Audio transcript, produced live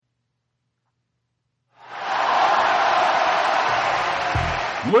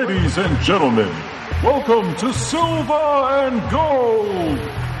Ladies and gentlemen, welcome to Silver and Gold.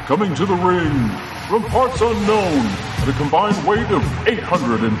 Coming to the ring from parts unknown at a combined weight of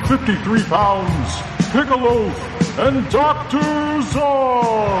 853 pounds, Piccolo and Dr.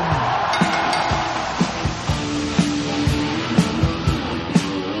 Zom.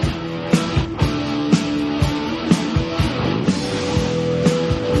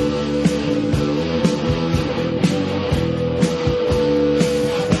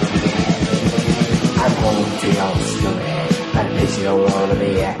 You don't wanna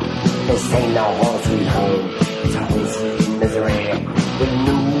be at. This ain't no home sweet home. It's a home sweet misery. We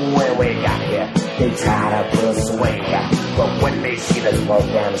knew when we got here, they tried to put us away. But when they see us walk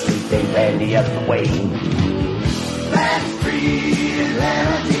down the street, they ran the other way. That's free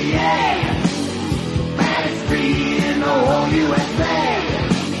Atlanta, yeah. That's free in the whole USA.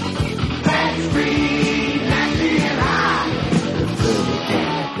 That's free, nasty and high. The food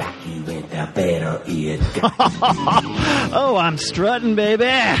can block you in the better ear. Oh, I'm strutting, baby.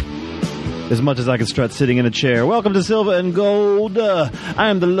 As much as I can strut sitting in a chair. Welcome to Silver and Gold. I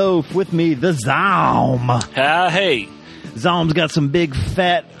am the loaf, with me, the Zom. Hey. Zom's got some big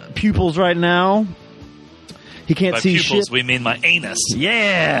fat pupils right now. He can't see pupils, shit. We mean my anus.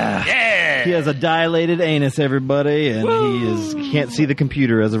 Yeah. Yeah. He has a dilated anus, everybody, and he can't see the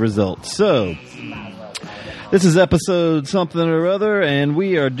computer as a result. So, this is episode something or other, and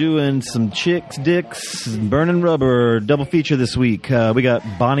we are doing some Chicks, Dicks, Burning Rubber double feature this week. We got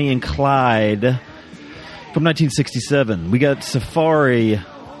Bonnie and Clyde from 1967. We got Safari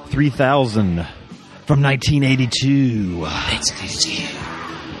 3000 from 1982.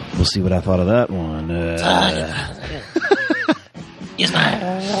 We'll see what I thought of that one. Yes,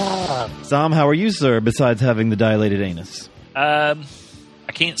 ma'am. Sam, how are you, sir, besides having the dilated anus? I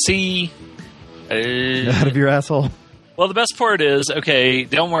can't see... out of your asshole? Well, the best part is, okay,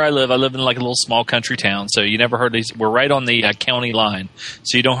 down where I live in like a little small country town, so you never hardly, we're right on the county line,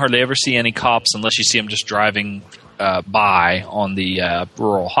 so you don't hardly ever see any cops unless you see them just driving by on the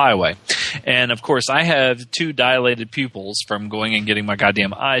rural highway. And, of course, I have two dilated pupils from going and getting my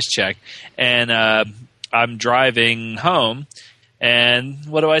goddamn eyes checked, and I'm driving home. And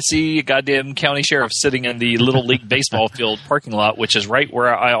what do I see? A goddamn county sheriff sitting in the Little League baseball field parking lot, which is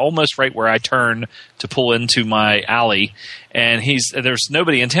almost right where I turn to pull into my alley. And there's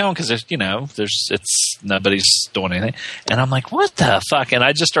nobody in town because nobody's doing anything. And I'm like, what the fuck? And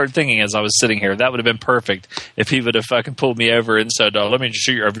I just started thinking as I was sitting here, that would have been perfect if he would have fucking pulled me over and said, let me just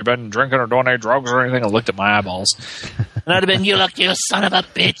see, have you been drinking or doing any drugs or anything? I looked at my eyeballs. And I'd have been, you son of a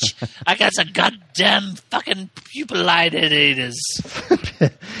bitch. I got some goddamn fucking pupillated.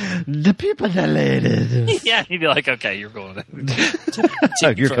 The pupillated. Yeah, he'd be like, okay, you're going to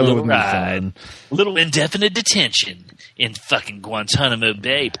take you're for a little with ride. Me, a little indefinite detention in fucking Guantanamo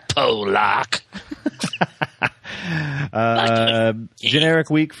Bay, Polak. Generic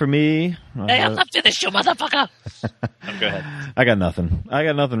week for me. Hey, I'm not finished, you motherfucker. Go ahead. I got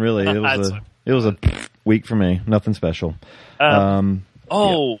nothing really. It was a week for me. Nothing special.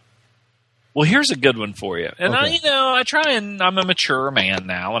 Well, here's a good one for you. And okay. I try and I'm a mature man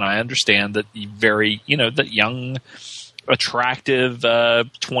now, and I understand that that young, attractive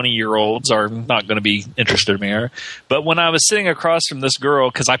 20-year-olds are not going to be interested in me. But when I was sitting across from this girl,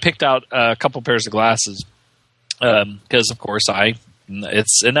 because I picked out a couple pairs of glasses, because of course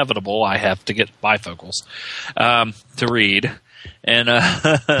it's inevitable I have to get bifocals to read, and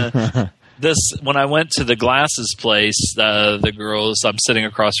when I went to the glasses place, the girls, I'm sitting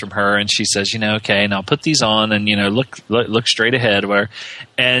across from her, and she says, okay, now put these on, and look straight ahead,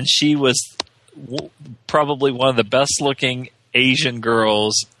 and she was probably one of the best looking Asian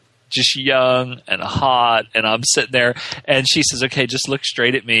girls, just young and hot, and I'm sitting there, and she says, okay, just look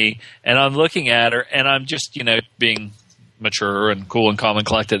straight at me, and I'm looking at her, and I'm just being mature and cool and calm and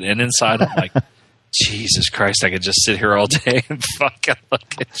collected, and inside I'm like, Jesus Christ, I could just sit here all day and fucking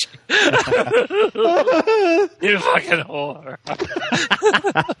look at you. You fucking whore.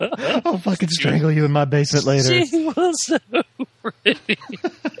 I'll fucking strangle you in my basement later. She was so pretty.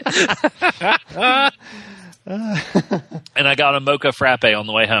 And I got a mocha frappe on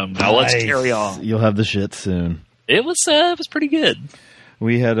the way home. Now let's carry on. You'll have the shit soon. It was pretty good.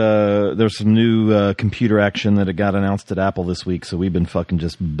 We had there's some new computer action that got announced at Apple this week, so we've been fucking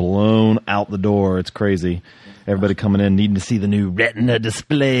just blown out the door. It's crazy. Everybody coming in needing to see the new Retina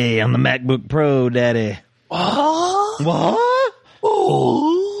display on the MacBook Pro, Daddy. What?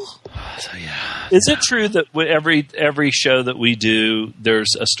 Oh. So yeah. Is it true that every show that we do,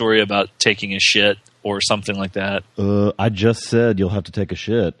 there's a story about taking a shit or something like that? I just said you'll have to take a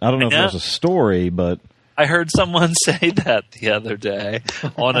shit. I don't know if there's a story, but I heard someone say that the other day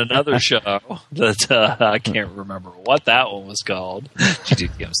on another show that I can't remember what that one was called.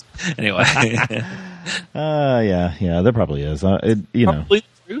 Anyway. Yeah, there probably is. Probably the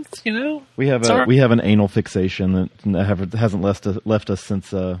truth, We have an anal fixation that hasn't left us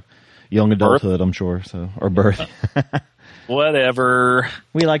since young adulthood, I'm sure. Or birth. Whatever.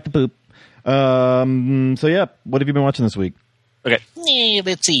 We like to poop. So yeah, what have you been watching this week? Okay.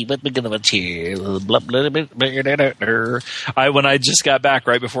 Let's see what we're gonna watch here. When I just got back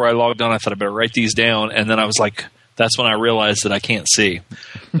right before I logged on, I thought I better write these down, and then I was like, that's when I realized that I can't see.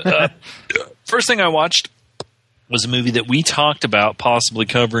 First thing I watched was a movie that we talked about possibly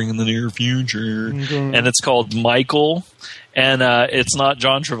covering in the near future, and it's called Michael. And it's not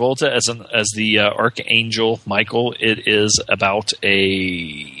John Travolta as the Archangel Michael. It is about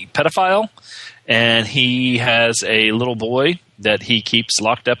a pedophile, and he has a little boy that he keeps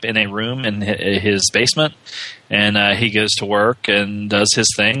locked up in a room in his basement. And he goes to work and does his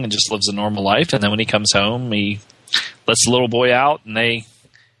thing and just lives a normal life. And then when he comes home, he lets the little boy out, and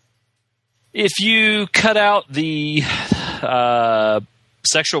if you cut out the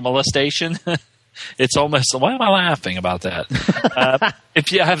sexual molestation. It's almost. Why am I laughing about that?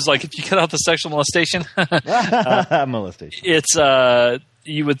 If you cut out the sexual molestation, it's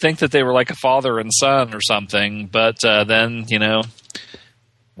you would think that they were like a father and son or something, but then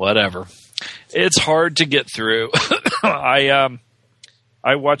whatever. It's hard to get through. I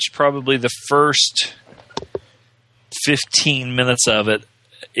watched probably the first 15 minutes of it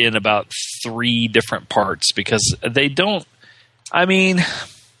in about 3 different parts because they don't. I mean.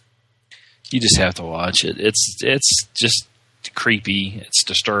 You just have to watch it. It's just creepy. It's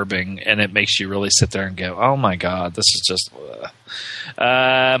disturbing, and it makes you really sit there and go, "Oh my god, this is just."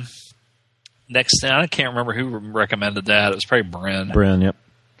 Next thing, I can't remember who recommended that. It was probably Bryn. Bryn, yep.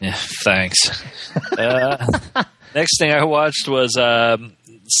 Yeah, thanks. Next thing I watched was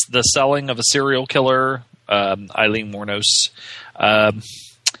The Selling of a Serial Killer, Eileen Wuornos.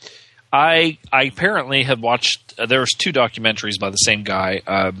 I apparently had watched. There was 2 documentaries by the same guy.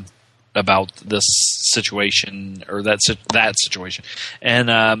 About this situation or that situation, and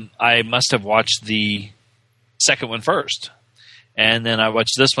I must have watched the second one first, and then I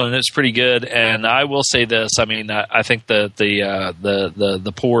watched this one, and it's pretty good. And I will say this: I mean, I think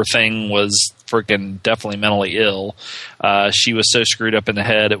the poor thing was freaking definitely mentally ill. She was so screwed up in the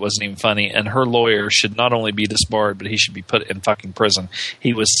head, it wasn't even funny. And her lawyer should not only be disbarred, but he should be put in fucking prison.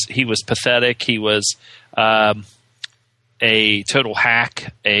 He was pathetic. He was. A total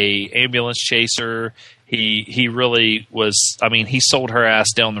hack, a ambulance chaser. He really was. I mean, he sold her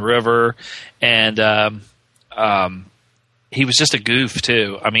ass down the river, and he was just a goof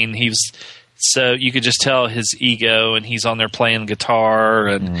too. I mean, he was so you could just tell his ego, and he's on there playing guitar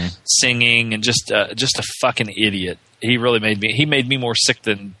and singing, and just a fucking idiot. He really made me more sick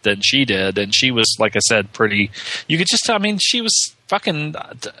than she did, and she was, like I said, pretty. You could just. I mean, she was. Fucking,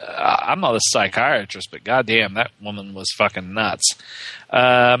 I'm not a psychiatrist, but goddamn, that woman was fucking nuts.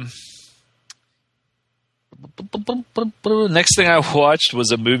 Next thing I watched was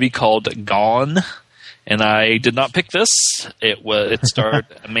a movie called Gone, and I did not pick this. It starred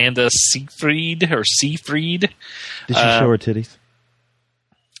Amanda Seyfried. Did she show her titties?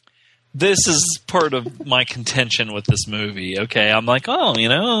 This is part of my contention with this movie. Okay, I'm like,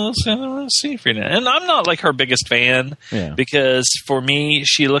 let's see for you. And I'm not like her biggest fan because for me,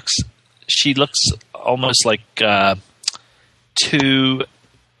 she looks almost like too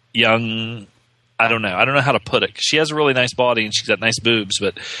young. I don't know how to put it. She has a really nice body and she's got nice boobs,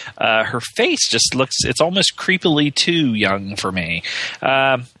 but her face just it's almost creepily too young for me.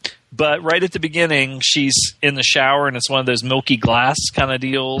 But right at the beginning, she's in the shower, and it's one of those milky glass kind of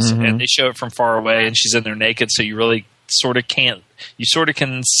deals, and they show it from far away, and she's in there naked, so you really sort of can't – you sort of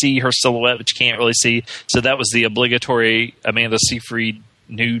can see her silhouette, but you can't really see. So that was the obligatory Amanda Seyfried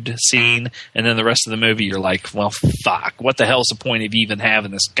nude scene, and then the rest of the movie you're like, well, fuck, what the hell's the point of even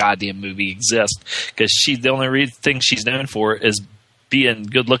having this goddamn movie exist? Because the only thing she's known for is – being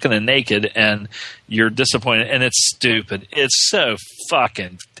good looking and naked, and you're disappointed, and it's stupid. It's so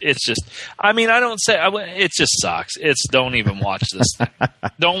fucking. It's just. I mean, I don't say. It just sucks. Don't even watch this thing.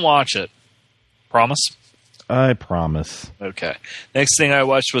 Don't watch it. Promise. I promise. Okay. Next thing I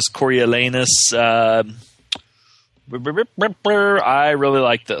watched was Coriolanus. I really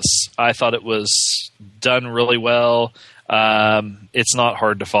like this. I thought it was done really well. It's not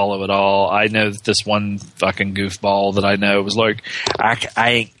hard to follow at all. I know that this one fucking goofball that I know was like,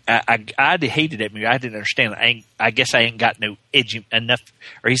 I hated that movie. I didn't understand it. I guess I ain't got no enough.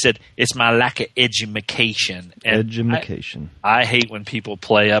 Or he said, it's my lack of education. Education. I hate when people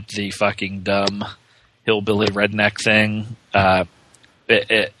play up the fucking dumb hillbilly redneck thing. I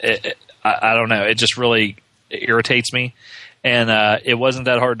don't know. It just really irritates me, and it wasn't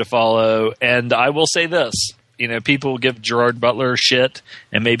that hard to follow. And I will say this: people give Gerard Butler shit,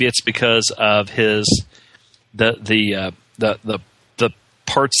 and maybe it's because of his the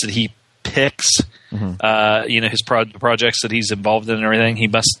parts that he picks. His projects that he's involved in and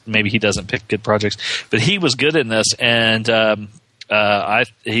everything. Maybe he doesn't pick good projects, but he was good in this, and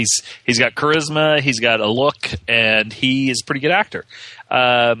he's got charisma, he's got a look, and he is a pretty good actor.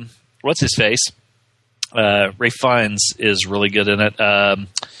 What's his face? Ralph Fiennes is really good in it.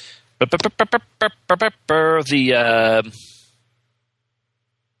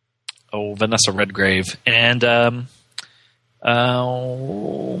 Vanessa Redgrave and Franco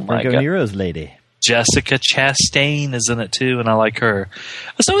Nero's lady. Jessica Chastain is in it too, and I like her.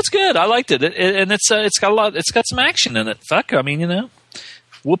 So it's good. I liked it, and it's got a lot. It's got some action in it. Fuck, I mean,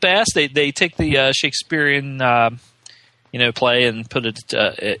 whoop ass. They take the Shakespearean play and put it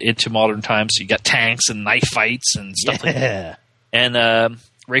into modern times. So you got tanks and knife fights and stuff like that. And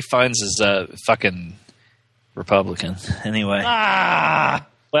Ralph Fiennes is a fucking Republican anyway. Well,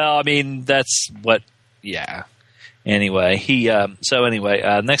 I mean that's what. Yeah. Anyway,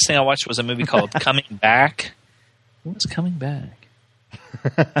 next thing I watched was a movie called Coming Back. What's Coming Back?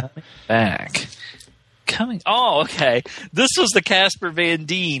 Oh, okay. This was the Casper Van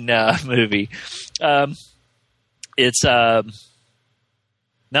Dien movie. It's now,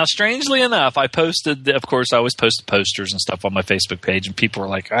 strangely enough, I posted. Of course, I always post posters and stuff on my Facebook page, and people were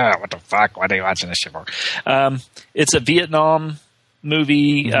like, "What the fuck? Why are you watching this shit for?" It's a Vietnam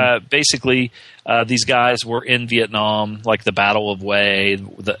movie. Basically, these guys were in Vietnam, like the Battle of Hue,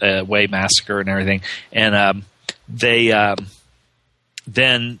 the Hue massacre and everything, and then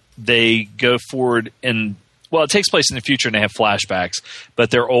they go forward and it takes place in the future and they have flashbacks,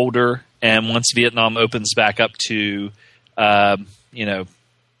 but they're older, and once Vietnam opens back up to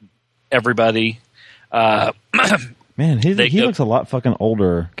everybody, man, he looks a lot fucking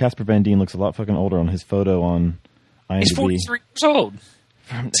older. Casper Van Dien looks a lot fucking older on his photo on IMDb. He's 43 years old.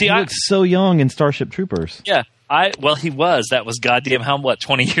 He looks so young in Starship Troopers. Yeah. He was. That was goddamn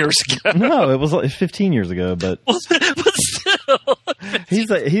 20 years ago? No, it was like 15 years ago, but still.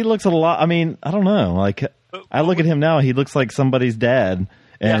 He looks a lot. I mean, I don't know. Like, I look at him now, he looks like somebody's dad,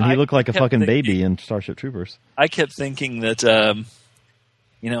 and he looked like a fucking baby in Starship Troopers. I kept thinking that,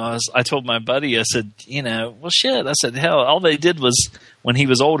 I told my buddy, I said, well, shit. I said, hell, all they did was when he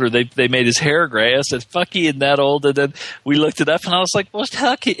was older, they made his hair gray. I said, fuck, he isn't that old. And then we looked it up, and I was like, well,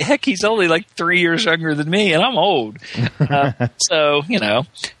 heck, he's only like 3 years younger than me, and I'm old.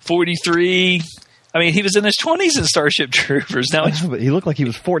 43. I mean, he was in his 20s in Starship Troopers. Now, but he looked like he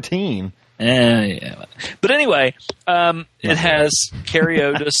was 14. Yeah. But anyway, it has Carrie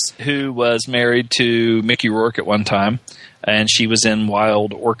Otis, who was married to Mickey Rourke at one time, and she was in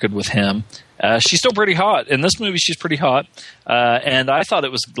Wild Orchid with him. She's still pretty hot. In this movie, she's pretty hot. And I thought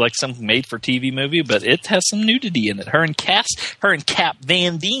it was like some made-for-TV movie, but it has some nudity in it. Her and Cap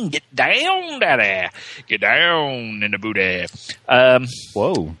Van Dien get down, daddy. Get down in the booty.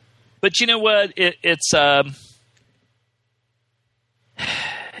 Whoa. But you know what? It's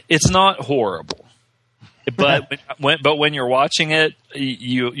not horrible. But when you're watching it,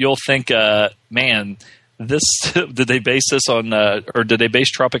 you'll think, man, did they base this on, or did they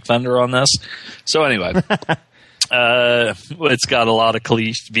base Tropic Thunder on this? So anyway, it's got a lot of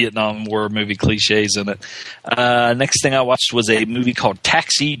Vietnam War movie cliches in it. Next thing I watched was a movie called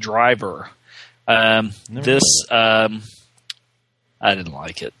Taxi Driver. I didn't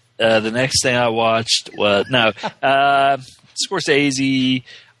like it. The next thing I watched was Scorsese.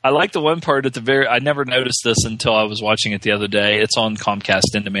 I like the one part at the very. I never noticed this until I was watching it the other day. It's on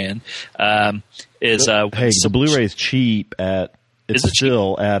Comcast In Demand. The Blu-ray's cheap at. It's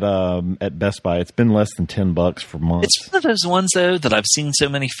still cheap? At Best Buy. It's been less than $10 for months. It's one of those ones though that I've seen so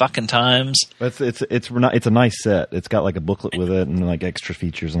many fucking times. It's a nice set. It's got like a booklet with it and like extra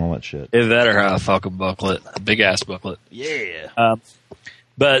features and all that shit. It better have a fucking booklet, a big ass booklet. Yeah.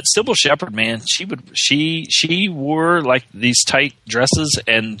 But Sybil Shepherd, man, she wore like these tight dresses,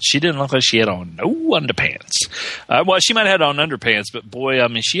 and she didn't look like she had on no underpants. Well, she might have had on underpants, but boy, I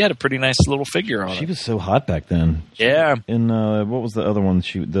mean, she had a pretty nice little figure on. She was so hot back then. Yeah. In what was the other one?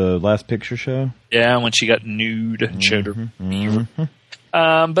 The Last Picture Show. Yeah, when she got nude and showed her.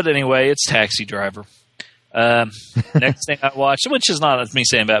 But anyway, it's Taxi Driver. Next thing I watched, which is not me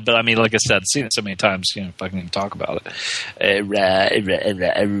saying that, but I mean, like I said, I've seen it so many times, fucking even talk about it.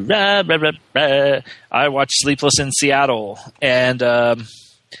 I watched Sleepless in Seattle, and I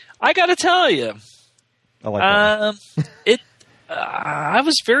got to tell you, I like that. I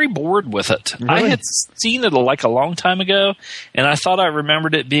was very bored with it. Really? I had seen it like a long time ago, and I thought I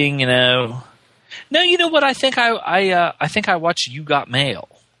remembered it being, No, you know what? I think I watched You Got Mail,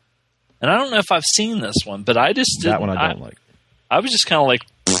 and I don't know if I've seen this one, but I just didn't. That one I don't like. I was just kind of like,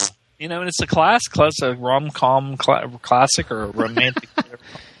 and it's a classic, a rom-com classic or a romantic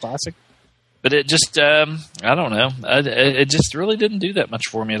classic. But it just, I don't know. It just really didn't do that much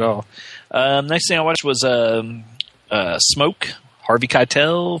for me at all. Next thing I watched was Smoke, Harvey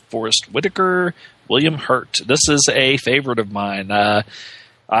Keitel, Forrest Whitaker, William Hurt. This is a favorite of mine. I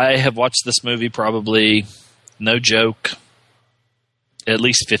have watched this movie probably, no joke, at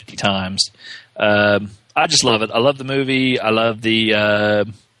least 50 times. I just love it. I love the movie. I love the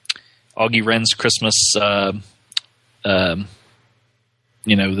Augie Wren's Christmas, the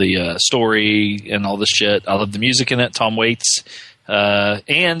story and all this shit. I love the music in it. Tom Waits.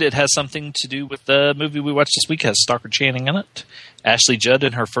 And it has something to do with the movie we watched this week. It has Stockard Channing in it. Ashley Judd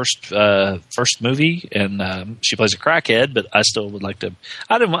in her first movie, and she plays a crackhead. But I still would like to.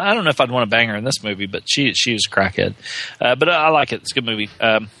 I don't know if I'd want to bang her in this movie, but she was a crackhead. But I like it. It's a good movie.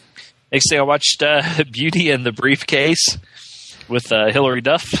 Next thing I watched Beauty and the Briefcase with Hilary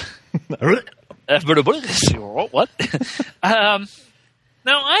Duff. What?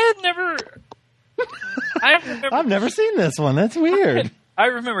 No, I had never. I've never seen this one. That's weird. I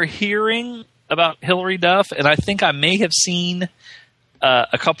remember hearing about Hilary Duff, and I think I may have seen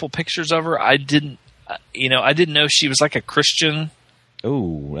a couple pictures of her. I didn't know she was like a Christian.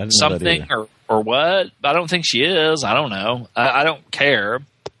 Oh, I didn't something know that or what? I don't think she is. I don't know. I don't care.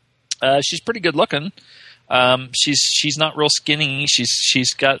 She's pretty good looking. She's not real skinny.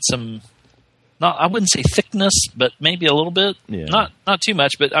 She's got some. I wouldn't say thickness, but maybe a little bit. Yeah. Not too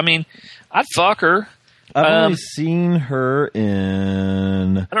much, but I mean, I'd fuck her. I've only seen her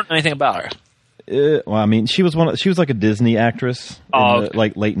in. I don't know anything about her. Well, I mean, she was like a Disney actress in the,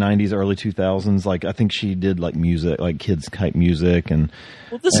 like late '90s, early 2000s. Like I think she did like music, like kids type music, and.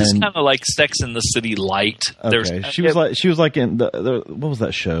 Well, this is kind of like Sex in the City light. Okay, she was like in the what was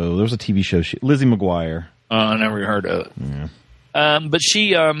that show? There was a TV show. Lizzie McGuire. I never heard of it. Yeah. But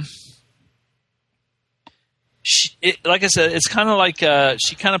she like I said, it's kind of like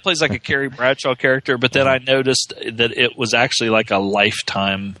she kind of plays like a Carrie Bradshaw character. But then I noticed that it was actually like a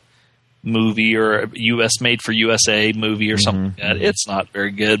Lifetime movie or a made for USA movie or something like that. It's not very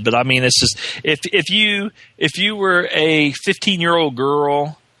good, but I mean, it's just if you were a 15-year-old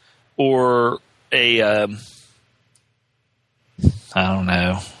girl or a I don't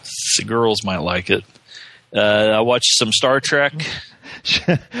know, girls might like it. I watched some Star Trek.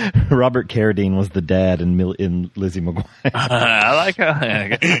 Robert Carradine was the dad in Lizzie McGuire. I like how.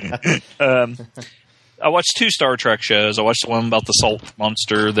 I watched 2 Star Trek shows. I watched the one about the salt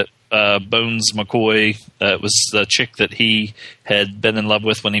monster that Bones McCoy was the chick that he had been in love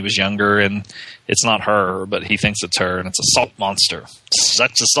with when he was younger, and it's not her, but he thinks it's her, and it's a salt monster.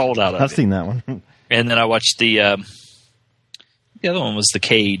 Sucks the salt out of it. I've seen that one. And then I watched the other one was The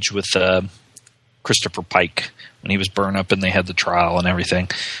Cage with Christopher Pike when he was burned up and they had the trial and everything.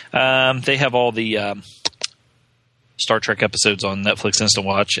 They have all the Star Trek episodes on Netflix Instant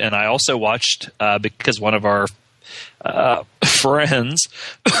Watch, and I also watched because one of our friends,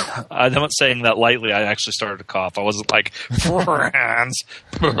 I'm not saying that lightly, I actually started to cough. I wasn't like, friends.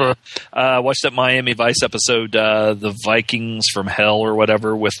 Watched that Miami Vice episode, The Vikings from Hell or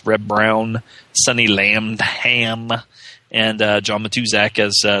whatever, with Reb Brown, Sonny Landham, and John Matuzak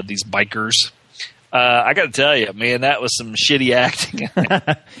as these bikers. I got to tell you, man, that was some shitty acting.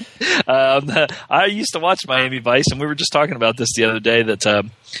 I used to watch Miami Vice, and we were just talking about this the other day, that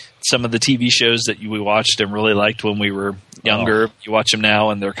some of the TV shows that we watched and really liked when we were younger, you watch them now,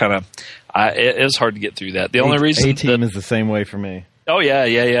 and they're kind of it was hard to get through that. The only reason A-Team is the same way for me. Oh,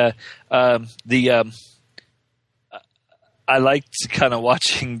 yeah. I liked kind of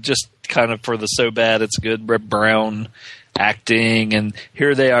watching just kind of for the so bad it's good Reb Brown acting, and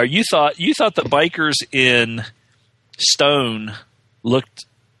here they are. You thought the bikers in Stone looked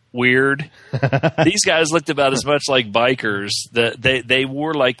weird. These guys looked about as much like bikers. They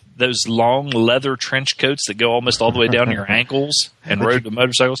wore like those long leather trench coats that go almost all the way down to your ankles and rode the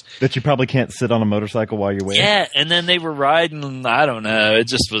motorcycles. That you probably can't sit on a motorcycle while you're wearing. Yeah, and then they were riding. I don't know. It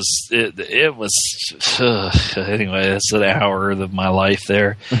just was. It was. Anyway, that's an hour of my life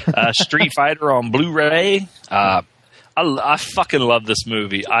there. Street Fighter on Blu-ray. I fucking love this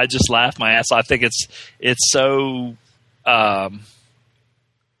movie. I just laugh my ass off. I think it's so. I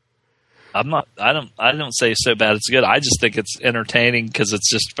don't say so bad it's good. I just think it's entertaining because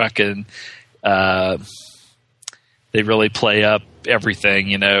it's just fucking. They really play up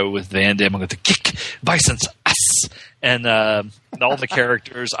everything, with Van Damme with the kick, Bison's ass, and all the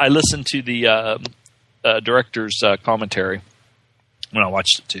characters. I listened to the director's commentary when I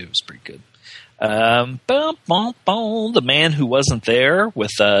watched it too. It was pretty good. The Man Who Wasn't There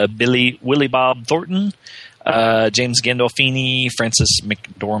with Willie Bob Thornton, James Gandolfini, Frances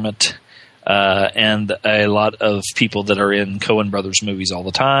McDormand, and a lot of people that are in Coen Brothers movies all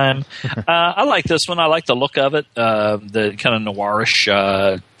the time. I like this one. I like the look of it, the kind of noirish,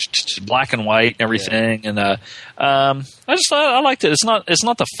 black and white and everything. And I just thought I liked it. It's not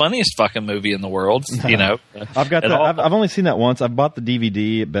the funniest fucking movie in the world, you know. I've got that. I've only seen that once. I bought the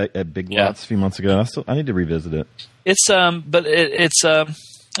DVD at Big Lots a few months ago. I need to revisit it. It's but it's I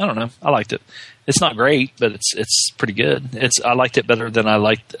don't know. I liked it. It's not great, but it's pretty good. I liked it better than I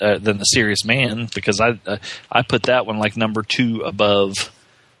liked than The Serious Man, because I put that one like number 2 above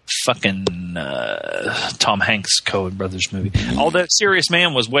fucking Tom Hanks' Coen Brothers movie. Although Serious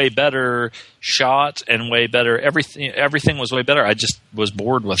Man was way better shot and way better everything was way better. I just was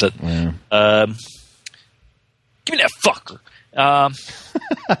bored with it. Yeah. Give me that fucker.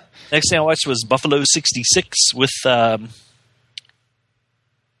 Next thing I watched was Buffalo 66 with what's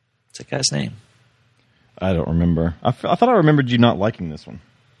that guy's name? I don't remember. I thought I remembered you not liking this one.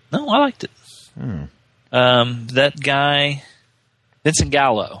 No, I liked it. That guy, Vincent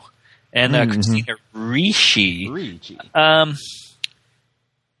Gallo, and Christina Ricci. It's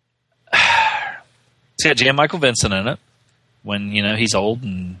got Jan Michael Vincent in it when, you know, he's old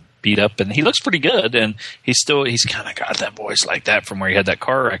and beat up, and he looks pretty good, and he's kind of got that voice like that from where he had that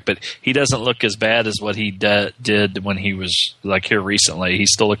car wreck, but he doesn't look as bad as what he did when he was like here recently. He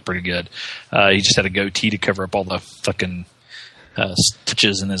still looked pretty good. He just had a goatee to cover up all the fucking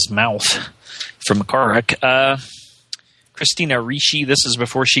stitches in his mouth from a car wreck. Christina Ricci, this is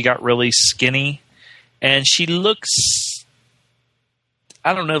before she got really skinny, and she looks,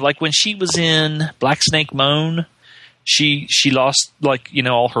 I don't know, like when she was in Black Snake Moan, she lost, like, you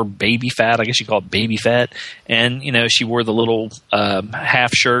know, all her baby fat. I guess you call it baby fat. And, you know, she wore the little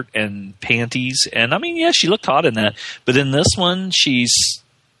half shirt and panties. And, I mean, yeah, she looked hot in that. But in this one, she's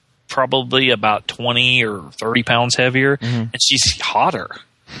probably about 20 or 30 pounds heavier. And she's hotter.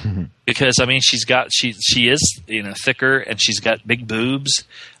 Because, I mean, she is, you know, thicker, and she's got big boobs.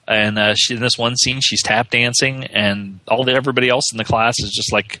 And in this one scene, she's tap dancing. And everybody else in the class is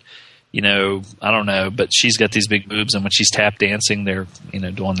just like, you know, I don't know, but she's got these big boobs, and when she's tap dancing, they're, you know,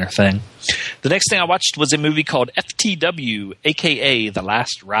 doing their thing. The next thing I watched was a movie called FTW, a.k.a. The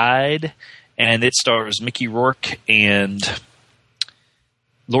Last Ride, and it stars Mickey Rourke and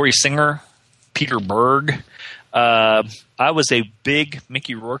Laurie Singer, Peter Berg. I was a big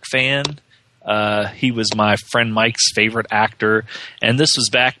Mickey Rourke fan. He was my friend Mike's favorite actor, and this was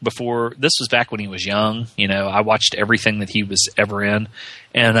back when he was young. You know, I watched everything that he was ever in,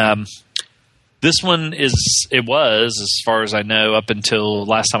 and this one was, as far as I know, up until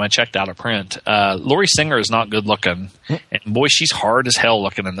last time I checked out of print. Laurie Singer is not good looking, and boy, she's hard as hell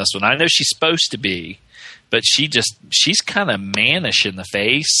looking in this one. I know she's supposed to be, but she's kind of mannish in the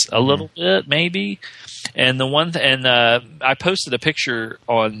face a little bit, maybe. And I posted a picture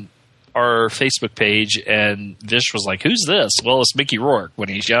on our Facebook page, and Vish was like, "Who's this?" Well, it's Mickey Rourke when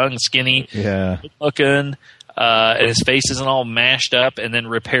he's young, skinny, good looking, and his face isn't all mashed up and then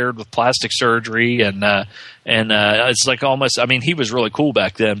repaired with plastic surgery, and it's like almost. I mean, he was really cool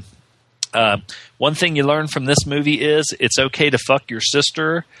back then. One thing you learn from this movie is it's okay to fuck your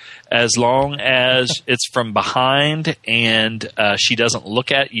sister as long as it's from behind and she doesn't look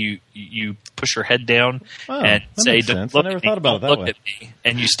at you. You push her head down and say, "Don't look at me, don't look at me,"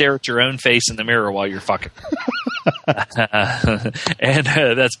 and you stare at your own face in the mirror while you're fucking. And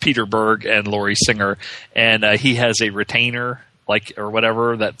that's Peter Berg and Laurie Singer, and he has a retainer, like, or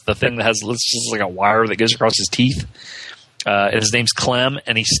whatever, that the thing that has just like a wire that goes across his teeth. And his name's Clem,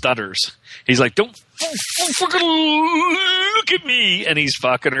 and he stutters. He's like, "Don't fucking look at me," and he's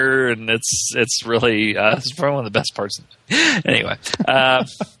fucking her, and it's really it's probably one of the best parts. Anyway,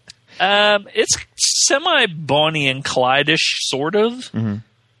 it's semi Bonnie and Clyde-ish, sort of.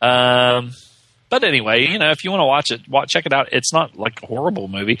 But anyway, you know, if you want to watch it, check it out. It's not like a horrible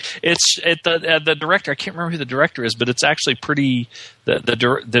movie. It's the director. I can't remember who the director is, but it's actually pretty.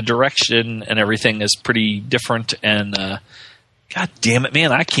 The direction and everything is pretty different. And God damn it,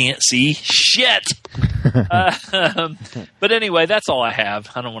 man, I can't see shit. But anyway, that's all I have.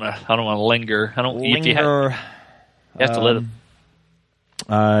 I don't want to linger. I don't. If you have to let it.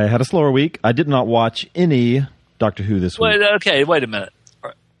 I had a slower week. I did not watch any Doctor Who this week. Wait a minute.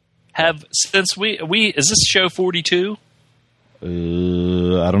 Is this show 42? I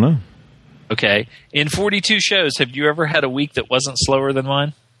don't know. Okay. In 42 shows, have you ever had a week that wasn't slower than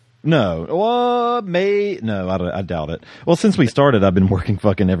mine? No. Well, no, I doubt it. Well, since we started, I've been working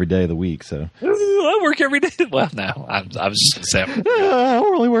fucking every day of the week, so. I work every day. Well, no, I was just going to say. I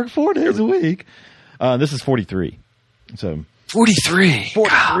only work 4 days a week. This is 43. So. 43.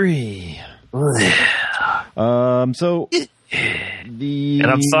 43. So. And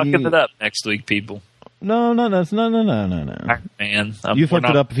I'm sucking it up next week, people. No. Man. You fucked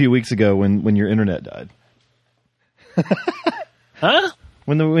it up a few weeks ago when your internet died. Huh?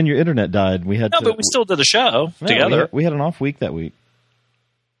 When your internet died, we had to... No, but we still did a show together. We had an off week that week.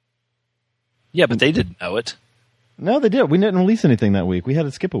 Yeah, but they didn't know it. No, they did. We didn't release anything that week. We had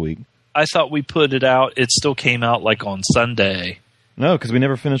to skip a week. I thought we put it out. It still came out like on Sunday. No, because we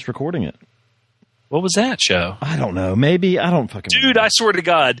never finished recording it. What was that show? I don't know. Maybe. I don't fucking Dude, remember. I swear to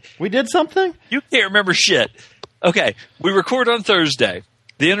God. We did something? You can't remember shit. Okay, we record on Thursday.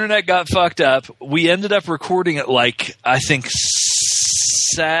 The internet got fucked up. We ended up recording it like, I think,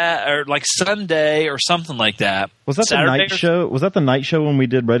 like Sunday or something like that. Was that Saturday the night show? Was that the night show when we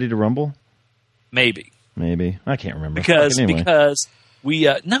did Ready to Rumble? Maybe. I can't remember. Because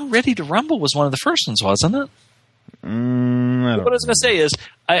we no, Ready to Rumble was one of the first ones, wasn't it? I don't What I was going to say is,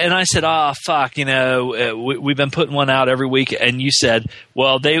 I said, fuck, we've been putting one out every week, and you said,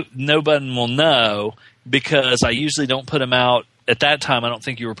 well, nobody will know because I usually don't put them out. At that time, I don't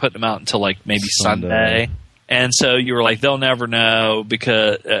think you were putting them out until like maybe Sunday. And so you were like, they'll never know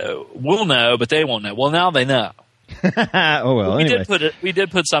because we'll know, but they won't know. Well, now they know. Oh well. Anyway, we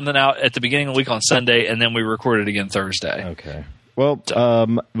did put something out at the beginning of the week on Sunday, and then we recorded again Thursday. Okay. Well,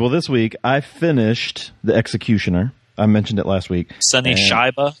 this week I finished The Executioner. I mentioned it last week. Sonny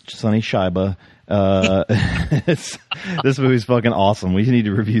Shiba. This movie's fucking awesome. We need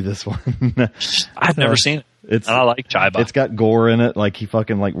to review this one. I've never seen it. And I like Shiba. It's got gore in it. Like he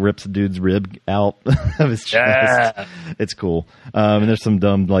fucking like rips a dude's rib out of his chest. It's cool. And there's some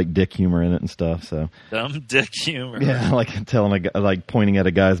dumb like dick humor in it and stuff. So dumb dick humor. Yeah, like telling a guy, like pointing at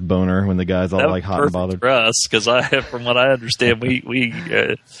a guy's boner when the guy's all like hot and bothered. For us, because from what I understand,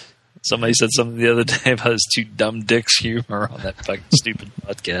 we somebody said something the other day about his two dumb dicks humor on that fucking stupid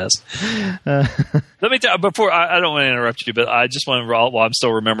podcast. Let me tell you, before I don't want to interrupt you, but I just want to, while I'm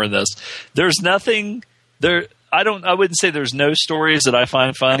still remembering this, there's nothing there. I wouldn't say there's no stories that I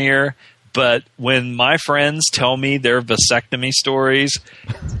find funnier, but when my friends tell me their vasectomy stories,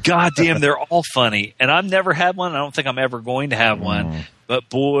 goddamn, they're all funny. And I've never had one. I don't think I'm ever going to have one. But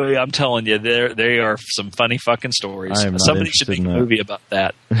boy, I'm telling you, they are some funny fucking stories. Somebody should make a movie about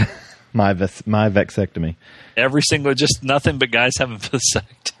that. My vasectomy. Every single, just nothing but guys having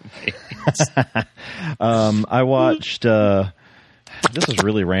vasectomies. I watched. This is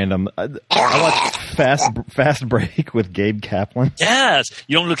really random. I watched Fast Break with Gabe Kaplan. Yes,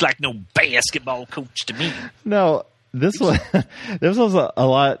 you don't look like no basketball coach to me. No, this was a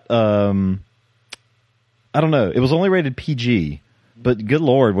lot. I don't know. It was only rated PG. But good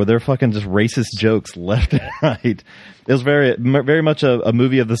Lord, were there fucking just racist jokes left and right? It was very, very much a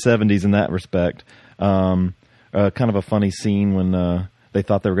movie of the 70s in that respect. Kind of a funny scene when they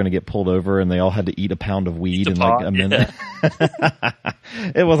thought they were going to get pulled over and they all had to eat a pound of weed in like a minute.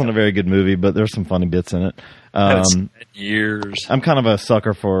 It wasn't a very good movie, but there's some funny bits in it. Years. I'm kind of a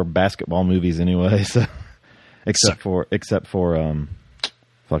sucker for basketball movies anyway, so except for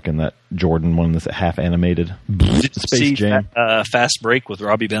fucking that Jordan one that's half animated. Did you Space Jam. Fast Break with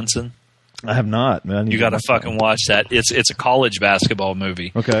Robbie Benson? I have not, man. You got to fucking watch that. It's a college basketball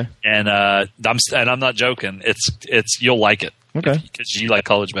movie. Okay. And I'm not joking. It's you'll like it. Okay. Because you like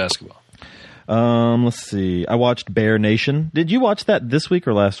college basketball. Let's see. I watched Bear Nation. Did you watch that this week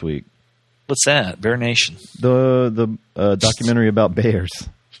or last week? What's that? Bear Nation. The documentary about bears.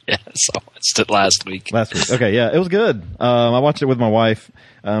 Yes, I watched it last week. Okay, yeah, it was good. I watched it with my wife.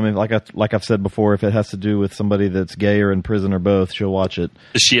 And like I've said before, if it has to do with somebody that's gay or in prison or both, she'll watch it.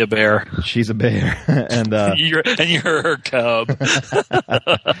 Is she a bear? She's a bear, and you're her cub. It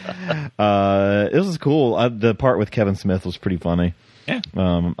was cool. The part with Kevin Smith was pretty funny. Yeah,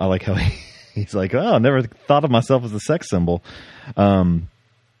 I like how he's like, "Oh, I never thought of myself as a sex symbol."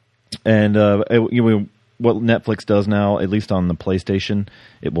 What Netflix does now, at least on the PlayStation,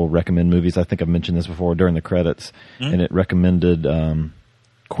 it will recommend movies. I think I've mentioned this before during the credits, and it recommended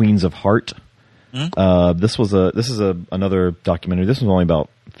Queens of Heart. This is another documentary. This was only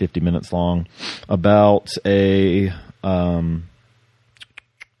about 50 minutes long about a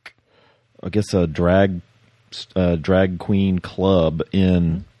drag queen club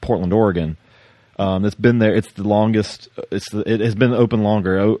in Portland, Oregon. It's been there. It's the longest. It has been open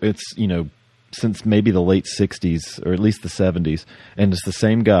longer. It's since maybe the late 60s or at least the 70s, and it's the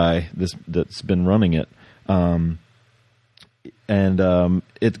same guy that's been running it. And and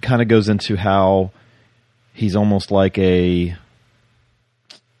it kind of goes into how he's almost like a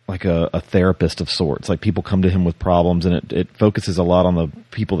therapist of sorts. Like people come to him with problems, and it focuses a lot on the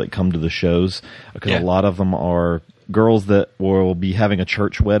people that come to the shows, because a lot of them are girls that will be having a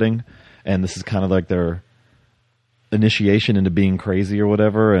church wedding, and this is kind of like their initiation into being crazy or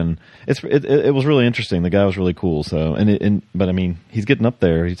whatever. And it was really interesting. The guy was really cool. So but I mean, he's getting up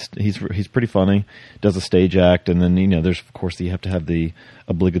there. He's pretty funny. Does a stage act, and then there's of course you have to have the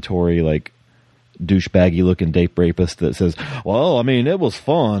obligatory like douchebaggy looking date rapist that says, well, I mean, it was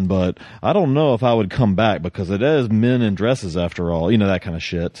fun, but I don't know if I would come back because it is men in dresses after all, that kind of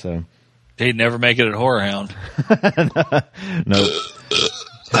shit. So he'd never make it at Horror Hound. Nope.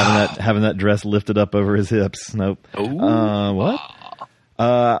 having that dress lifted up over his hips. Nope. What?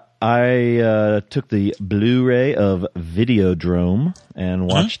 I took the Blu-ray of Videodrome and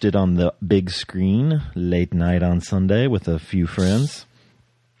watched it on the big screen late night on Sunday with a few friends.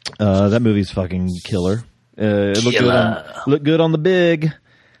 That movie's fucking killer. It looked good on the big.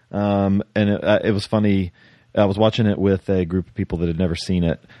 And it was funny. I was watching it with a group of people that had never seen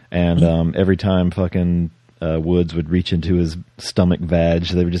it, and every time fucking Woods would reach into his stomach vag,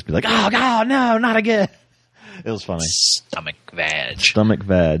 they would just be like, "Oh God, no, not again!" It was funny. Stomach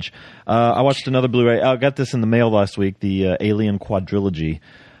vag. I watched another Blu-ray. I got this in the mail last week. The Alien Quadrilogy.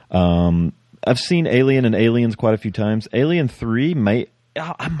 I've seen Alien and Aliens quite a few times. Alien 3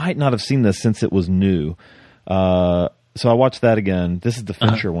 I might not have seen this since it was new. So I watched that again. This is the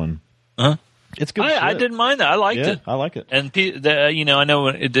Fincher one. It's good. I didn't mind that. I liked it. I like it. And I know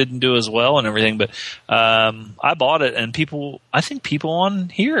it didn't do as well and everything, but I bought it, and I think people on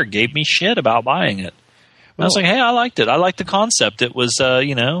here gave me shit about buying it. I was like, hey, I liked it. I liked the concept. It was,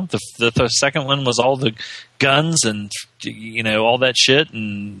 the second one was all the guns and, all that shit.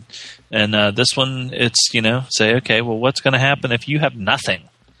 And this one, it's, say, okay, well, what's going to happen if you have nothing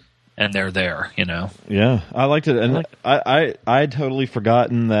and they're there, Yeah, I liked it. And I'd totally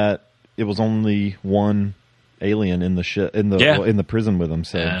forgotten that it was only one alien in the in the prison with him.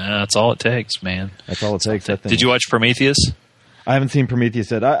 So that's all it takes, man. That's all it takes. Did you watch Prometheus? I haven't seen Prometheus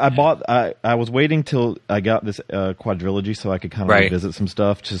yet. I was waiting till I got this quadrilogy so I could kind of revisit some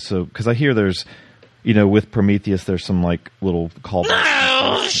stuff, just because I hear there's, with Prometheus there's some like little callbacks.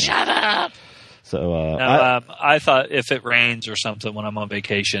 No, shut up. So I thought if it rains or something when I'm on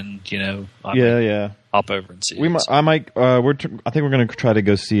vacation, hop over and see it. I think we're going to try to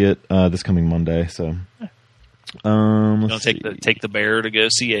go see it this coming Monday. So. Take the bear to go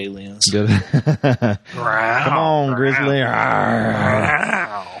see Aliens. Good. Come on, Grizzly.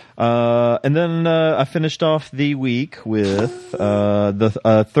 And then I finished off the week with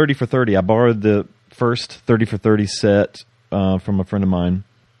the 30 for 30. I borrowed the first 30 for 30 set from a friend of mine.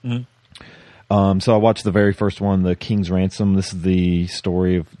 Mm-hmm. So I watched the very first one, The King's Ransom. This is the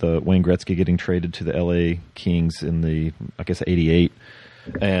story of the Wayne Gretzky getting traded to the LA Kings in the, I guess, 88.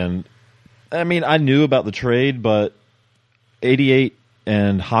 And I mean, I knew about the trade, but 88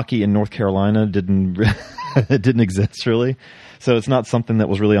 and hockey in North Carolina didn't exist really. So it's not something that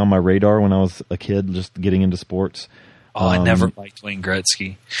was really on my radar when I was a kid, just getting into sports. I never liked Wayne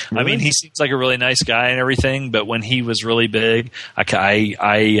Gretzky. Really? I mean, he seems like a really nice guy and everything, but when he was really big,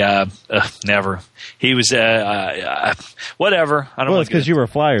 I never. He was whatever. I don't. Well, it's because you were a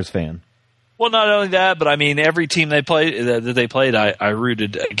Flyers fan. Well, not only that, but I mean, every team they played that they played, I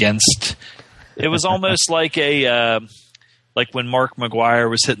rooted against. It was almost like like when Mark McGuire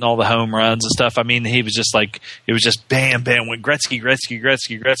was hitting all the home runs and stuff. I mean, he was just like, it was just bam, bam. When Gretzky,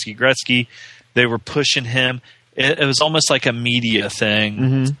 they were pushing him. It was almost like a media thing.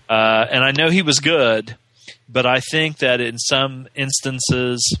 Mm-hmm. And I know he was good, but I think that in some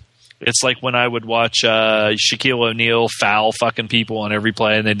instances, it's like when I would watch Shaquille O'Neal foul fucking people on every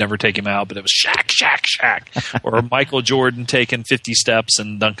play and they'd never take him out, but it was Shaq. Or Michael Jordan taking 50 steps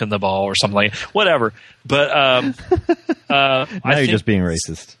and dunking the ball or something like that. Whatever. But now you're just being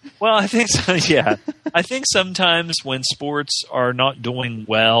racist. Well, I think so, yeah. I think sometimes when sports are not doing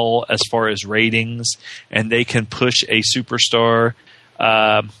well as far as ratings and they can push a superstar,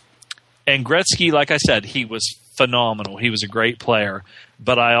 and Gretzky, like I said, he was phenomenal. He was a great player.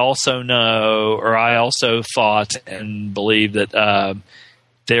 But I also thought and believed that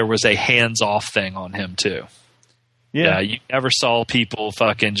there was a hands-off thing on him too. Yeah, you never saw people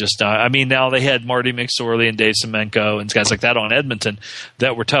fucking just. I mean, now they had Marty McSorley and Dave Semenko and guys like that on Edmonton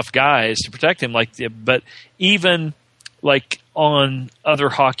that were tough guys to protect him. But even like on other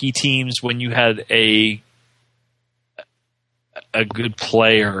hockey teams, when you had a good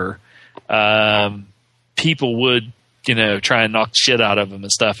player, people would try and knock shit out of him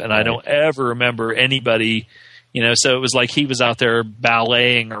and stuff. And I don't ever remember anybody So it was like he was out there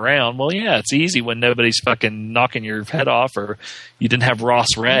balleting around. Well, yeah, it's easy when nobody's fucking knocking your head off, or you didn't have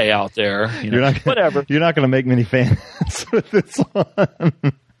Ross Ray out there. Whatever. You're not going to make many fans with this one.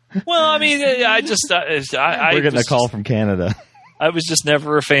 Well, I mean, we're getting a call from Canada. I was just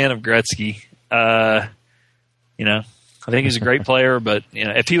never a fan of Gretzky. I think he's a great player, but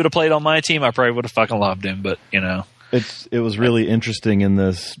if he would have played on my team, I probably would have fucking loved him. But it was really interesting in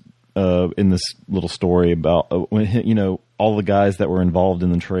this little story about when all the guys that were involved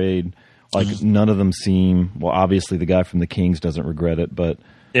in the trade, like none of them seem, well, obviously the guy from the Kings doesn't regret it, but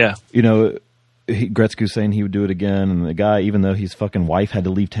yeah, Gretzky was saying he would do it again, and the guy, even though his fucking wife had to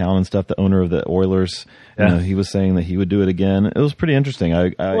leave town and stuff, the owner of the Oilers, he was saying that he would do it again. It was pretty interesting.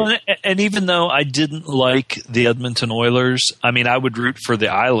 And even though I didn't like the Edmonton Oilers, I mean, I would root for the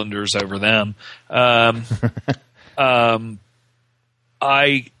Islanders over them. I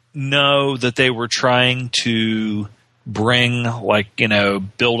know that they were trying to bring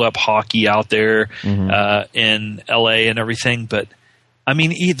build up hockey out there in LA and everything, but I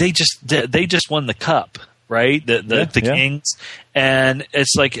mean they just won the cup, right? The Kings, and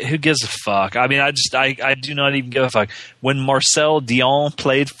it's like, who gives a fuck? I mean, I do not even give a fuck. When Marcel Dion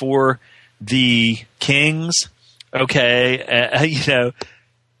played for the Kings,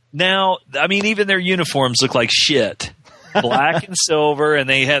 now I mean even their uniforms look like shit. Black and silver, and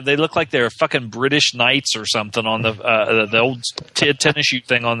they look like they're fucking British Knights or something on the old tennis shoe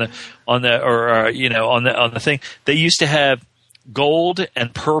thing on the thing. They used to have gold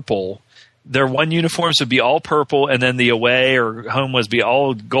and purple. Their one uniforms would be all purple, and then the away or home was be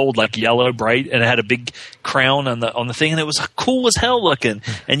all gold, like yellow, bright, and it had a big crown on the thing, and it was cool as hell looking.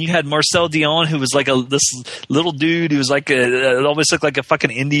 And you had Marcel Dion, who was like this little dude who was like almost looked like a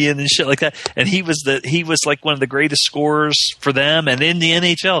fucking Indian and shit like that. And he was like one of the greatest scorers for them and in the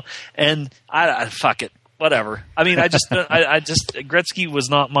NHL. And I fuck it, whatever. I mean, I just Gretzky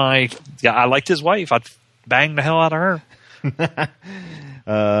was not my. Yeah, I liked his wife. I'd bang the hell out of her.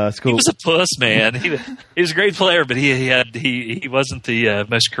 It's cool. He was a puss, man. He was a great player, but he wasn't the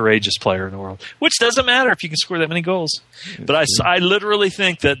most courageous player in the world. Which doesn't matter if you can score that many goals. But I literally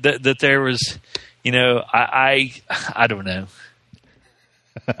think that there was, I don't know.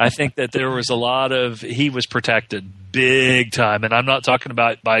 I think that there was a lot of, he was protected big time, and I'm not talking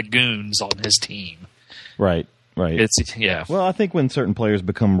about by goons on his team. Right. Well, I think when certain players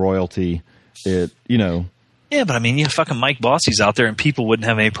become royalty, Yeah, but I mean, fucking Mike Bossy's out there, and people wouldn't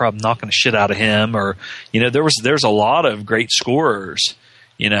have any problem knocking the shit out of him. Or, there's a lot of great scorers,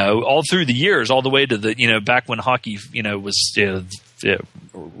 all through the years, all the way to the, back when hockey, was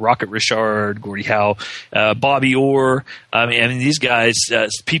Rocket Richard, Gordie Howe, Bobby Orr. I mean, these guys,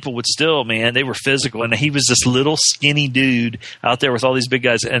 people would still, man, they were physical, and he was this little skinny dude out there with all these big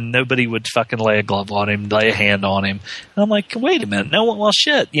guys, and nobody would fucking lay a glove on him, lay a hand on him. And I'm like, wait a minute, no one, well,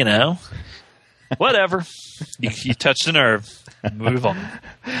 shit, whatever. You touched a nerve. Move on.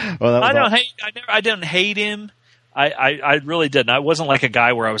 Well, I didn't hate him. I really didn't. I wasn't like a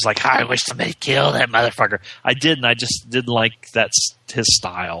guy where I was like, I wish somebody killed that motherfucker. I didn't. I just didn't like that's his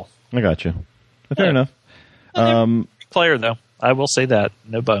style. I got you. Fair enough. Player though, I will say that.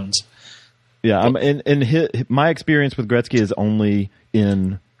 No bones. Yeah. My experience with Gretzky is only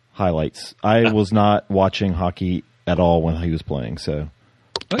in highlights. I was not watching hockey at all when he was playing. So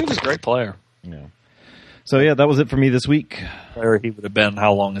he was a great player. Yeah. So yeah, that was it for me this week. Where he would have been,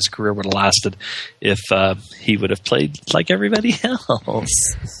 how long his career would have lasted if he would have played like everybody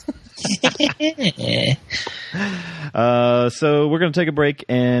else. So we're going to take a break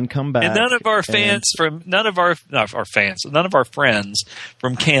and come back. And none of our friends from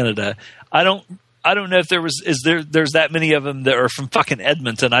Canada. I don't know if there's that many of them that are from fucking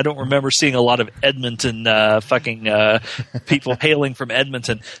Edmonton. I don't remember seeing a lot of Edmonton people hailing from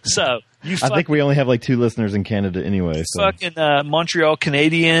Edmonton. So I think we only have like 2 listeners in Canada anyway. So. Fucking Montreal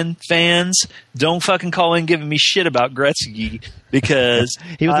Canadian fans, don't fucking call in giving me shit about Gretzky because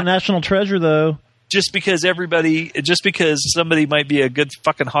he was a national treasure, though. Just because somebody might be a good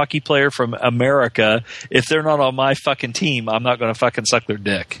fucking hockey player from America, if they're not on my fucking team, I'm not going to fucking suck their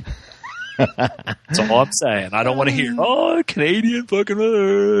dick. That's all I'm saying. I don't want to hear, Canadian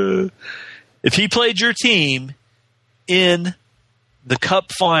fucking. If he played your team in the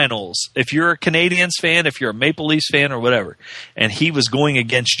Cup Finals, if you're a Canadiens fan, if you're a Maple Leafs fan or whatever, and he was going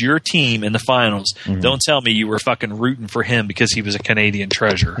against your team in the finals, don't tell me you were fucking rooting for him because he was a Canadian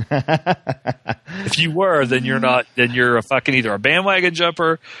treasure. If you were, then you're not. Then you're a fucking either a bandwagon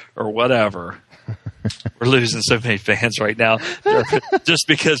jumper or whatever. We're losing so many fans right now just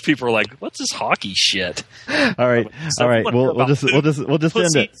because people are like, "What's this hockey shit?" All right. We'll just end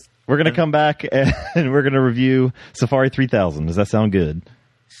it. We're going to come back and we're going to review Safari 3000. Does that sound good?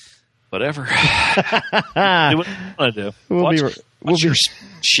 Whatever. Do what you want to do. Watch your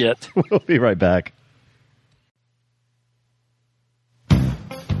shit. We'll be right back.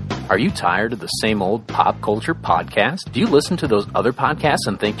 Are you tired of the same old pop culture podcast? Do you listen to those other podcasts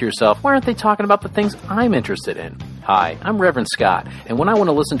and think to yourself, why aren't they talking about the things I'm interested in? Hi, I'm Reverend Scott, and when I want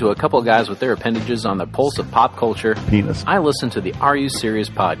to listen to a couple of guys with their appendages on the pulse of pop culture, Penis. I listen to the Are You Serious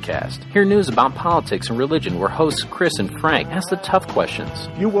podcast. Hear news about politics and religion where hosts Chris and Frank ask the tough questions.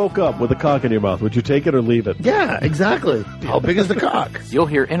 You woke up with a cock in your mouth. Would you take it or leave it? Yeah, exactly. How big is the cock? You'll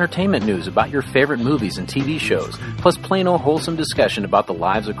hear entertainment news about your favorite movies and TV shows, plus plain old wholesome discussion about the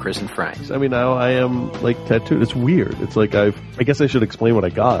lives of Chris and Frank. I mean, now I am, like, tattooed. It's weird. It's like I guess I should explain what I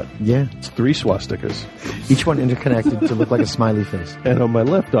got. Yeah. It's 3 swastikas. Each one interconnected to look like a smiley face. And on my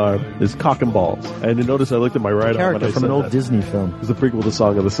left arm is cock and balls. And you notice I looked at my right arm and I Character from said an old that. Disney film. It's the prequel to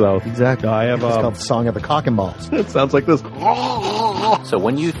Song of the South. Exactly. I have, It's called Song of the Cock and Balls. it sounds like this. So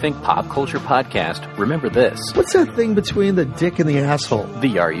when you think pop culture podcast, remember this. What's that thing between the dick and the asshole?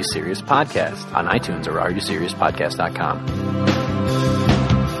 The Are You Serious podcast on iTunes or areyouseriouspodcast.com.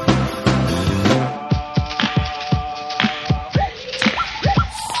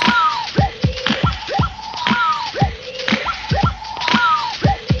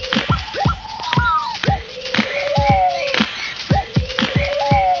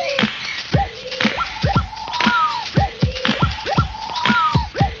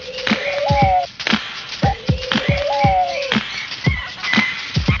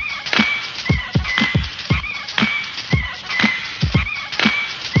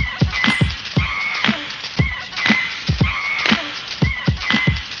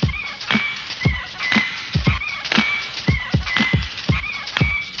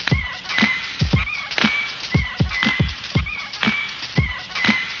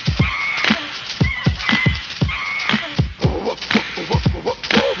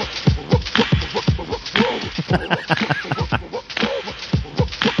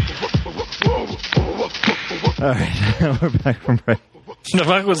 All right, we're back from break. The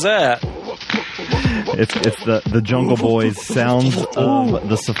fuck was that? It's the Jungle Boys sounds of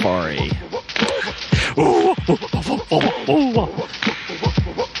the safari.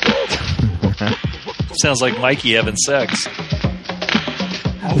 Sounds like Mikey having sex.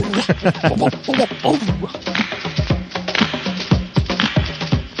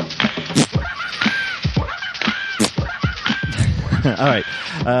 All right,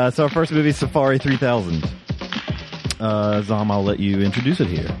 so our first movie is Safari 3000. Zom, I'll let you introduce it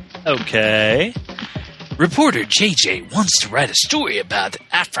here. Okay. Reporter JJ wants to write a story about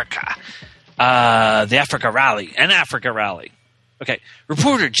Africa. The Africa Rally. An Africa Rally. Okay.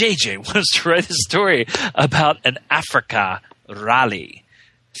 Reporter JJ wants to write a story about an Africa Rally.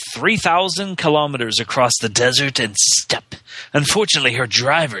 3,000 kilometers across the desert and steppe. Unfortunately, her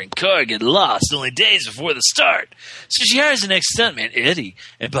driver and car get lost only days before the start. So she hires an ex-stuntman, Eddie,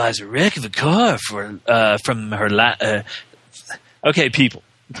 and buys a wreck of a car from her Okay, people.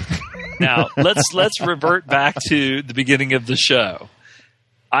 Now, let's revert back to the beginning of the show.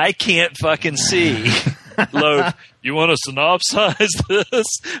 I can't fucking see. Load, you want to synopsize this?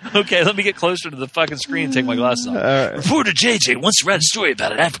 Okay, let me get closer to the fucking screen and take my glasses off. Right. Reporter JJ wants to write a story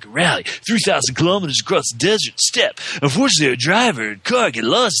about an Africa rally, 3,000 kilometers across the desert steppe. Unfortunately, her driver and car get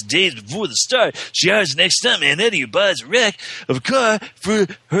lost days before the start. She hires an ex-stuntman, Eddie, who buys a wreck of a car from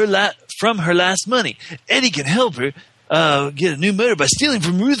her last money. Eddie can help her get a new motor by stealing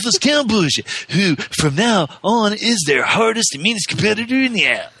from ruthless Cambodia, who from now on is their hardest and meanest competitor in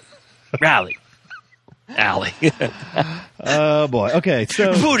the rally. Alley. Oh boy. Okay,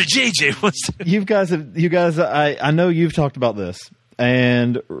 so Reporter JJ wants to. you guys, I know you've talked about this,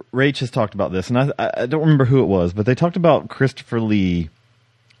 and Rach has talked about this, and I don't remember who it was, but they talked about Christopher Lee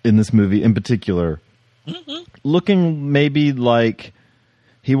in this movie in particular, looking maybe like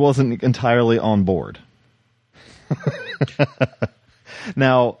he wasn't entirely on board.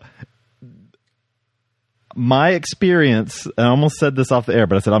 Now, my experience, I almost said this off the air,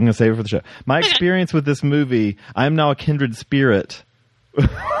 but I said I'm going to save it for the show. My experience with this movie, I am now a kindred spirit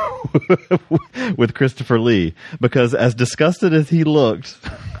with Christopher Lee, because as disgusted as he looked,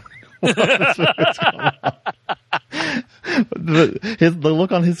 the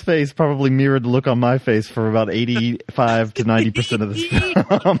look on his face probably mirrored the look on my face for about 85 to 90% of this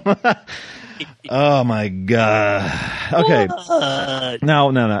film. Oh my god. Okay.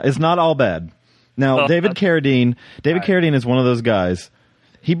 No. It's not all bad. Now, David Carradine is one of those guys.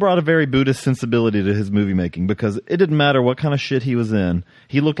 He brought a very Buddhist sensibility to his movie making, because it didn't matter what kind of shit he was in.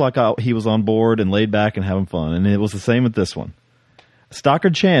 He looked like he was on board and laid back and having fun. And it was the same with this one.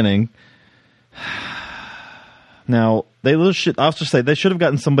 Stockard Channing. Now, I'll just say they should have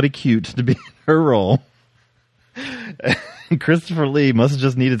gotten somebody cute to be in her role. Christopher Lee must have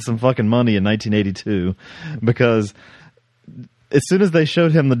just needed some fucking money in 1982 because as soon as they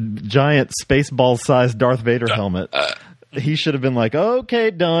showed him the giant Spaceball-sized Darth Vader helmet, he should have been like,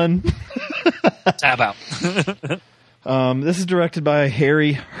 okay, done. Tab out. This is directed by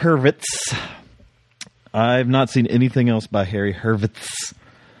Harry Hurwitz. I've not seen anything else by Harry Hurwitz.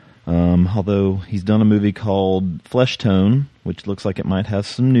 Although he's done a movie called Flesh Tone, which looks like it might have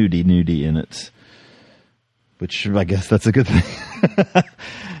some nudie in it. Which I guess that's a good thing.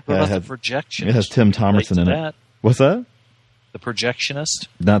 What about The Projectionist? It has Tim Thomerson in it. What's that? The Projectionist.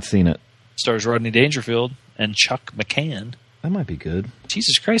 Not seen it. Stars Rodney Dangerfield and Chuck McCann. That might be good.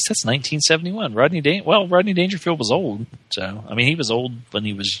 Jesus Christ, that's 1971. Rodney Dangerfield was old. So, I mean, he was old when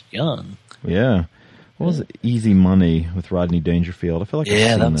he was young. Yeah. What was it? Easy Money with Rodney Dangerfield? I feel like I've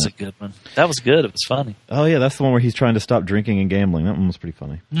seen that was a good one. That was good. It was funny. Oh yeah, that's the one where he's trying to stop drinking and gambling. That one was pretty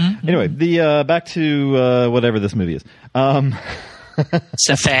funny. Mm-hmm. Anyway, the back to whatever this movie is.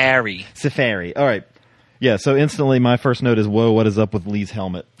 Safari. All right. Yeah. So instantly, my first note is, "Whoa, what is up with Lee's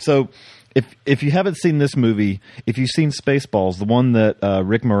helmet?" So. If you haven't seen this movie, if you've seen Spaceballs, the one that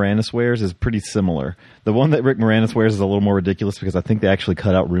Rick Moranis wears is pretty similar. The one that Rick Moranis wears is a little more ridiculous because I think they actually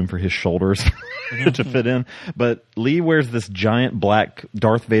cut out room for his shoulders to fit in. But Lee wears this giant black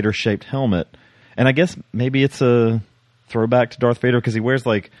Darth Vader shaped helmet, and I guess maybe it's a throwback to Darth Vader because he wears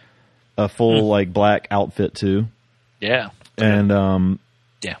like a full like black outfit too. Yeah, and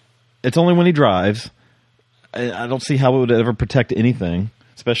it's only when he drives. I don't see how it would ever protect anything.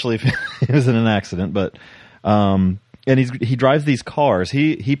 Especially if he was in an accident, but and he drives these cars.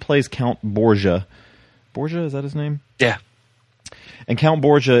 He plays Count Borgia. Borgia, is that his name? Yeah. And Count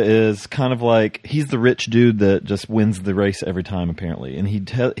Borgia is kind of like he's the rich dude that just wins the race every time, apparently. And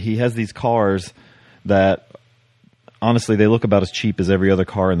he has these cars that honestly they look about as cheap as every other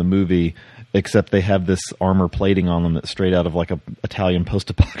car in the movie, except they have this armor plating on them that's straight out of like a Italian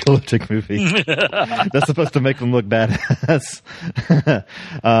post-apocalyptic movie. That's supposed to make them look badass.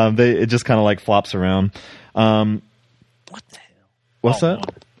 It just kind of like flops around. What the hell? What's that?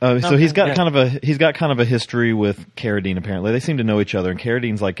 So he's got kind of a history with Carradine. Apparently, they seem to know each other. And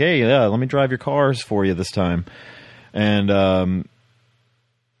Carradine's like, "Hey, yeah, let me drive your cars for you this time." And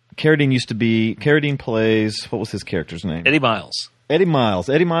Carradine plays, what was his character's name? Eddie Miles. Eddie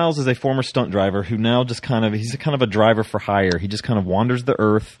Miles is a former stunt driver who now just he's kind of a driver for hire. He just kind of wanders the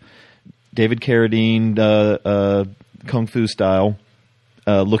earth, David Carradine, Kung Fu style,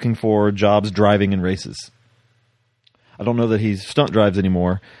 looking for jobs driving in races. I don't know that he stunt drives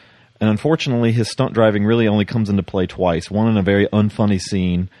anymore. And unfortunately, his stunt driving really only comes into play twice. One in a very unfunny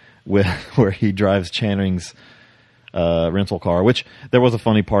scene where he drives Channing's rental car, which there was a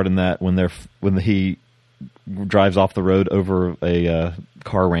funny part in that when he drives off the road over a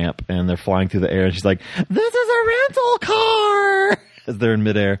car ramp and they're flying through the air and she's like, "This is a rental car," as they're in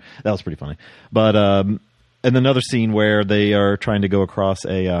midair. That was pretty funny. But and another scene where they are trying to go across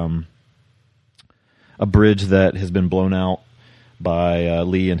a bridge that has been blown out by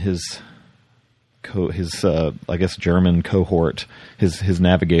Lee and his I guess German cohort, his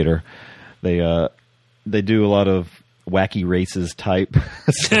navigator. They do a lot of wacky races type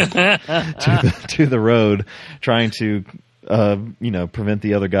to the road, trying to prevent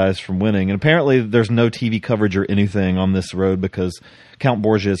the other guys from winning. And apparently there's no TV coverage or anything on this road because Count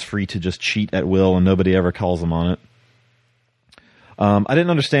Borgia is free to just cheat at will and nobody ever calls him on it. I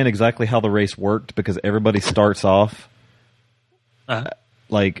didn't understand exactly how the race worked because everybody starts off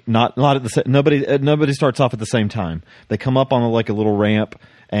like not at the same. Nobody starts off at the same time. They come up on a little ramp,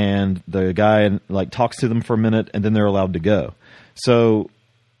 and the guy talks to them for a minute, and then they're allowed to go. So,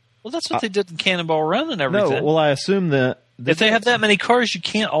 well, that's what they did in Cannonball Run and everything. No, well, I assume that if they have that many cars, you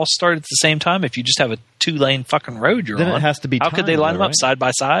can't all start at the same time. If you just have a 2-lane fucking road you're on, then it has to be. How could they line them up side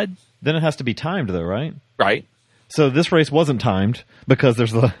by side? Then it has to be timed, though, right? Right. So this race wasn't timed because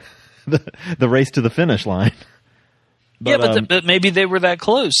there's the race to the finish line. But, but maybe they were that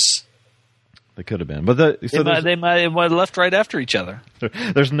close. They could have been, but they might have left right after each other.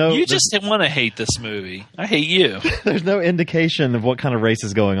 There's no. You just want to hate this movie. I hate you. There's no indication of what kind of race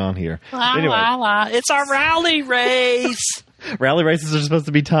is going on here. Anyway, it's a rally race. Rally races are supposed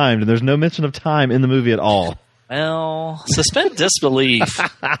to be timed, and there's no mention of time in the movie at all. Well, suspend disbelief.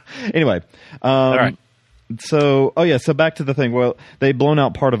 Anyway, all right. So back to the thing. Well, they'd blown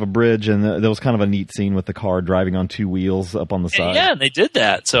out part of a bridge, and there was kind of a neat scene with the car driving on 2 wheels up on the side. Yeah, and they did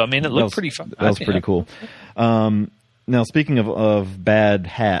that. So, I mean, it looked pretty fun. That was pretty cool. Now, speaking of bad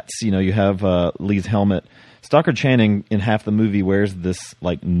hats, you have Lee's helmet. Stockard Channing in half the movie wears this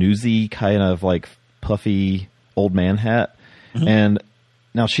like newsy kind of like puffy old man hat, and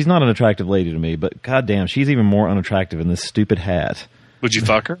now she's not an attractive lady to me, but goddamn, she's even more unattractive in this stupid hat. Would you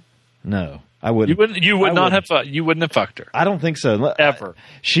fuck her? No, I wouldn't. You wouldn't have fucked her. I don't think so. Ever.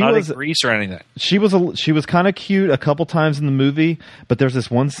 She not was in Grease or anything. She was kind of cute a couple times in the movie, but there's this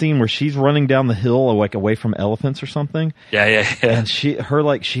one scene where she's running down the hill like away from elephants or something. Yeah. And she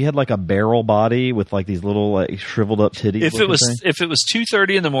had like a barrel body with like these little like shriveled up titties. If it was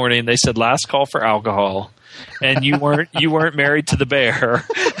 2:30 in the morning, they said last call for alcohol, and you weren't married to the bear,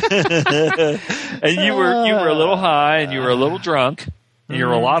 and you were a little high and you were a little drunk and you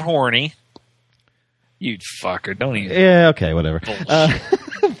were a lot horny. You'd fucker, don't even. Yeah, okay, whatever.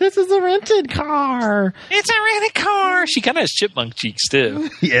 This is a rented car. It's a rented car. She kind of has chipmunk cheeks too.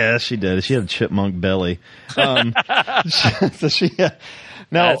 Yeah, she did. She had a chipmunk belly. So she.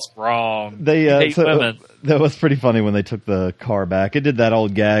 Now, that's wrong. They hate women. That was pretty funny when they took the car back. It did that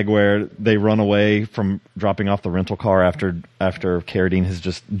old gag where they run away from dropping off the rental car after Carradine has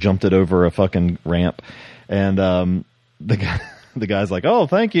just jumped it over a fucking ramp, and the guy's like, "Oh,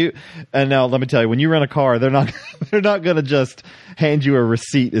 thank you." And now let me tell you, when you rent a car, they're not going to just hand you a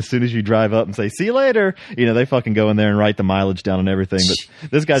receipt as soon as you drive up and say, "See you later." You know, they fucking go in there and write the mileage down and everything.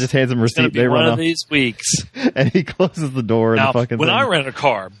 But this guy just hands them a receipt. They run one of these weeks, and he closes the door. Now, and the fucking when thing, I rent a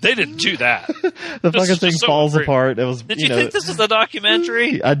car, they didn't do that. the fucking thing falls apart. It was. Did you think this was a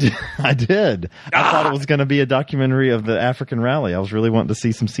documentary? I did. I thought it was going to be a documentary of the African rally. I was really wanting to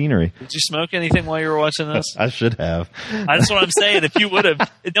see some scenery. Did you smoke anything while you were watching this? I should have. That's what I'm saying. If you would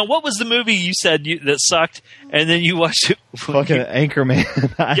have. Now, what was the movie you said that sucked, and then you watched it? Fucking Anchorman.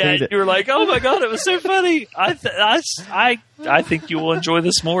 You were like, "Oh my god, it was so funny." I think you will enjoy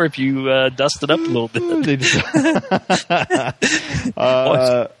this more if you dust it up a little bit.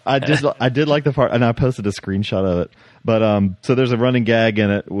 I did like the part, and I posted a screenshot of it. But so there's a running gag in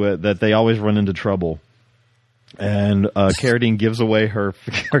it that they always run into trouble. And Carradine gives away her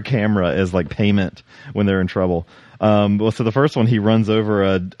camera as like payment when they're in trouble. So the first one, he runs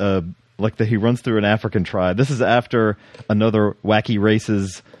over he runs through an African tribe. This is after another Wacky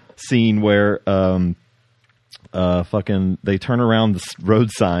Races scene where they turn around the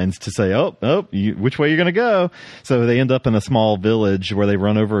road signs to say, which way you're gonna go. So they end up in a small village where they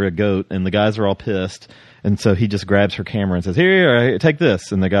run over a goat, and the guys are all pissed. And so he just grabs her camera and says, "Here, take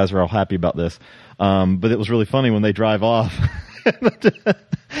this." And the guys are all happy about this. But it was really funny when they drive off.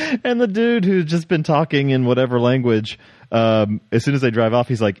 And the dude who's just been talking in whatever language, as soon as they drive off,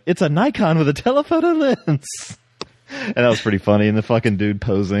 he's like, "It's a Nikon with a telephoto lens." And that was pretty funny. And the fucking dude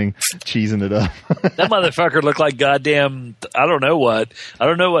posing, cheesing it up. That motherfucker looked like goddamn, I don't know what.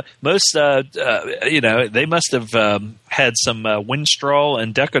 Most, they must have had some Winstrol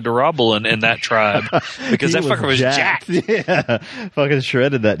and Decadurable in that tribe. Because that fucker was jacked. Yeah. Fucking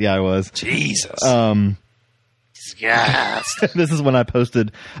shredded that guy was. Jesus. Yes. This is when I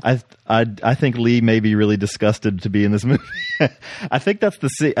posted. I think Lee may be really disgusted to be in this movie. I think that's the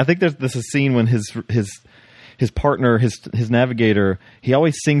scene. I think there's a scene when his partner, his navigator, he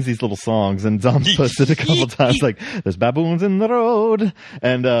always sings these little songs, and Dom posted a couple times like, "There's baboons in the road,"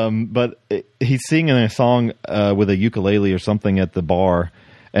 and but he's singing a song with a ukulele or something at the bar,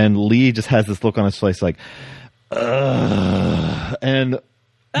 and Lee just has this look on his face like, and.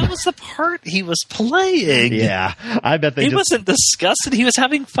 That was the part he was playing. Yeah, I bet he wasn't disgusted. He was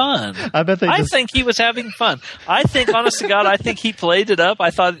having fun. I think he was having fun. I think, honest to God, I think he played it up. I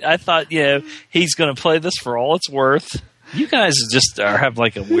thought, he's going to play this for all it's worth. You guys just have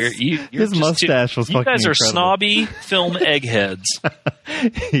like a weird. His mustache was fucking incredible. You guys are snobby film eggheads.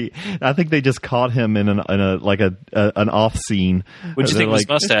 I think they just caught him in an off scene. What'd you think of his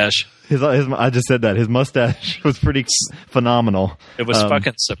mustache? I just said that his mustache was pretty phenomenal. It was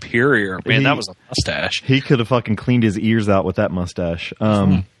fucking superior, man. That was a mustache. He could have fucking cleaned his ears out with that mustache.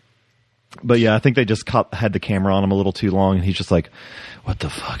 But yeah, I think they just had the camera on him a little too long, and he's just like, "What the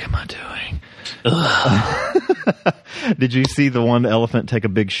fuck am I doing?" Did you see the one elephant take a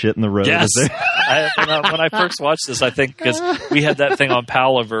big shit in the road? Yes. When I first watched this, I think because we had that thing on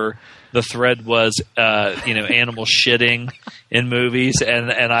Palaver, the thread was animal shitting in movies, and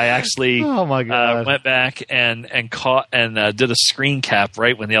I actually oh my God. Went back and caught and did a screen cap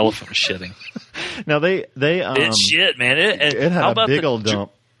right when the elephant was shitting. Now it's shit, man. It had a big old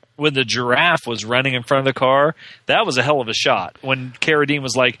dump. When the giraffe was running in front of the car, that was a hell of a shot. When Carradine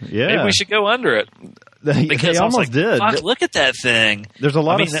was like, "Maybe we should go under it." They because I was almost like, did. Fuck, look at that thing. There's a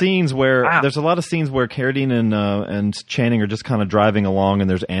lot of scenes where wow. Carradine and Channing are just kind of driving along, and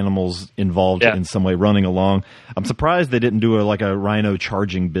there's animals involved in some way running along. I'm surprised they didn't do a rhino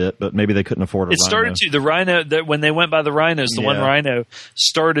charging bit, but maybe they couldn't afford a rhino. It started to. The rhino, when they went by the rhinos, the one rhino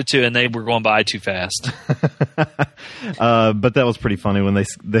started to, and they were going by too fast. But that was pretty funny when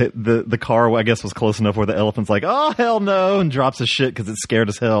the car, I guess, was close enough where the elephant's like, oh hell no, and drops his shit because it's scared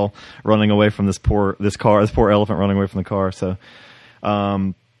as hell running away from this poor elephant running away from the car. So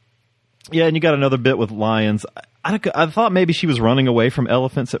and you got another bit with lions. I thought maybe she was running away from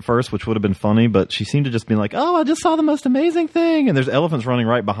elephants at first, which would have been funny, but she seemed to just be like, oh, I just saw the most amazing thing, and there's elephants running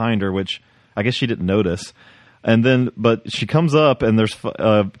right behind her, which I guess she didn't notice. And then, but she comes up, and there's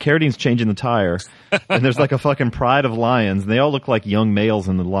Carradine's changing the tire, and there's like a fucking pride of lions, and they all look like young males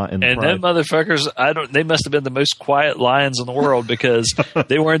in the pride. And them motherfuckers, they must have been the most quiet lions in the world because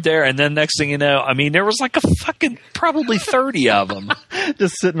they weren't there. And then next thing you know, I mean, there was like a fucking probably 30 of them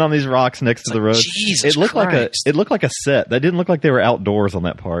just sitting on these rocks next to the road. Jesus it looked Christ. It looked like a set. That didn't look like they were outdoors on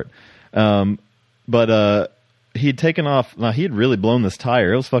that part. But he had taken off. Now he had really blown this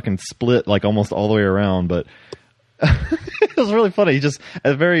tire. It was fucking split like almost all the way around, but. It was really funny. He just,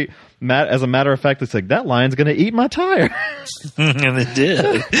 as a matter of fact, it's like, that lion's going to eat my tire. And it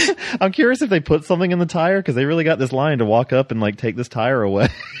did. I'm curious if they put something in the tire because they really got this lion to walk up and like take this tire away.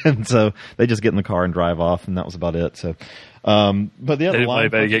 And so they just get in the car and drive off, and that was about it. So, but the lion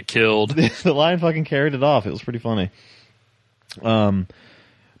better get killed. The lion fucking carried it off. It was pretty funny.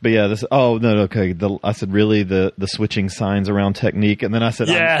 But yeah, okay. I said, really, the switching signs around technique, and then I said,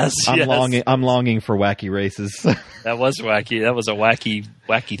 I'm longing for wacky races. That was wacky. That was a wacky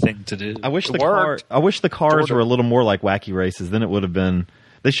thing to do. I wish the cars were a little more like wacky races. Then it would have been.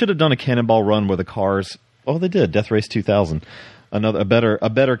 They should have done a Cannonball Run where the cars. Oh, they did. Death Race 2000. A better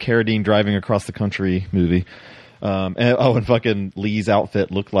Carradine driving across the country movie. And fucking Lee's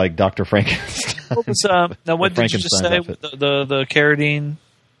outfit looked like Dr. Frankenstein. What did you just say? The Carradine.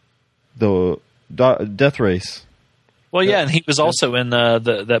 The Death Race. Well, yeah, and he was also in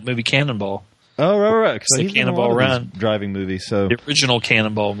that movie Cannonball. Oh, right. So he's Cannonball Run driving movie. So the original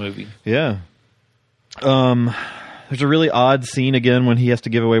Cannonball movie. Yeah. There's a really odd scene again when he has to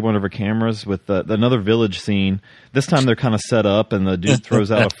give away one of her cameras with another village scene. This time they're kind of set up, and the dude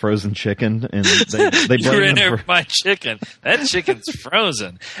throws out a frozen chicken, and they blame him for my chicken. That chicken's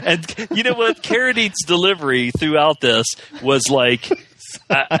frozen. And you know what? Carradine's delivery throughout this was like.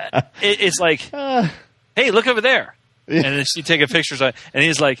 It's like, hey, look over there, and then she take a picture of it, and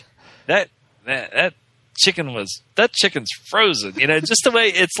he's like, that chicken's frozen. You know, just the way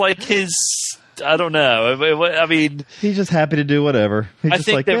it's like his. I don't know. I mean, he's just happy to do whatever. I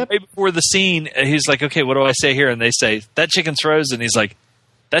think that right before the scene, he's like, okay, what do I say here? And they say that chicken's frozen. He's like,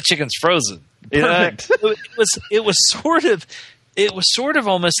 that chicken's frozen. Perfect. It was sort of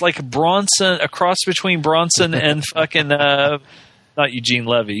almost like Bronson, a cross between Bronson and fucking. Not Eugene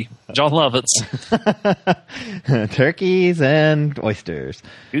Levy, John Lovitz. Turkeys and oysters.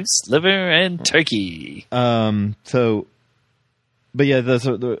 Goose, liver, and turkey. But yeah, there's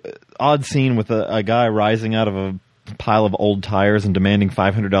the odd scene with a guy rising out of a pile of old tires and demanding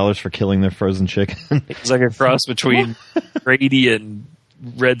 $500 for killing their frozen chicken. It's like a cross between Grady and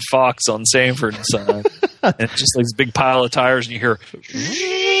Red Fox on Sanford and Son. And it's just like this big pile of tires, and you hear,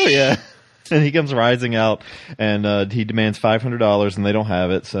 yeah. And he comes rising out, and he demands $500, and they don't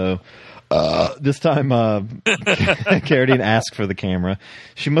have it. So this time, Carradine asked for the camera.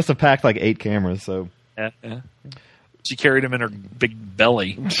 She must have packed like 8 cameras. So yeah. She carried him in her big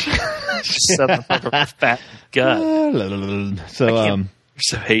belly. She set him up her fat gut. So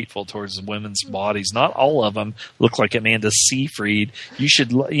so hateful towards women's bodies. Not all of them look like Amanda Seyfried. You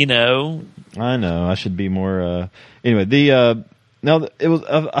should, I know. I should be more. Anyway, now, it was.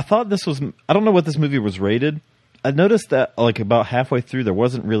 I thought this was. I don't know what this movie was rated. I noticed that like about halfway through, there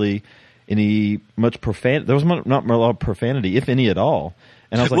wasn't really much profanity. There was not a lot of profanity, if any at all.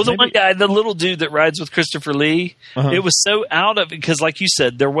 And I was like, the one guy, the little dude that rides with Christopher Lee, it was so out of it because, like you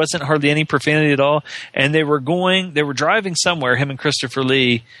said, there wasn't hardly any profanity at all. And they were driving somewhere, him and Christopher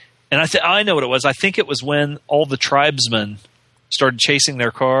Lee, and I know what it was. I think it was when all the tribesmen started chasing their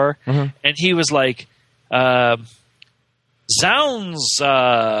car, and he was like. Zounds, just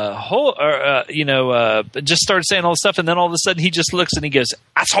started saying all this stuff, and then all of a sudden he just looks and he goes,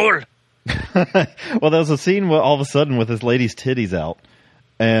 asshole. Well, there was a scene where all of a sudden with this lady's titties out,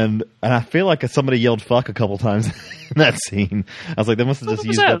 and I feel like somebody yelled "fuck" a couple times in that scene. I was like, they must have just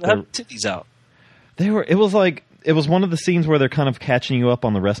used up their titties out. It was one of the scenes where they're kind of catching you up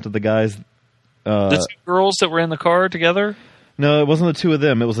on the rest of the guys. The 2 girls that were in the car together. No, it wasn't the two of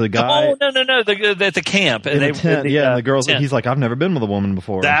them. It was a guy. Oh, no. At the camp. In a tent, and the girls. tent. He's like, I've never been with a woman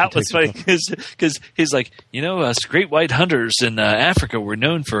before. That was funny because he's like, us great white hunters in Africa were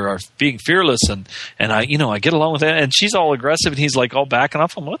known for our being fearless, and I get along with that. And she's all aggressive, and he's like all backing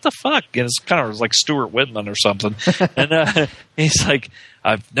off. I'm what the fuck? And it's kind of like Stuart Whitman or something. And he's like,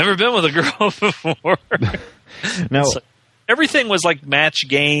 I've never been with a girl before. Now. Everything was like Match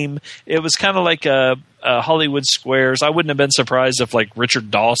Game. It was kind of like Hollywood Squares. I wouldn't have been surprised if like Richard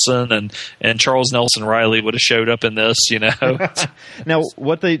Dawson and Charles Nelson Riley would have showed up in this. Now,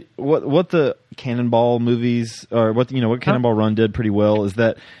 what the Cannonball movies or what Cannonball Run did pretty well is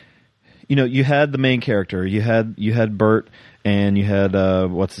that you had the main character, you had Bert, and you had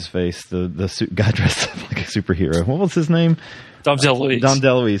what's his face, the guy dressed up like a superhero. What was his name? Dom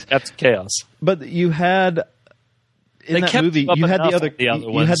DeLuise. That's chaos. But you had. In that movie, you had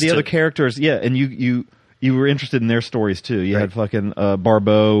the other characters, and you were interested in their stories too. You had fucking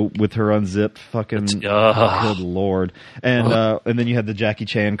Barbeau with her unzipped, fucking good lord, and then you had the Jackie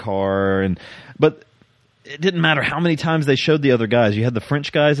Chan car, but it didn't matter how many times they showed the other guys. You had the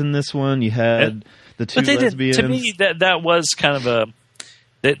French guys in this one. You had the two lesbians. To me, that was kind of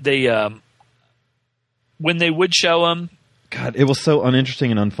when they would show them. God, it was so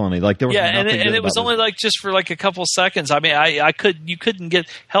uninteresting and unfunny. Like there was and it was only like just for like a couple seconds. I mean, you couldn't get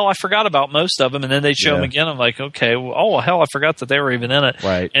hell. I forgot about most of them, and then they'd show them again. I'm like, okay, well, hell, I forgot that they were even in it.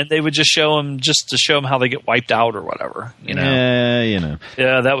 Right. And they would just show them just to show them how they get wiped out or whatever. Yeah,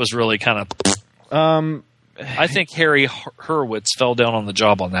 that was really kind of. I think Harry Hurwitz fell down on the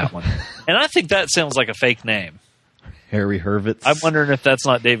job on that one, and I think that sounds like a fake name. Harry Hurwitz. I'm wondering if that's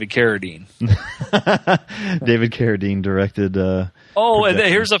not David Carradine. David Carradine directed. And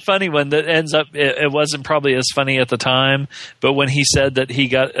here's a funny one that ends up. It wasn't probably as funny at the time, but when he said that he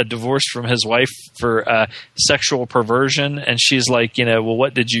got a divorce from his wife for sexual perversion, and she's like, well,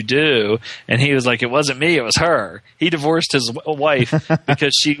 what did you do? And he was like, it wasn't me, it was her. He divorced his wife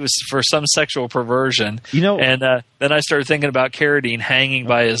because she was for some sexual perversion. And then I started thinking about Carradine hanging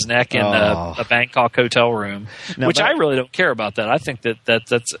by his neck in a Bangkok hotel room, which I really don't care about that. I think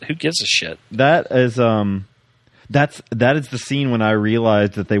that's who gives a shit. That is that is the scene when I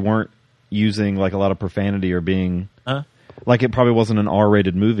realized that they weren't using like a lot of profanity or being like it probably wasn't an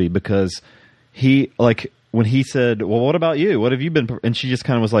R-rated movie because he like when he said, "Well, what about you? What have you been?" and she just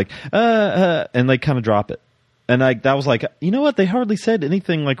kind of was like, and like kind of drop it. And that was like, you know what? They hardly said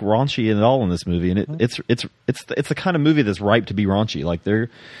anything like raunchy at all in this movie, and it's the kind of movie that's ripe to be raunchy. Like there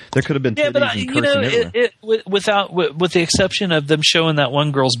could have been titties and cursing everywhere. With the exception of them showing that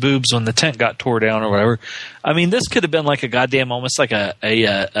one girl's boobs when the tent got tore down or whatever. I mean, this could have been like a goddamn almost like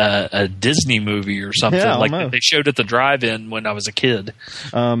a Disney movie or something like that they showed at the drive-in when I was a kid.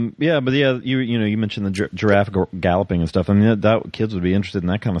 You mentioned the giraffe galloping and stuff. I mean, that kids would be interested in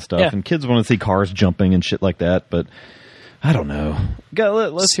that kind of stuff, and kids want to see cars jumping and shit like that. But I don't know.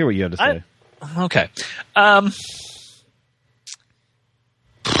 Let's hear what you have to say. Okay.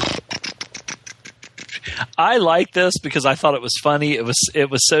 I like this because I thought it was funny. It was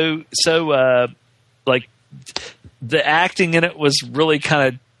so like the acting in it was really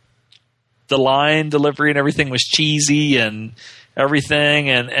kind of the line delivery and everything was cheesy and everything,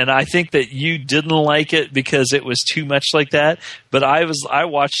 and I think that you didn't like it because it was too much like that. But I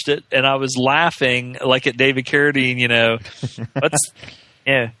watched it and I was laughing like at David Carradine,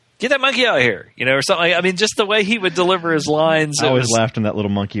 get that monkey out here, or something. I mean, just the way he would deliver his lines. I always laughed when that little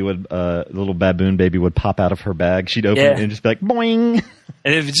monkey little baboon baby would pop out of her bag. She'd open it and just be like, boing.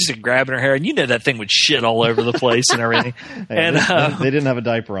 And it was just grabbing her hair, and that thing would shit all over the place and everything. And they didn't have a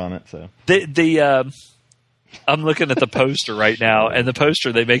diaper on it, so I'm looking at the poster right now, and the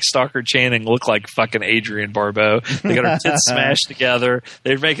poster, they make Stockard Channing look like fucking Adrienne Barbeau. They got her tits smashed together.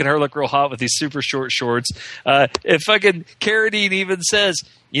 They're making her look real hot with these super short shorts. If fucking Carradine even says,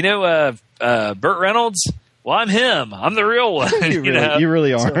 Burt Reynolds, well, I'm him. I'm the real one. You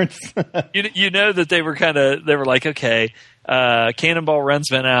really aren't. So, that they were like, okay, Cannonball Run's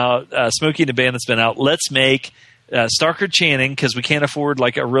been out, Smokey and the Bandit's been out. Let's make Stockard Channing, because we can't afford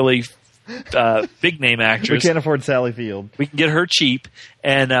like a really big name actress. We can't afford Sally Field. We can get her cheap,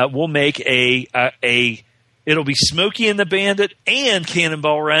 and we'll make it'll be Smokey and the Bandit and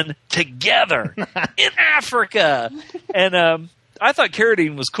Cannonball Run together in Africa. And I thought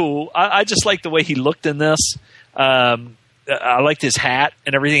Carradine was cool. I just liked the way he looked in this. I liked his hat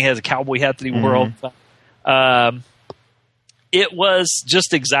and everything. He has a cowboy hat that he wore all the time. It was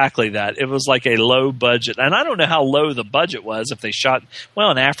just exactly that. It was like a low budget. And I don't know how low the budget was if they shot...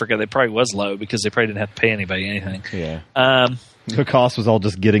 Well, in Africa, they probably was low because they probably didn't have to pay anybody anything. Yeah. The cost was all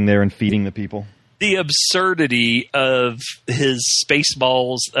just getting there and feeding the people. the absurdity of his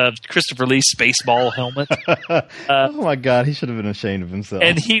Spaceballs, Christopher Lee's Spaceball helmet. Oh my God, he should have been ashamed of himself.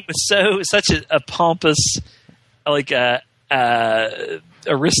 And he was such a pompous, like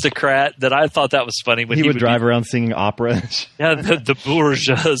aristocrat that I thought that was funny when he would drive around singing opera. Yeah, the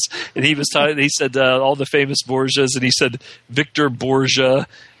Borgias, and he was talking. He said all the famous Borgias, and he said Victor Borgia,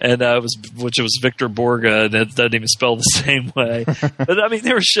 and which was Victor Borga, and it doesn't even spell the same way. But I mean,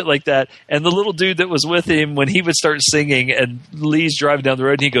 there was shit like that. And the little dude that was with him, when he would start singing, and Lee's driving down the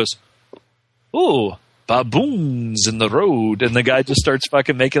road, and he goes, "Ooh, baboons in the road," and the guy just starts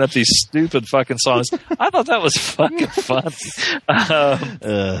fucking making up these stupid fucking songs. I thought that was fucking fun.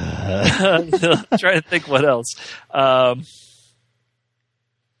 Trying to think what else.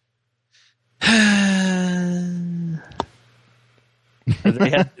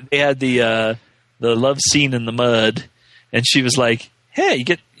 They had the love scene in the mud, and she was like, "Hey, you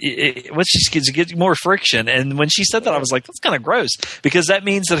get more friction." And when she said that, I was like, "That's kind of gross," because that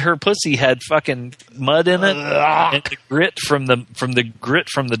means that her pussy had fucking mud in it, and the grit from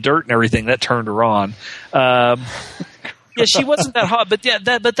the dirt and everything that turned her on. Yeah, she wasn't that hot, but yeah,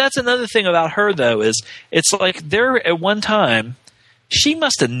 but that's another thing about her though, is it's like there at one time. She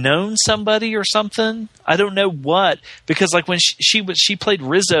must have known somebody or something. I don't know what, because like when she played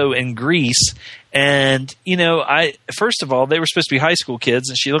Rizzo in Grease, and first of all, they were supposed to be high school kids,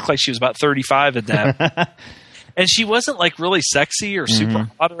 and she looked like she was about 35 at that. And she wasn't like really sexy or super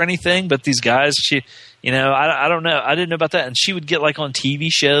hot or anything, but these guys, I don't know. I didn't know about that. And she would get like on TV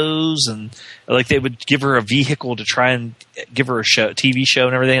shows, and like they would give her a vehicle to try and give her a TV show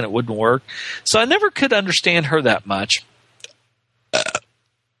and everything, and it wouldn't work. So I never could understand her that much.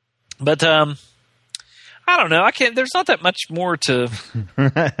 But I don't know. I can't. There's not that much more to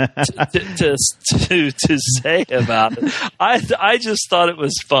say about it. I just thought it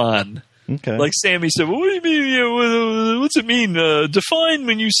was fun. Okay. Like Sammy said, well, what do you mean? What's it mean? Define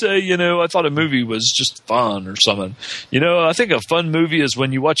when you say, I thought a movie was just fun or something. I think a fun movie is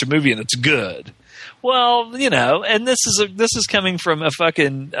when you watch a movie and it's good. Well, and this is coming from a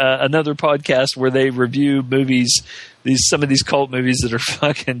fucking another podcast where they review movies, some of these cult movies that are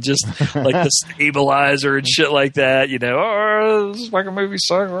fucking just like The Stabilizer and shit like that. This fucking movie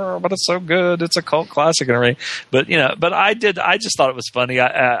sucks, but it's so good, it's a cult classic and everything. But I just thought it was funny.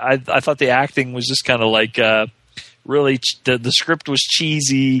 I thought the acting was just kind of like. Really, the script was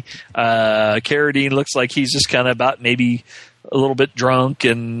cheesy. Carradine looks like he's just kind of about maybe a little bit drunk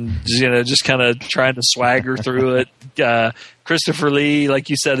and just kind of trying to swagger through it. Christopher Lee, like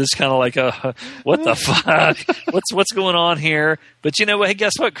you said, is kind of like what the fuck? What's going on here? But hey,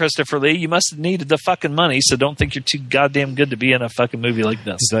 guess what, Christopher Lee? You must have needed the fucking money, so don't think you're too goddamn good to be in a fucking movie like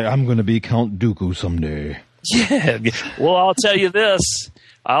this. He's like, I'm going to be Count Dooku someday. Yeah. Well, I'll tell you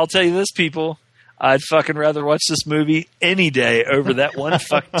this, people. I'd fucking rather watch this movie any day over that one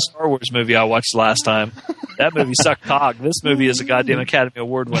fucking Star Wars movie I watched last time. That movie sucked cock. This movie is a goddamn Academy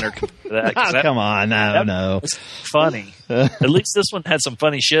Award winner. Come on, no. It's funny. At least this one had some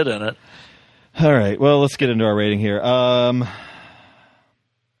funny shit in it. All right, well, let's get into our rating here.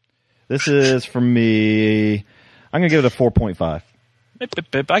 This is from me. I'm going to give it a 4.5. I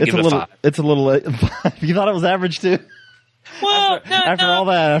give it a 5. It's a little. You thought it was average too? Well, after all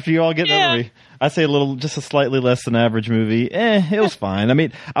that, after you all get over me, I say just a slightly less than average movie. It was fine. I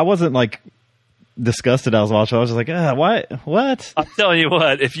mean, I wasn't like disgusted. I was watching. I was just like, what? I'm telling you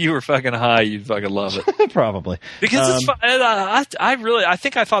what, if you were fucking high, you'd fucking love it. Probably because it's fun. I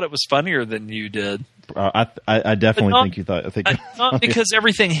think I thought it was funnier than you did. I definitely think you thought. Not because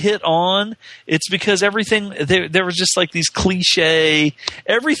everything hit on. It's because everything there was just like these cliche.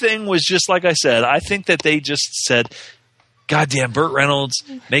 Everything was just like I said. I think that they just said, goddamn, Burt Reynolds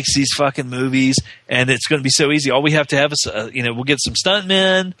makes these fucking movies, and it's going to be so easy. All we have to have is, we'll get some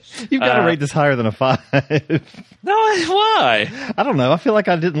stuntmen. You've got to rate this higher than a 5. No, why? I don't know. I feel like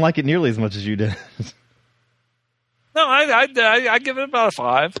I didn't like it nearly as much as you did. No, I give it about a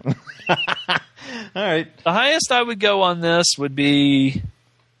 5. All right. The highest I would go on this would be.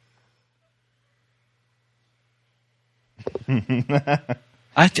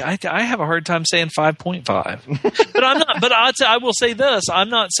 I have a hard time saying 5.5, but I'm not. But I will say this: I'm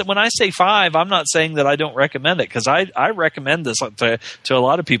not. When I say 5, I'm not saying that I don't recommend it, because I recommend this to a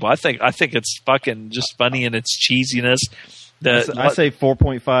lot of people. I think it's fucking just funny in its cheesiness. I say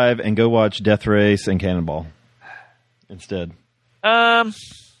 4.5 and go watch Death Race and Cannonball instead.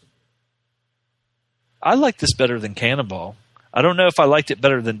 I like this better than Cannonball. I don't know if I liked it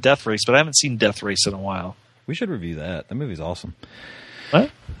better than Death Race, but I haven't seen Death Race in a while. We should review that. That movie's awesome.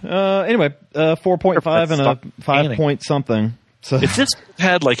 What? Anyway, 4.5 and a 5 point something. So If this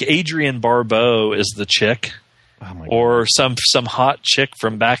had like Adrienne Barbeau as the chick, oh my God. or some hot chick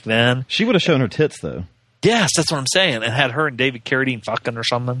from back then, She would have shown her tits though. yes, that's what I'm saying, and had her and David Carradine fucking or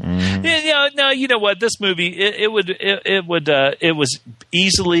something. Yeah, no, you know what? This movie it was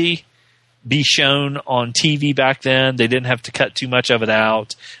easily be shown on TV back then. They didn't have to cut too much of it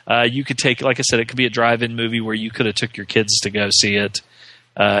out. You could take, like I said, it could be a drive-in movie where you could have took your kids to go see it,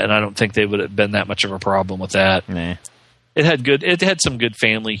 and I don't think they would have been that much of a problem with that. Nah. It had some good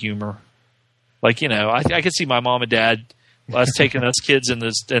family humor. Like, you know, I could see my mom and dad us taking us kids in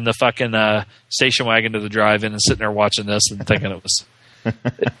the fucking station wagon to the drive-in and sitting there watching this and thinking it was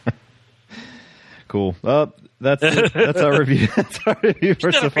Cool. That's it. That's our review. That's our review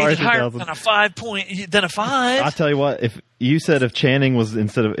for gonna Safari rate it higher 2000. than a 5 point than a 5. I'll tell you what. If you said if Channing was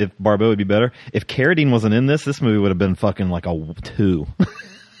if Barbeau would be better, if Carradine wasn't in this movie would have been fucking like a 2.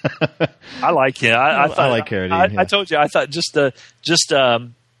 I like him. I like Carradine. I told you. I thought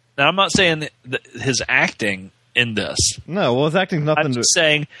now I'm not saying his acting in this. No, well, his acting's nothing I'm to. just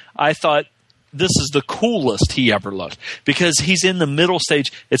saying I thought this is the coolest he ever looked because he's in the middle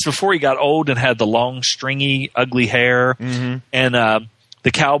stage. It's before he got old and had the long, stringy, ugly hair and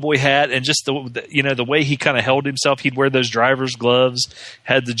the cowboy hat, and just the way he kind of held himself. He'd wear those driver's gloves,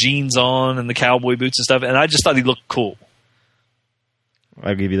 had the jeans on, and the cowboy boots and stuff. And I just thought he looked cool.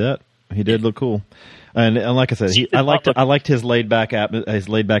 I'll give you that. He did look cool, and like I said, I liked his laid back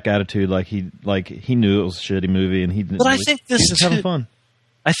attitude. Like he knew it was a shitty movie, and But I think this he's just having fun.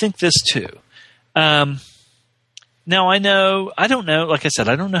 I think this too. Now I don't know. Like I said,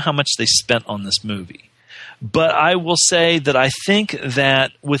 I don't know how much they spent on this movie, but I will say that I think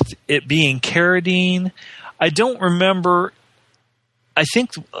that with it being Carradine, I don't remember. I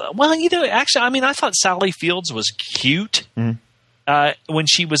think, well, actually, I mean, I thought Sally Fields was cute. When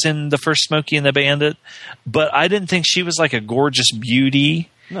she was in the first Smokey and the Bandit, but I didn't think she was like a gorgeous beauty.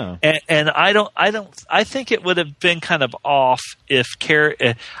 No, and I think it would have been kind of off if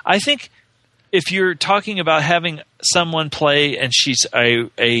I think if you're talking about having someone play and she's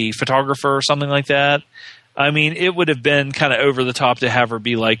a photographer or something like that, I mean, it would have been kind of over the top to have her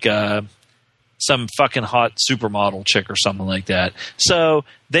be like some fucking hot supermodel chick or something like that. So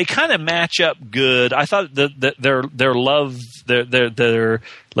they kind of match up good. I thought that their love, their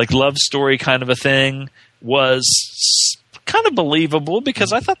like love story kind of a thing was kind of believable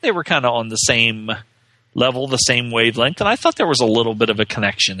because I thought they were kind of on the same level, the same wavelength, and I thought there was a little bit of a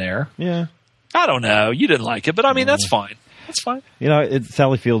connection there. yeah. I don't know. You didn't like it, but I mean, that's fine. That's fine. You know,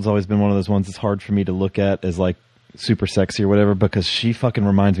 Sally Field's always been one of those ones that's hard for me to look at as like super sexy or whatever because she fucking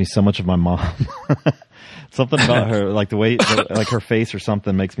reminds me so much of my mom. Something about her, like the way, like her face or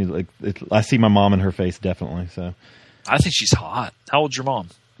something makes me like. I see my mom in her face definitely. So I think she's hot. How old's your mom?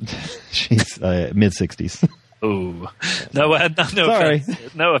 she's mid-60s. Ooh, no Sorry.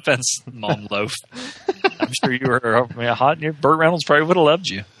 offense. No offense, Mom Loaf. I'm sure you were hot. And Burt Reynolds probably would have loved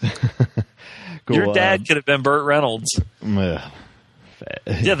you. Cool, Your dad could have been Burt Reynolds. Yeah,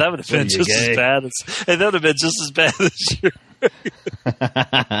 Yeah, that would have been just as bad as. And that would have been just as bad as your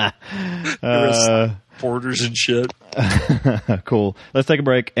porters and shit. Cool. Let's take a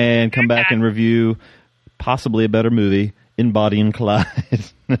break and come back and review possibly a better movie, In Body and Clyde.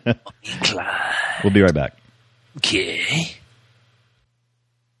 We'll be right back. Okay.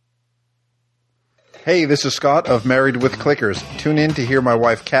 Hey, this is Scott of Married with Clickers. Tune in to hear my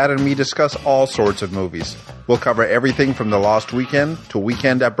wife Kat and me discuss all sorts of movies. We'll cover everything from The Lost Weekend to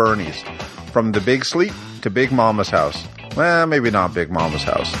Weekend at Bernie's. From The Big Sleep to Big Mama's House. Well, maybe not Big Mama's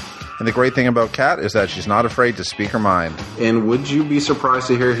House. And the great thing about Kat is that she's not afraid to speak her mind. And would you be surprised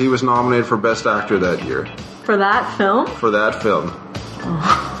to hear he was nominated for Best Actor that year? For that film? For that film.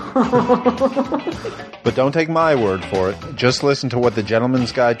 But don't take my word for it. Just listen to what the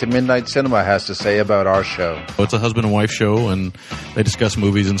Gentleman's Guide to Midnight Cinema has to say about our show. It's a husband and wife show, and they discuss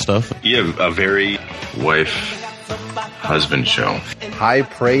movies and stuff. Yeah, a very wife-husband show. High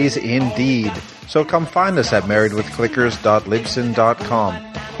praise indeed. So come find us at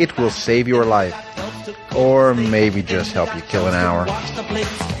marriedwithclickers.libsyn.com. It will save your life. Or maybe just help you kill an hour.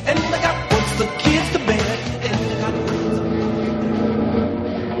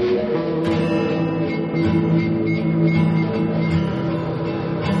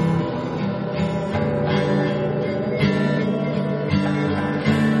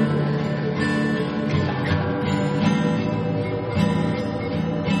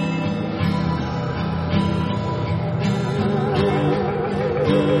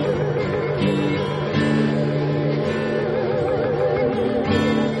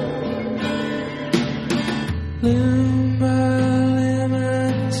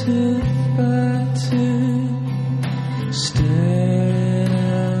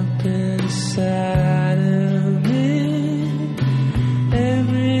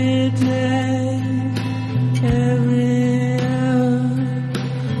 We're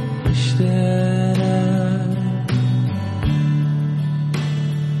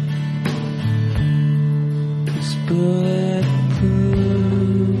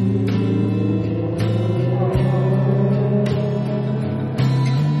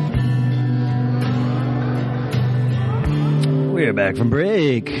back from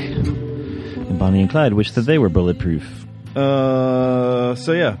break. And Bonnie and Clyde wish that they were bulletproof.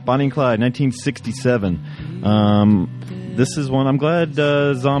 So yeah, Bonnie and Clyde, 1967. This is one I'm glad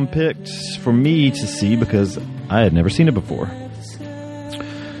Zom picked for me to see because I had never seen it before.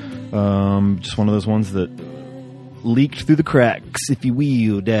 Just one of those ones that leaked through the cracks, if you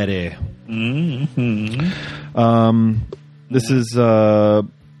will, Daddy. Mm-hmm. This is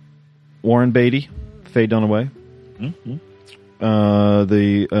Warren Beatty, Faye Dunaway. Mm-hmm. I'm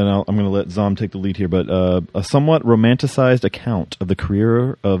going to let Zom take the lead here, but a somewhat romanticized account of the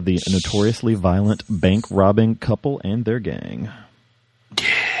career of the notoriously violent bank robbing couple and their gang.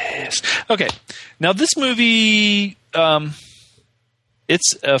 Yes. Okay. Now this movie,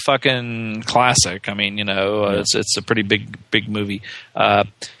 it's a fucking classic. I mean, it's a pretty big movie.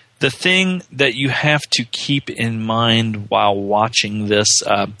 The thing that you have to keep in mind while watching this,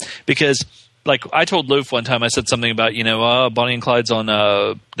 because. Like I told Loof one time, I said something about, Bonnie and Clyde's on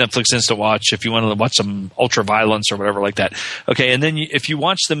Netflix Instant Watch if you want to watch some ultra violence or whatever like that. Okay, and then if you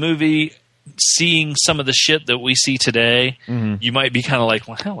watch the movie, seeing some of the shit that we see today, you might be kind of like,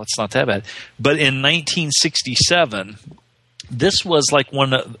 well, hell, it's not that bad. But in 1967, this was like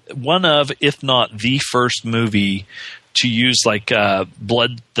one of, if not the first movie to use like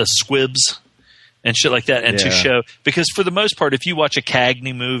blood, the squibs. And shit like that, and to show, because for the most part, if you watch a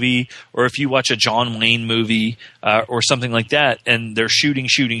Cagney movie or if you watch a John Wayne movie or something like that, and they're shooting,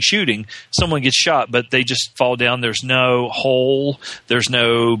 someone gets shot, but they just fall down. There's no hole, there's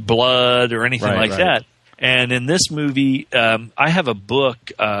no blood or anything like that. And in this movie, I have a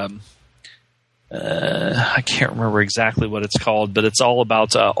book. I can't remember exactly what it's called, but it's all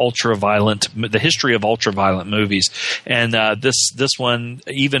about the history of ultra-violent movies. And this one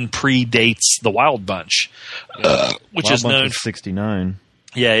even predates The Wild Bunch, which Wild is Bunch known was 69.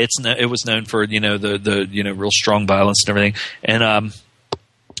 Yeah, it was known for the real strong violence and everything. And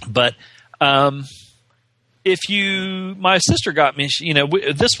my sister got me,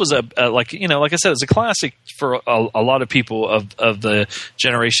 this was like I said, it's a classic for a lot of people of the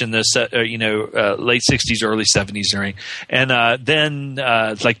generation, late 60s, early 70s during. And then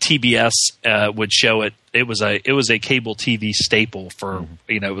like TBS would show it. It was a cable TV staple for,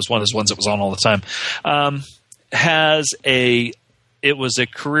 it was one of those ones that was on all the time. It was a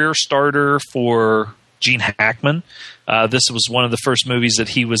career starter for Gene Hackman. This was one of the first movies that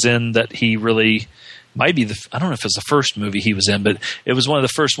he was in that he really might be I don't know if it's the first movie he was in, but it was one of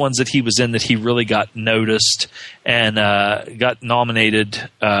the first ones that he was in that he really got noticed and got nominated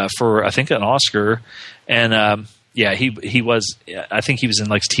for, I think, an Oscar. And he was. I think he was in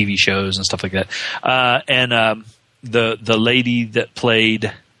like TV shows and stuff like that. And the lady that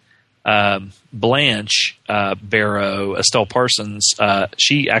played Blanche Barrow, Estelle Parsons,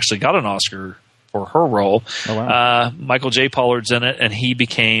 she actually got an Oscar for her role. Oh, wow. Michael J. Pollard's in it, and he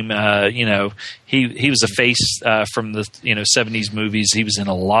became, he was a face from the 70s movies. He was in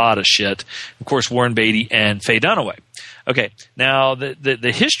a lot of shit. Of course, Warren Beatty and Faye Dunaway. Okay, now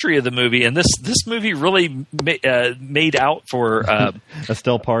the history of the movie, and this movie really made out for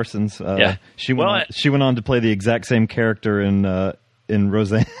Estelle Parsons. She went on to play the exact same character in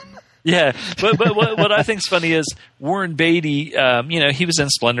Roseanne. Yeah, but what I think is funny is Warren Beatty, he was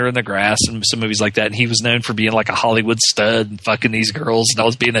in Splendor in the Grass and some movies like that, and he was known for being like a Hollywood stud and fucking these girls and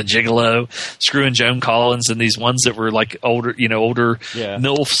always being a gigolo, screwing Joan Collins and these ones that were like older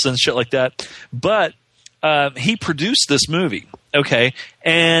MILFs and shit like that. But he produced this movie, okay?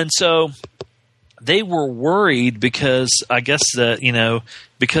 And so they were worried because I guess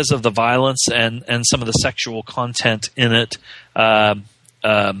because of the violence and some of the sexual content in it,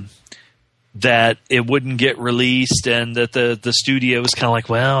 that it wouldn't get released and that the studio was kind of like,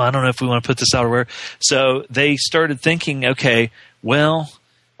 well, I don't know if we want to put this out or where. So they started thinking, okay, well,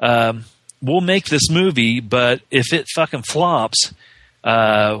 we'll make this movie, but if it fucking flops,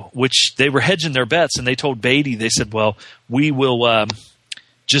 which they were hedging their bets, and they told Beatty, they said, well, we will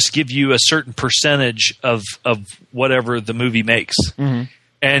just give you a certain percentage of whatever the movie makes. Mm-hmm.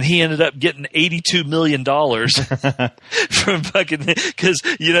 And he ended up getting $82 million from fucking, because,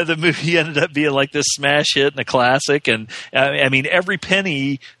 the movie ended up being like this smash hit and a classic. And I mean, every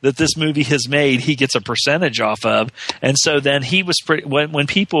penny that this movie has made, he gets a percentage off of. And so then he was pretty, when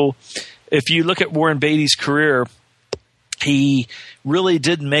people, if you look at Warren Beatty's career, he really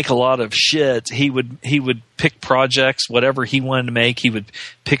didn't make a lot of shit. He would pick projects, whatever he wanted to make. He would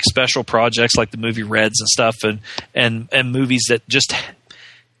pick special projects like the movie Reds and stuff, and movies that just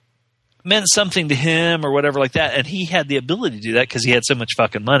meant something to him or whatever like that. And he had the ability to do that because he had so much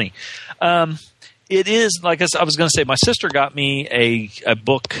fucking money. It is, like I was going to say, my sister got me a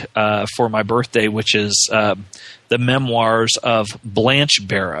book for my birthday, which is the memoirs of Blanche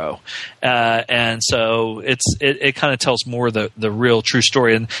Barrow. And so it kind of tells more the real true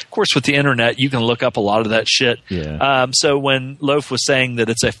story. And, of course, with the Internet, you can look up a lot of that shit. Yeah. So when Loaf was saying that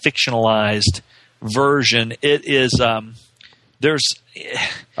it's a fictionalized version, it is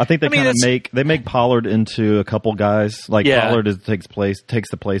I think they make Pollard into a couple guys. Like Pollard takes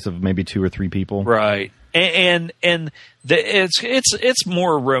the place of maybe 2 or 3 people. Right. And it's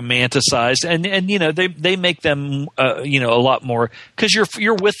more romanticized, and you know they make them a lot more, because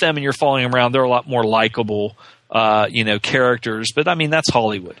you're with them and you're following them around. They're a lot more likable characters. But I mean, that's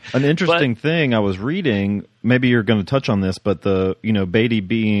Hollywood. An interesting thing I was reading, maybe you're going to touch on this, but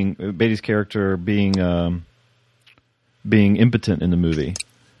Beatty's character being impotent in the movie.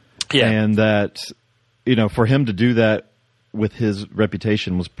 Yeah. And that, for him to do that with his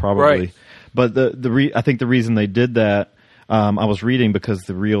reputation was probably, right. But I think the reason they did that, I was reading, because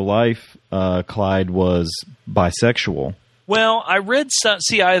the real life, Clyde was bisexual. Well, I read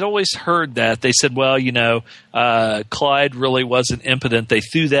I had always heard that. They said, well, Clyde really wasn't impotent. They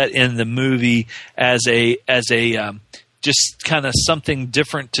threw that in the movie as a just kind of something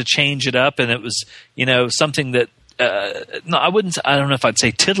different to change it up. And it was, something that, no, I don't know if I'd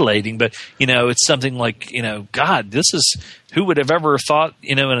say titillating, but, it's something like, God, this is, who would have ever thought,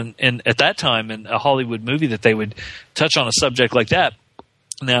 in at that time in a Hollywood movie that they would touch on a subject like that.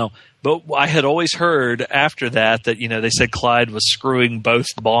 Now, but I had always heard after that they said Clyde was screwing both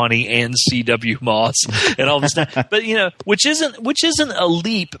Bonnie and C.W. Moss and all this stuff. But, which isn't a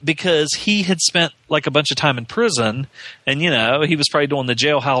leap, because he had spent like a bunch of time in prison, and, he was probably doing the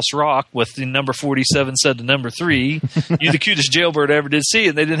Jailhouse Rock with the number 47 said to number 3, "You the cutest jailbird I ever did see,"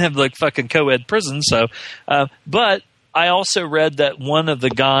 and they didn't have like fucking co-ed prison. So, but I also read that one of the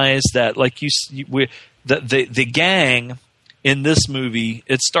guys that the gang in this movie,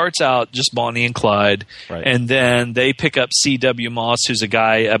 it starts out just Bonnie and Clyde, right. And then they pick up C.W. Moss, who's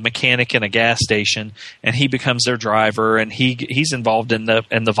a mechanic in a gas station, and he becomes their driver, and he's involved in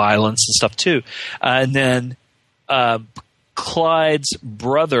the violence and stuff too. And then Clyde's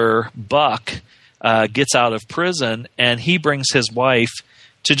brother Buck gets out of prison, and he brings his wife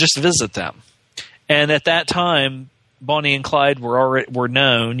to just visit them. And at that time, Bonnie and Clyde were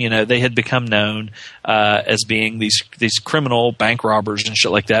known. They had become known as being these criminal bank robbers and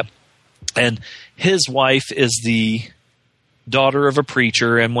shit like that. And his wife is the daughter of a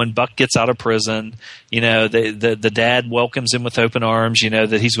preacher. And when Buck gets out of prison, the dad welcomes him with open arms.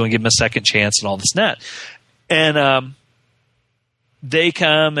 That he's going to give him a second chance and all this and that. And they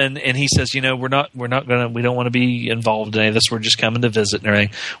come and he says, we don't want to be involved in any of this. We're just coming to visit and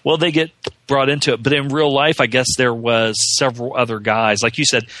everything. Well, they get brought into it, but in real life, I guess there was several other guys. Like you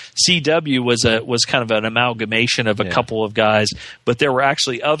said, CW was kind of an amalgamation of a couple of guys, but there were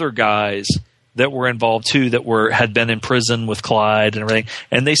actually other guys that were involved too, that had been in prison with Clyde and everything.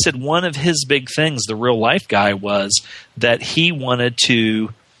 And they said one of his big things, the real life guy, was that he wanted to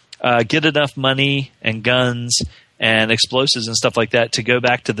get enough money and guns and explosives and stuff like that to go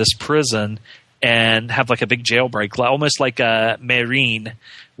back to this prison and have like a big jailbreak, almost like a Marine,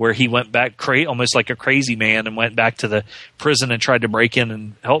 where he went back almost like a crazy man, and went back to the prison and tried to break in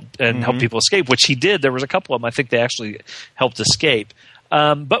and help people escape, which he did. There was a couple of them. I think they actually helped escape.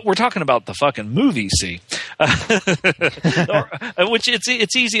 But we're talking about the fucking movie, see? Which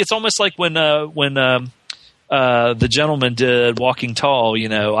it's easy. It's almost like when the gentleman did Walking Tall.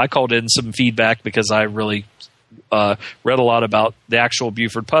 I called in some feedback because I really read a lot about the actual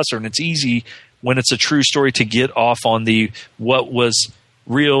Buford Pusser, and it's easy when it's a true story to get off on what was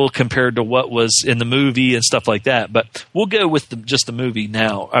real compared to what was in the movie and stuff like that. But we'll go with just the movie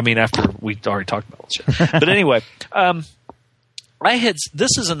now. I mean, after we already talked about all this shit. But anyway,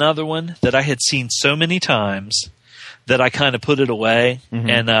 this is another one that I had seen so many times that I kind of put it away,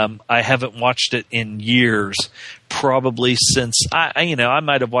 and I haven't watched it in years, probably since I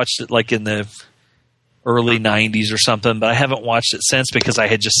might have watched it like in the early 90s or something, but I haven't watched it since because I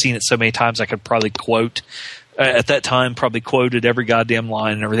had just seen it so many times I could probably quote at that time, probably quoted every goddamn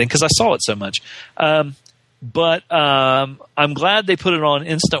line and everything because I saw it so much. But I'm glad they put it on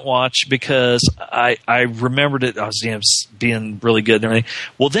Instant Watch because I remembered it. I was being really good and everything.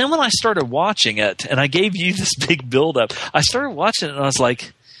 Well, then when I started watching it, and I gave you this big build-up, I started watching it and I was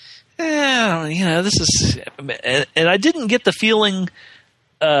like, this is, and I didn't get the feeling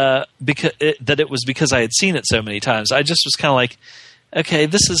that it was because I had seen it so many times. I just was kind of like, okay,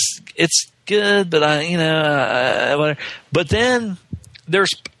 it's good, but whatever. But then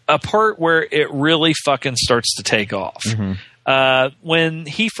there's a part where it really fucking starts to take off. Mm-hmm. When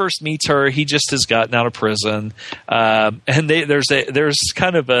he first meets her, he just has gotten out of prison, and there's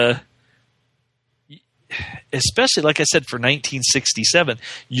kind of a, especially like I said for 1967,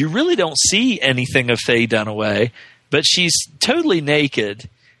 you really don't see anything of Faye Dunaway, but she's totally naked,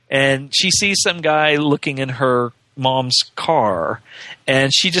 and she sees some guy looking in her mom's car,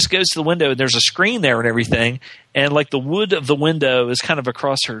 and she just goes to the window, and there's a screen there and everything, and like the wood of the window is kind of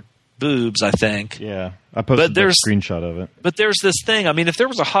across her boobs, I think. Yeah, I posted a screenshot of it. But there's this thing. I mean, if there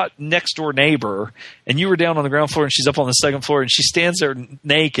was a hot next door neighbor and you were down on the ground floor and she's up on the second floor and she stands there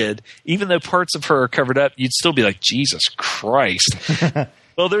naked, even though parts of her are covered up, you'd still be like, Jesus Christ.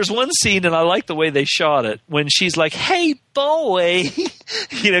 Well, there's one scene, and I like the way they shot it, when she's like, hey, boy,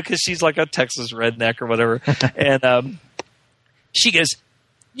 because she's like a Texas redneck or whatever. And she goes,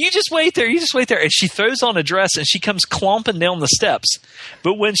 you just wait there. And she throws on a dress, and she comes clomping down the steps.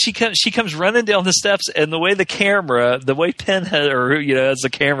 But when she comes running down the steps, and the way Pinhead, or as the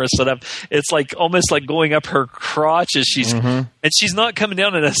camera set up, it's like almost like going up her crotch as she's, and she's not coming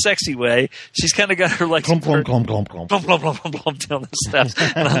down in a sexy way. She's kind of got her like clump down the steps,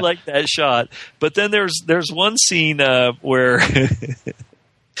 and I like that shot. But then there's one scene where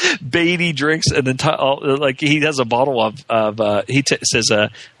Beatty drinks an entire, like he has a bottle of says,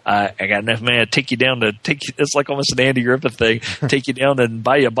 I got enough money to take you down it's like almost an Andy Griffith thing, take you down and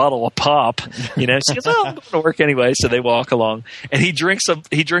buy you a bottle of pop. She goes, oh, I'm going to work anyway. So they walk along, and he drinks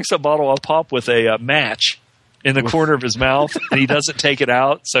a bottle of pop with a match in the corner of his mouth, and he doesn't take it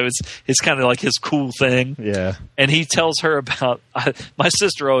out. So it's kind of like his cool thing. Yeah. And he tells her about, my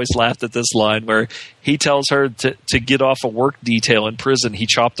sister always laughed at this line where he tells her to get off a work detail in prison. He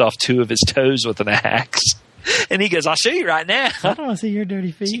chopped off 2 of his toes with an axe. And he goes, I'll show you right now. I don't want to see your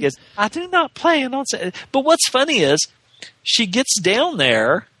dirty feet. She goes, I do not plan on saying. But what's funny is she gets down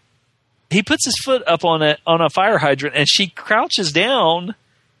there. He puts his foot up on a fire hydrant, and she crouches down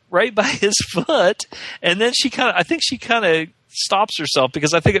right by his foot. And then she kind of stops herself,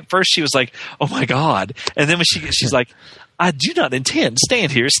 because I think at first she was like, oh my God. And then when she's like, I do not intend to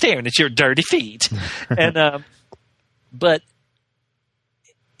stand here staring at your dirty feet. And, but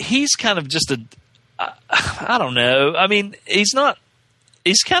he's kind of just I don't know. I mean, he's kind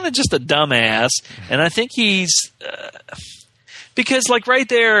of just a dumbass. And I think he's, because like right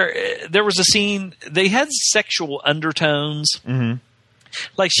there was a scene, they had sexual undertones. Mm-hmm.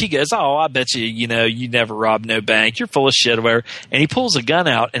 Like she goes, oh, I bet you never robbed no bank. You're full of shit or whatever. And he pulls a gun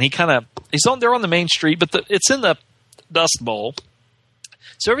out, and they're on the main street, but it's in the Dust Bowl.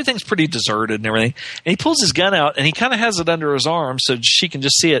 So everything's pretty deserted and everything. And he pulls his gun out, and he kind of has it under his arm so she can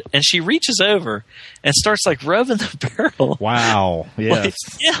just see it. And she reaches over and starts like rubbing the barrel. Wow. Yes.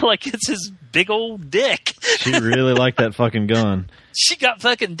 Like it's his big old dick. She really liked that fucking gun. She got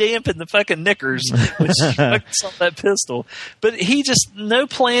fucking damp in the fucking knickers when she fucking saw that pistol. But he just, no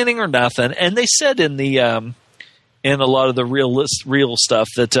planning or nothing. And they said in a lot of the real stuff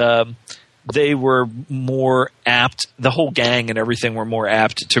that they were more apt, the whole gang and everything were more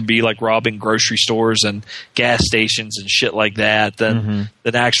apt to be like robbing grocery stores and gas stations and shit like that than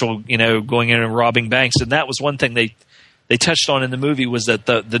actual, going in and robbing banks. And that was one thing they touched on in the movie, was that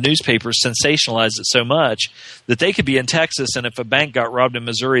the newspapers sensationalized it so much that they could be in Texas, and if a bank got robbed in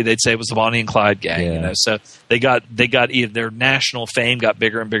Missouri, they'd say it was the Bonnie and Clyde gang. Yeah. So they got their national fame got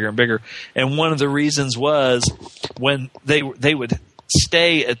bigger and bigger and bigger. And one of the reasons was when they would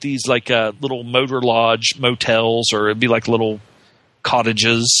stay at these like little motor lodge motels, or it'd be like little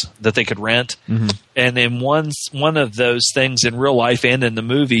cottages that they could rent. Mm-hmm. And in one of those things in real life and in the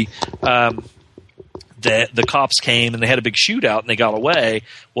movie, the cops came and they had a big shootout and they got away.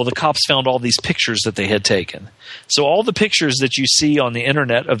 Well, the cops found all these pictures that they had taken. So all the pictures that you see on the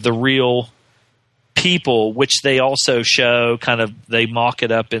internet of the real people, which they also show they mock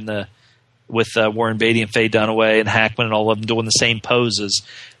it up with Warren Beatty and Faye Dunaway and Hackman and all of them doing the same poses.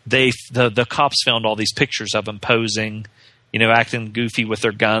 The cops found all these pictures of them posing, acting goofy with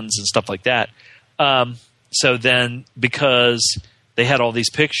their guns and stuff like that. So then, because they had all these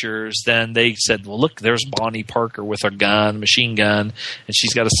pictures, then they said, well, look, there's Bonnie Parker with her machine gun, and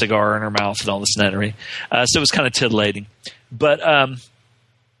she's got a cigar in her mouth and all this and that. So it was kind of titillating. But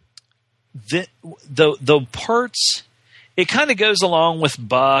the parts, it kind of goes along with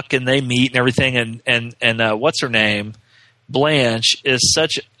Buck, and they meet and everything, and what's her name? Blanche is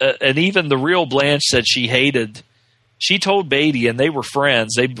such and even the real Blanche said she hated she told Beatty, and they were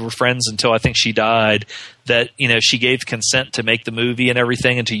friends. They were friends until I think she died. That she gave consent to make the movie and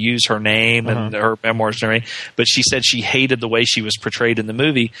everything, and to use her name and her memoirs and everything. But she said she hated the way she was portrayed in the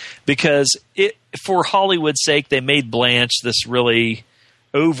movie because for Hollywood's sake, they made Blanche this really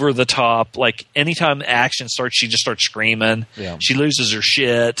over the top. Like anytime action starts, she just starts screaming. Yeah. She loses her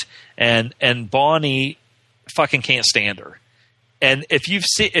shit, and Bonnie fucking can't stand her. And if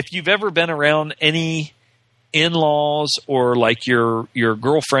you've ever been around any in-laws or like your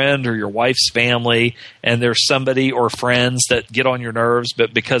girlfriend or your wife's family, and there's somebody or friends that get on your nerves,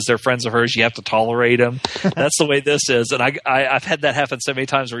 but because they're friends of hers, you have to tolerate them. That's the way this is. And I've had that happen so many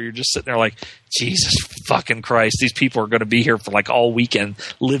times where you're just sitting there like, Jesus fucking Christ, these people are going to be here for like all weekend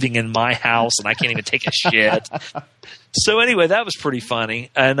living in my house, and I can't even take a shit. So anyway, that was pretty funny.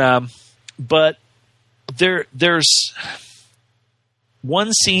 And but there's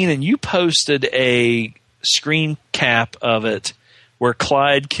one scene, and you posted a screen cap of it where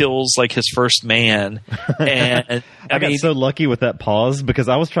Clyde kills like his first man, and I got so lucky with that pause because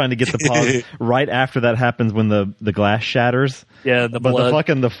I was trying to get the pause right after that happens when the glass shatters. Yeah, but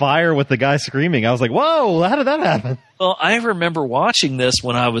the fire with the guy screaming, I was like, whoa, how did that happen? Well, I remember watching this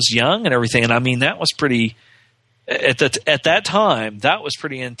when I was young and everything, and I mean that was pretty at that time. That was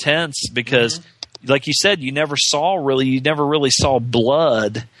pretty intense because, like you said, you never really saw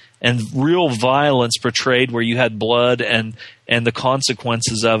blood and real violence portrayed where you had blood and the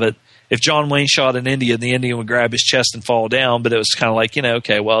consequences of it. If John Wayne shot an Indian, the Indian would grab his chest and fall down, but it was kind of like,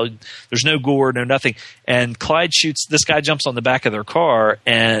 okay, well, there's no gore, no nothing. And Clyde shoots, this guy jumps on the back of their car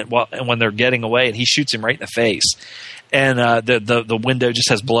and when they're getting away, and he shoots him right in the face. And the window just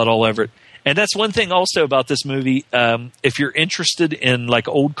has blood all over it. And that's one thing also about this movie. If you're interested in like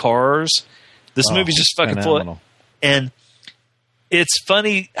old cars, this movie's just fucking full. And it's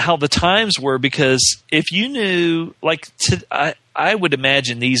funny how the times were, because if you knew, like, I would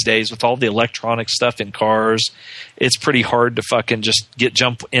imagine these days with all the electronic stuff in cars, it's pretty hard to fucking just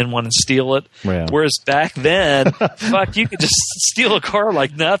jump in one and steal it. Yeah. Whereas back then, fuck, you could just steal a car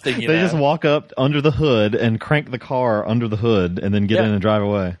like nothing. They just walk up under the hood and crank the car under the hood and then get in and drive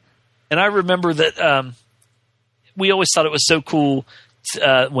away. And I remember that we always thought it was so cool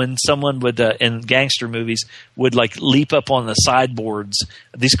when someone would in gangster movies would like leap up on the sideboards.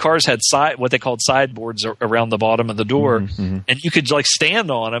 These cars had what they called sideboards around the bottom of the door, and you could like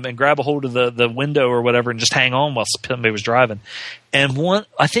stand on them and grab a hold of the window or whatever and just hang on while somebody was driving. And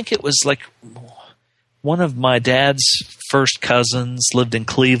I think it was like one of my dad's first cousins lived in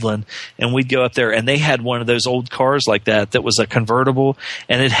Cleveland, and we'd go up there, and they had one of those old cars like that was a convertible,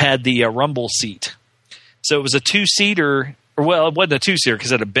 and it had the rumble seat. So it was a two-seater. Well, it wasn't a two-seater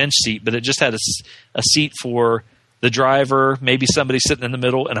because it had a bench seat, but it just had a seat for the driver, maybe somebody sitting in the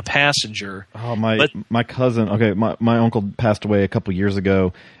middle, and a passenger. Oh, my cousin. Okay, my uncle passed away a couple years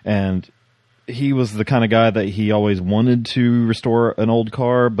ago, and he was the kind of guy that he always wanted to restore an old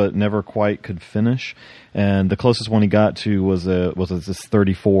car, but never quite could finish. And the closest one he got to was this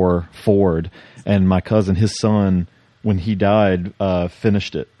 34 Ford, and my cousin, his son, when he died,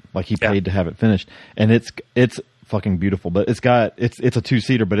 finished it. Like he paid to have it finished, and it's fucking beautiful. But it's a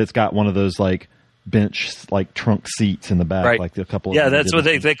two-seater, but it's got one of those like bench like trunk seats in the back, like a couple. Yeah, that's what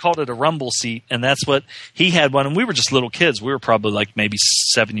they called it, a rumble seat, and that's what he had one. And we were just little kids. We were probably like maybe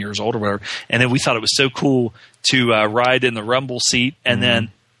 7 years old or whatever. And then we thought it was so cool to ride in the rumble seat, and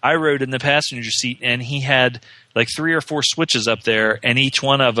then I rode in the passenger seat, and he had like 3 or 4 switches up there, and each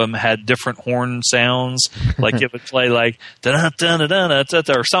one of them had different horn sounds. Like it would play like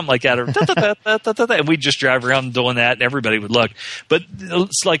da-da-da-da-da-da, or something like that, or da-da-da-da-da-da, and we'd just drive around doing that, and everybody would look. But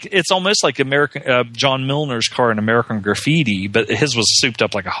it's almost like John Milner's car in American Graffiti, but his was souped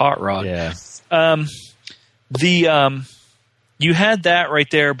up like a hot rod. Yeah. You had that right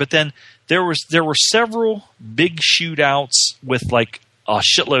there, but then there were several big shootouts with like a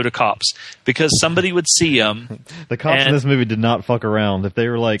shitload of cops, because somebody would see them. The cops in this movie did not fuck around. If they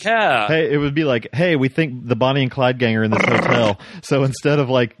were like, hey, it would be like, hey, we think the Bonnie and Clyde gang are in this hotel. So instead of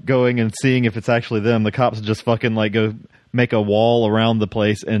like going and seeing if it's actually them, the cops just fucking like go make a wall around the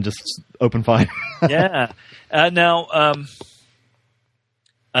place and just open fire. Yeah. Now,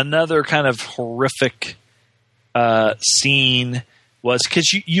 another kind of horrific scene was,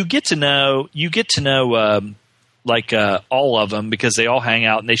 because you get to know all of them, because they all hang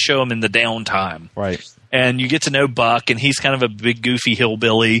out and they show them in the downtime. Right. And you get to know Buck, and he's kind of a big goofy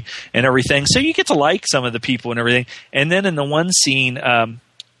hillbilly and everything. So you get to like some of the people and everything. And then in the one scene,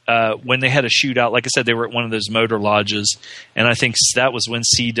 when they had a shootout, like I said, they were at one of those motor lodges. And I think that was when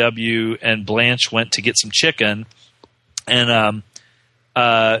CW and Blanche went to get some chicken. And,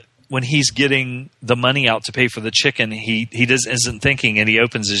 when he's getting the money out to pay for the chicken, he isn't thinking, and he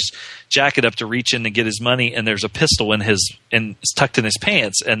opens his jacket up to reach in and get his money, and there's a pistol it's tucked in his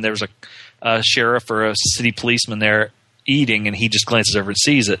pants, and there's a sheriff or a city policeman there eating, and he just glances over and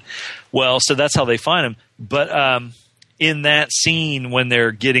sees it. Well, so that's how they find him. But in that scene when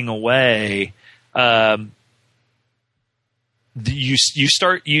they're getting away, you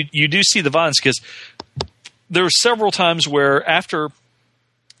do see the violence, because there are several times where after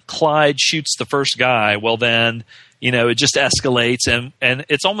Clyde shoots the first guy, well then, it just escalates, and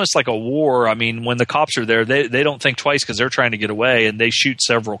it's almost like a war. I mean, when the cops are there, they don't think twice because they're trying to get away, and they shoot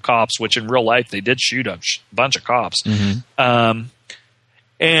several cops, which in real life they did shoot a bunch of cops. Mm-hmm.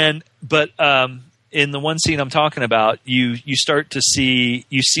 But in the one scene I'm talking about, you start to see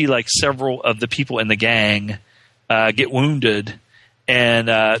like several of the people in the gang get wounded, and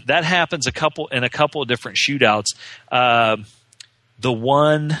that happens in a couple of different shootouts. The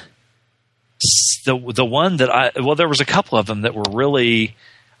one that there was a couple of them that were really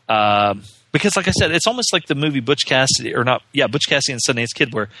because, like I said, it's almost like the movie Butch Cassidy and Sundance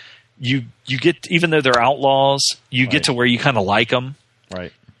Kid, where you get, even though they're outlaws, you get to where you kind of like them,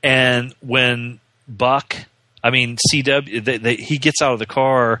 right? And when CW, he gets out of the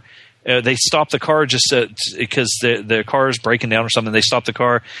car. They stop the car just because the car is breaking down or something. They stop the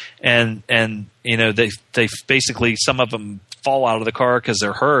car, and they basically, some of them fall out of the car because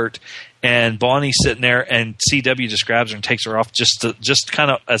they're hurt. And Bonnie's sitting there, and CW just grabs her and takes her off, just kind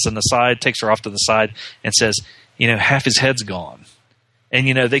of as an aside, takes her off to the side and says, half his head's gone. And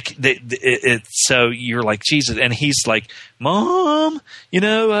so you're like, Jesus, and he's like, Mom,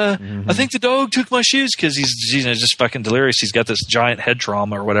 I think the dog took my shoes, because he's just fucking delirious. He's got this giant head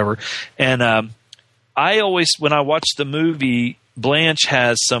trauma or whatever. And I always, when I watch the movie, Blanche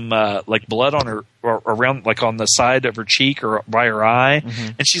has some like blood on her, or around, like on the side of her cheek or by her eye,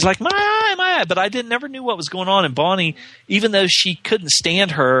 and she's like, my eye. But I never knew what was going on. And Bonnie, even though she couldn't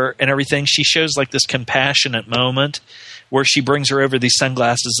stand her and everything, she shows like this compassionate moment where she brings her over these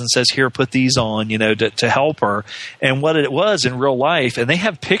sunglasses and says, "Here, put these on," to help her. And what it was in real life, and they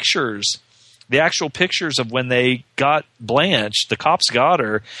have pictures. The actual pictures of when they got Blanche, the cops got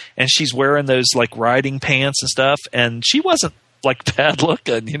her, and she's wearing those like riding pants and stuff, and she wasn't like bad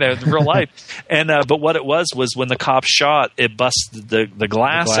looking, in real life. And but what it was when the cops shot, it busted the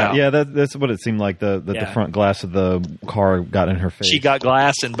glass out. Yeah, that's what it seemed like. The front glass of the car got in her face. She got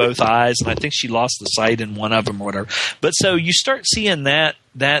glass in both eyes, and I think she lost the sight in one of them or whatever. But so you start seeing that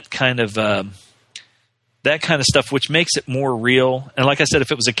kind of stuff, which makes it more real. And like I said,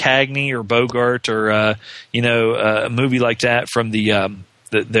 if it was a Cagney or Bogart or a movie like that from the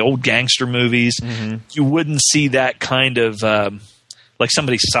old gangster movies, you wouldn't see that kind of like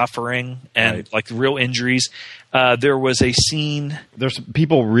somebody suffering and like real injuries. There was a scene. There's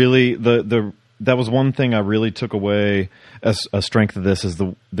people really that was one thing I really took away as a strength of this, is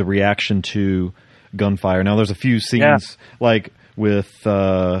the reaction to gunfire. Now there's a few scenes like with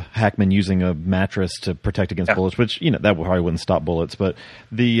Hackman using a mattress to protect against bullets, which that probably wouldn't stop bullets, but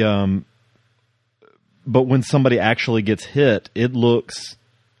but when somebody actually gets hit, it looks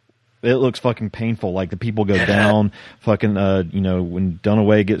fucking painful. Like the people go down. Fucking, when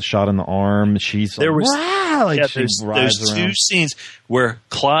Dunaway gets shot in the arm, she's there was those two scenes where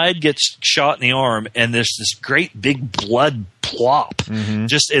Clyde gets shot in the arm, and there's this great big blood plop.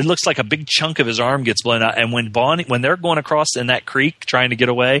 Just it looks like a big chunk of his arm gets blown out. And when they're going across in that creek trying to get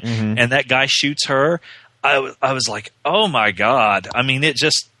away, and that guy shoots her, I was like, oh my God. I mean,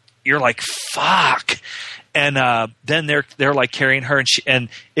 you're like, fuck. And then they're like carrying her, and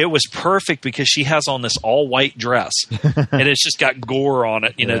it was perfect because she has on this all white dress, and it's just got gore on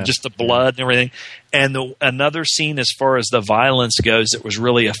it, just the blood and everything. And another scene, as far as the violence goes, that was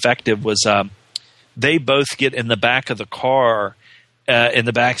really effective was they both get in the back of the car, in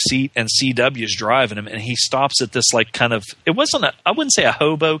the back seat, and CW's driving him, and he stops at this like kind of, it wasn't I wouldn't say a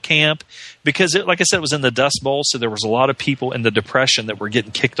hobo camp, because like I said, it was in the Dust Bowl, so there was a lot of people in the Depression that were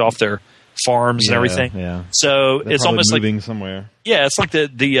getting kicked off their farms and everything. Yeah. So they're it's almost moving like somewhere. Yeah, it's like the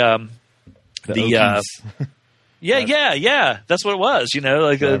yeah. That's what it was.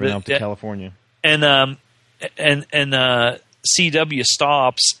 Like driving out to California. And CW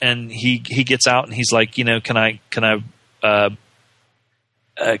stops, and he gets out, and he's like, can I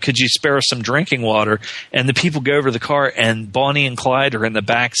could you spare us some drinking water? And the people go over to the car, and Bonnie and Clyde are in the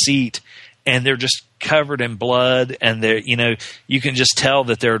back seat, and they're just covered in blood, and they're you can just tell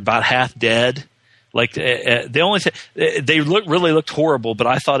that they're about half dead, Like the only thing they really looked horrible, but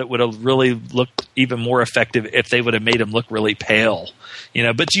I thought it would have really looked even more effective if they would have made him look really pale,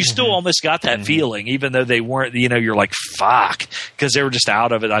 But you still almost got that feeling, even though they weren't. You're like fuck, because they were just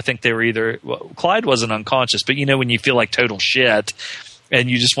out of it. I think they were Clyde wasn't unconscious, but when you feel like total shit and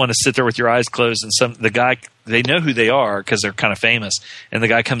you just want to sit there with your eyes closed, and the guy, they know who they are because they're kind of famous, and the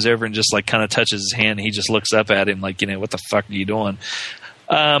guy comes over and just like kind of touches his hand, and he just looks up at him like, what the fuck are you doing?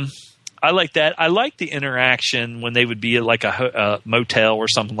 I like that. I like the interaction when they would be at like a motel or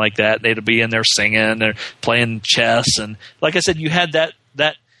something like that. They'd be in there singing or playing chess. And like I said, you had that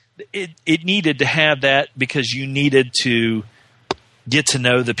it needed to have that because you needed to get to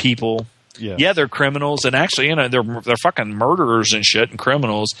know the people. Yeah, they're criminals. And actually, they're fucking murderers and shit and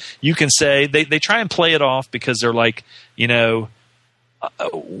criminals. You can say they try and play it off because they're like,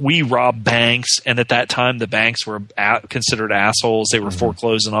 we robbed banks, and at that time the banks were considered assholes. They were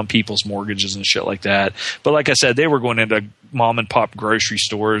foreclosing on people's mortgages and shit like that. But like I said, they were going into mom and pop grocery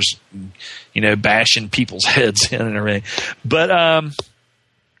stores, bashing people's heads in and everything. But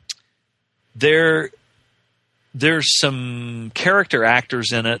there's some character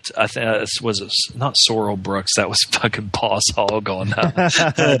actors in it. I think not Sorrel Brooks. That was fucking Boss Hogg on. I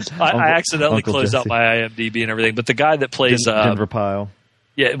accidentally Uncle closed out Jesse. my IMDb and everything. But the guy that plays Denver Pyle.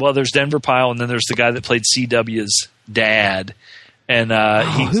 Yeah, well, there's Denver Pyle, and then there's the guy that played CW's dad. And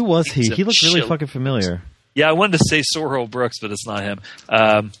who was he? he's a He looked really shit- fucking familiar. Yeah, I wanted to say Sorrel Brooks, but it's not him.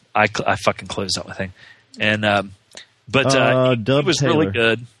 I fucking closed out my thing. And but he Dub was Taylor. really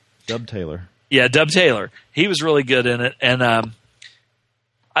good. Dub Taylor. Yeah, Dub Taylor. He was really good in it, and I'll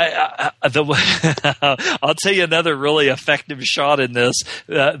tell you another really effective shot in this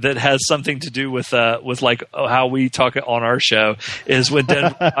that has something to do with like how we talk on our show is when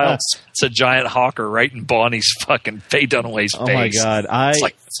Denver Pyle spits a giant hawker right in Bonnie's fucking Faye Dunaway's face. Oh my god! It's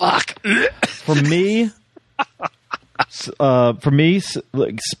like fuck. For me,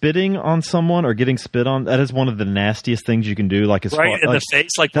 like spitting on someone or getting spit on, that is one of the nastiest things you can do. Like as Right far, in like, the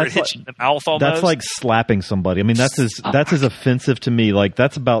face, like where it hits you in the mouth almost. that's like slapping somebody. I mean, that's as offensive to me. Like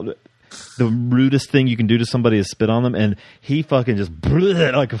that's about the rudest thing you can do to somebody is spit on them, and he fucking just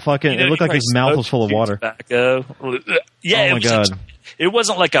like a fucking. It looked like his mouth was full of water. Tobacco. Yeah, Oh my god! It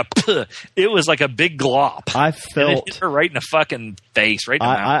wasn't like a puh. It was like a big glop. I And it felt. hit her right in the fucking face, right in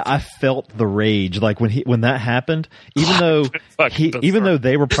the mouth. I felt the rage like when that happened. Even though Fucking even though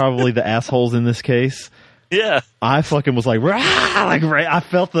they were probably the assholes in this case, Yeah. I fucking was like, "Rah!" Like I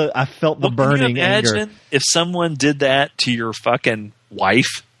felt the Well, burning can you imagine anger. if someone did that to your fucking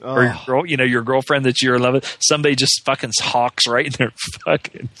wife or your girl, your girlfriend that you're in love with? Somebody just fucking hawks right in their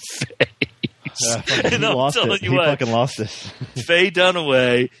fucking face. He And I'm lost telling it. you He what, fucking lost it. Faye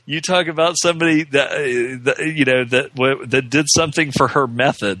Dunaway, you talk about somebody that did something for her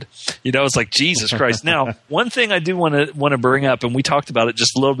method. It's like Jesus Christ. Now, one thing I do want to bring up, and we talked about it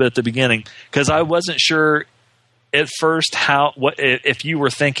just a little bit at the beginning, because I wasn't sure at first if you were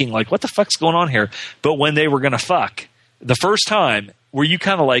thinking like, what the fuck's going on here? But when they were going to fuck the first time, were you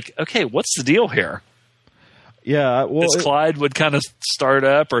kind of like, okay, what's the deal here? Yeah, well, As Clyde would kind of start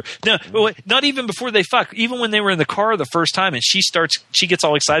up, or no, not even before they fuck. Even when they were in the car the first time, and she gets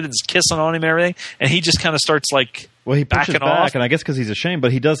all excited, and is kissing on him and everything, and he just kind of starts like, he pushes backing back, off. and I guess because he's ashamed,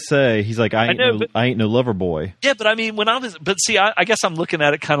 but he does say he's like, I ain't no lover boy. Yeah, but I mean, I guess I'm looking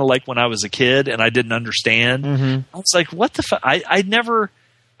at it kind of like when I was a kid and I didn't understand. Mm-hmm. I was like, what the fuck? I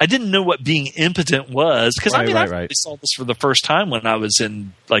didn't know what being impotent was, because I really saw this for the first time when I was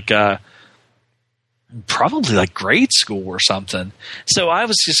in like probably like grade school or something. So I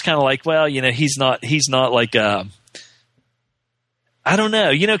was just kind of like, well, he's not like I don't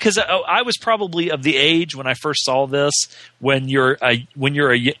know, because I was probably of the age when I first saw this, when you're a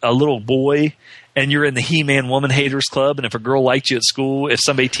little boy and you're in the He-Man Woman Haters Club, and if a girl liked you at school, if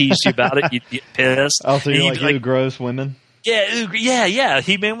somebody teased you about it, you'd get pissed. Oh, so And you're you'd like, be you gross women? Yeah,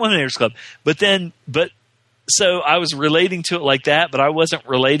 He-Man Woman Haters Club. So I was relating to it like that, but I wasn't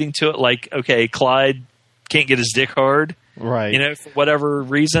relating to it like, okay, Clyde can't get his dick hard. Right. For whatever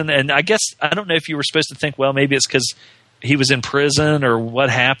reason. And I guess, I don't know if you were supposed to think, well, maybe it's because he was in prison or what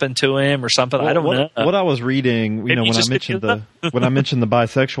happened to him or something. I don't know. What I was reading, Maybe when I mentioned when I mentioned the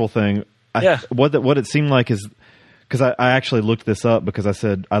bisexual thing, what it seemed like is, because I actually looked this up, because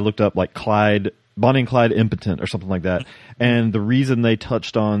I looked up like Bonnie and Clyde impotent or something like that. And the reason they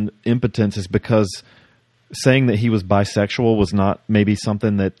touched on impotence is because saying that he was bisexual was not maybe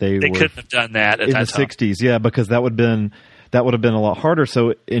something that they couldn't have done that at in that the time. 60s. Yeah, because that would have been a lot harder.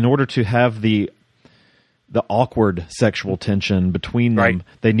 So in order to have the awkward sexual tension between them,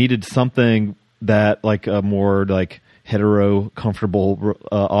 they needed something that like a more like hetero comfortable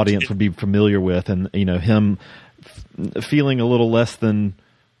audience would be familiar with, and him feeling a little less than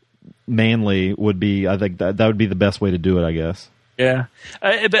manly would be, I think that would be the best way to do it, I guess. Yeah,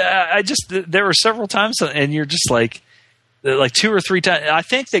 but I just, there were several times, and you're just like 2 or 3 times. I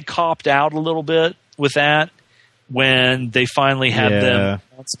think they copped out a little bit with that when they finally had them.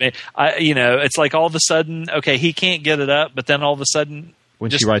 It's like all of a sudden, okay, he can't get it up, but then all of a sudden, when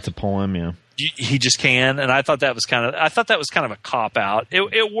she writes a poem, he just can. And I thought that was kind of a cop out.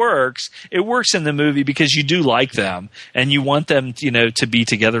 It works. It works in the movie because you do like them and you want them, to be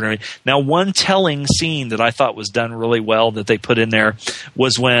together. Now, one telling scene that I thought was done really well that they put in there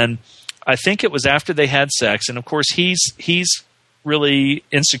was when, I think it was after they had sex, and of course he's really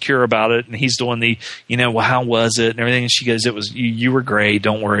insecure about it, and he's doing the, well, how was it and everything, and she goes, it was, you were great,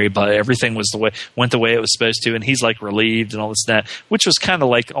 don't worry about it, everything went the way it was supposed to, and he's like relieved and all this and that, which was kind of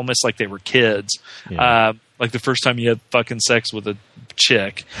like almost like they were kids, like the first time you had fucking sex with a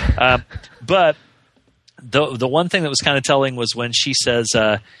chick. But the one thing that was kind of telling was when she says,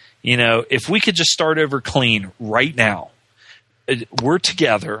 if we could just start over clean right now, we're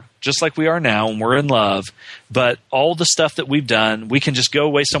together just like we are now and we're in love, but all the stuff that we've done, we can just go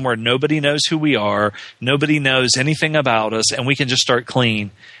away somewhere. Nobody knows who we are. Nobody knows anything about us, and we can just start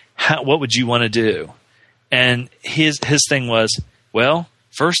clean. What would you want to do? And his thing was, well,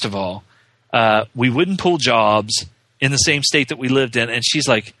 first of all, we wouldn't pull jobs in the same state that we lived in. And she's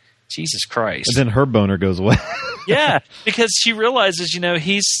like, Jesus Christ. And then her boner goes away. Yeah, because she realizes,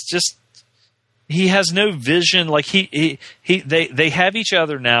 he has no vision. Like they have each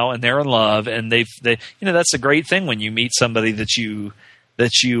other now, and they're in love, and they that's a great thing when you meet somebody that you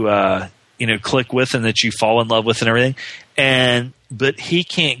click with and that you fall in love with and everything. But he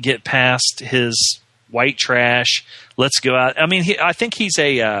can't get past his white trash. Let's go out. I mean, I think he's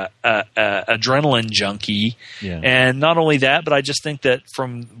a adrenaline junkie, and not only that, but I just think that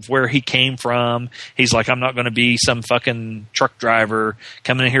from where he came from, he's like, I'm not going to be some fucking truck driver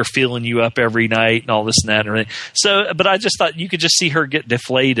coming in here feeling you up every night and all this and that and everything. So, but I just thought you could just see her get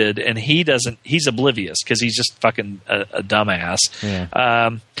deflated, and he doesn't. He's oblivious because he's just fucking a dumbass.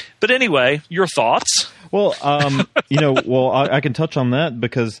 Yeah. But anyway, your thoughts? Well, I can touch on that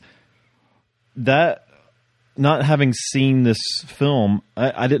because that. Not having seen this film,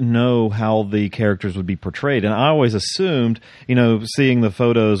 I didn't know how the characters would be portrayed, and I always assumed, seeing the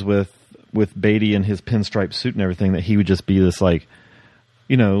photos with Beatty in his pinstripe suit and everything, that he would just be this like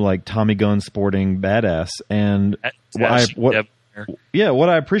Tommy gun sporting badass. And what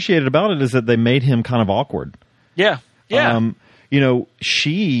I appreciated about it is that they made him kind of awkward. Yeah, yeah.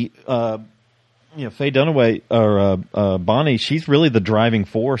 She, Faye Dunaway or Bonnie, she's really the driving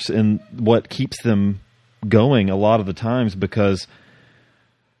force in what keeps them going a lot of the times, because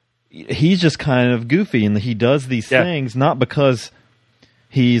he's just kind of goofy and he does these things not because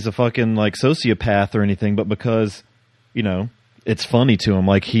he's a fucking like sociopath or anything, but because it's funny to him.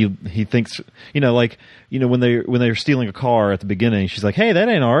 Like he thinks when they're stealing a car at the beginning, she's like, hey, that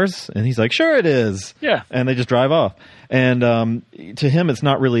ain't ours, and he's like, sure it is, and they just drive off, and to him it's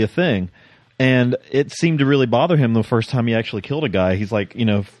not really a thing. And it seemed to really bother him the first time he actually killed a guy. He's like,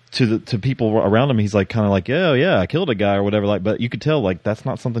 to people around him, he's like kind of like, yeah, I killed a guy or whatever. Like, but you could tell like that's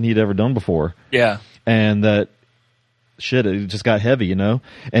not something he'd ever done before. Yeah, and that shit, it just got heavy,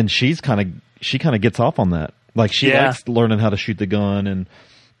 And she kind of gets off on that. Like she likes learning how to shoot the gun and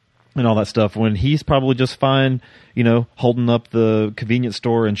all that stuff. When he's probably just fine, holding up the convenience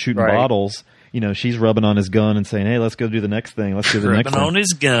store and shooting bottles. She's rubbing on his gun and saying, hey, let's go do the next thing. Let's do the next thing. Rubbing on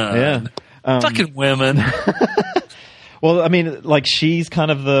his gun. Yeah. Fucking women. Well, I mean, like she's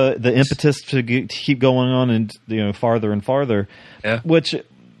kind of the impetus to keep going on and farther and farther. Yeah.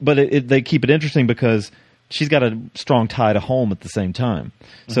 But they keep it interesting because she's got a strong tie to home at the same time.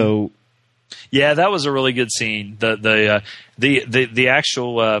 Mm-hmm. So, yeah, that was a really good scene. The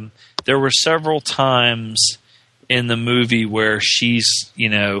actual there were several times in the movie where she's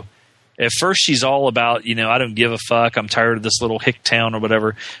at first she's all about, I don't give a fuck, I'm tired of this little hick town or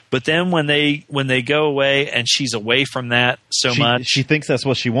whatever. But then when they go away and she's away from that much. She thinks that's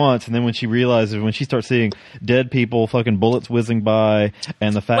what she wants, and then when she starts seeing dead people, fucking bullets whizzing by,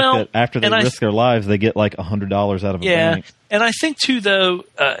 and the fact that after they risk their lives, they get like $100 out of a bank. And I think too, though,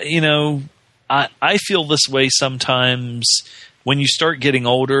 I feel this way sometimes when you start getting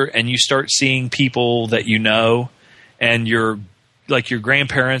older and you start seeing people that and you're like your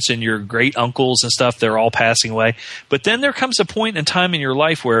grandparents and your great uncles and stuff, they're all passing away. But then there comes a point in time in your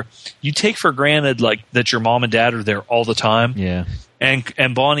life where you take for granted like that your mom and dad are there all the time. Yeah.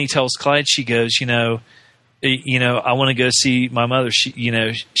 And Bonnie tells Clyde, she goes, you know, I want to go see my mother.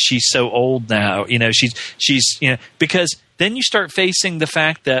 She's so old now. You know, she's because then you start facing the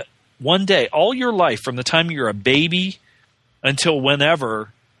fact that one day, all your life, from the time you're a baby until whenever,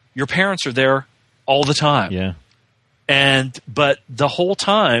 your parents are there all the time. Yeah. But the whole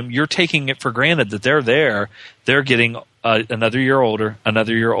time you're taking it for granted that they're there. They're getting another year older,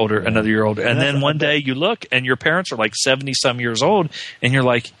 another year older, another year older. And then one day you look and your parents are like 70 some years old and you're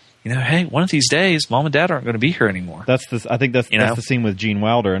like, you know, hey, one of these days, mom and dad aren't going to be here anymore. I think that's the scene with Gene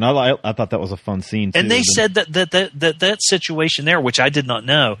Wilder, and I thought that was a fun scene too. And they said that situation there, which I did not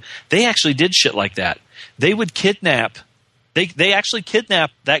know, they actually did shit like that. They would kidnap. They actually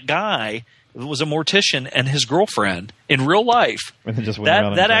kidnapped that guy who was a mortician and his girlfriend in real life. And just went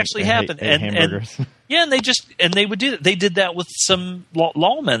around that actually happened. Ate hamburgers. And they would do that. They did that with some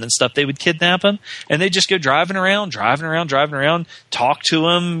lawmen and stuff. They would kidnap them, and they'd just go driving around, talk to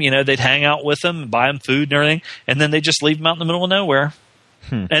them. You know, they'd hang out with them, buy them food and everything, and then they just leave them out in the middle of nowhere.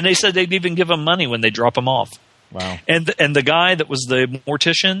 And they said they'd even give them money when they drop them off. Wow. And the guy that was the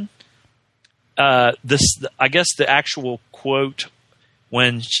mortician, I guess the actual quote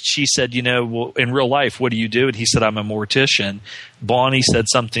when she said, you know, well, in real life, what do you do? And he said, I'm a mortician. Bonnie said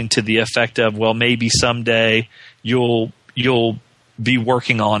something to the effect of, well, maybe someday you'll be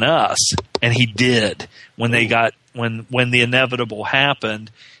working on us. And he did. When when the inevitable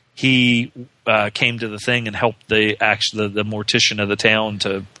happened, he came to the thing and helped the mortician of the town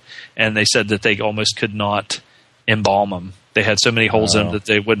and they said that they almost could not embalm him. They had so many holes in them that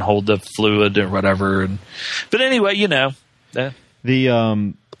they wouldn't hold the fluid or whatever. But anyway, you know. I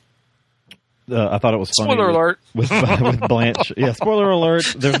thought it was funny. Spoiler alert. With Blanche. Yeah, spoiler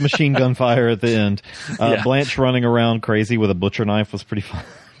alert. There's machine gun fire at the end. Blanche running around crazy with a butcher knife was pretty fun.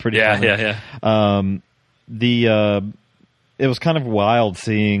 Funny. Yeah. It was kind of wild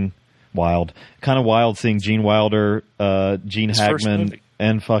seeing Gene Wilder, Gene Hackman,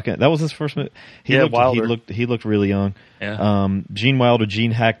 and fucking that was his first movie. He looked really young. Yeah. Gene Wilder,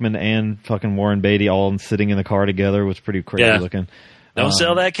 Gene Hackman, and fucking Warren Beatty all sitting in the car together was pretty crazy looking. Don't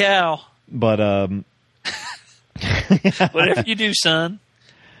sell that cow. But whatever you do, son,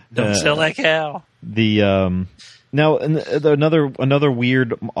 don't sell that cow. Now another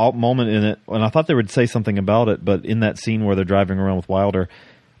weird moment in it, and I thought they would say something about it, but in that scene where they're driving around with Wilder,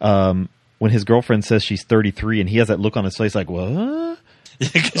 when his girlfriend says she's 33, and he has that look on his face like, what?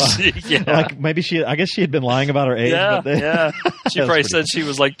 Like maybe I guess she had been lying about her age. Yeah. She probably said she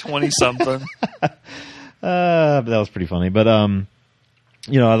was like 20 something. That was pretty funny. But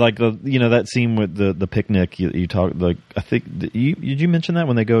you know, I like that scene with the picnic. You talked like I think did you mention that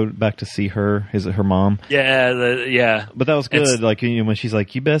when they go back to see her? Is it her mom? Yeah. But that was good. Like when she's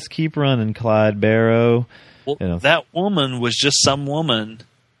like, "You best keep running, Clyde Barrow." Well, that woman was just some woman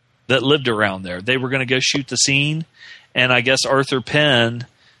that lived around there. They were going to go shoot the scene. And I guess Arthur Penn,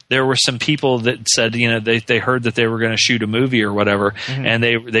 there were some people that said, you know, they heard that they were going to shoot a movie or whatever, and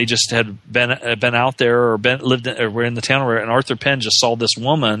they just had been out there or were in the town, and Arthur Penn just saw this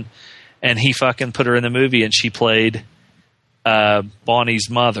woman, and he fucking put her in the movie, and she played Bonnie's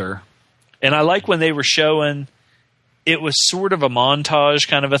mother. And I like when they were showing, it was sort of a montage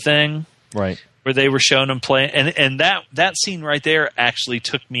kind of a thing, right? Where they were showing them playing, and that scene right there actually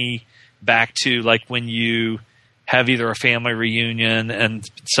took me back to like when you have either a family reunion and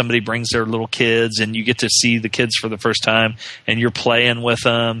somebody brings their little kids and you get to see the kids for the first time and you're playing with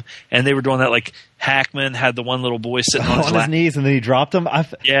them. And they were doing that. Like Hackman had the one little boy sitting on his knees and then he dropped him. I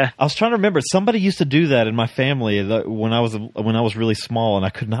was trying to remember. Somebody used to do that in my family when I was really small, and I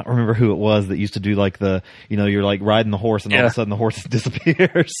could not remember who it was that used to do like you're like riding the horse and all of a sudden the horse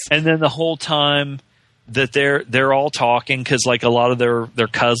disappears. And then the whole time that they're all talking, because like a lot of their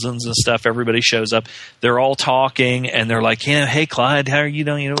cousins and stuff, everybody shows up. They're all talking and they're like, you know, hey Clyde, how are you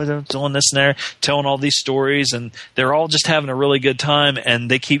doing? You know, they're doing this and there, telling all these stories, and they're all just having a really good time.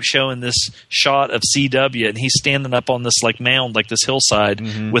 And they keep showing this shot of CW, and he's standing up on this like mound, like this hillside,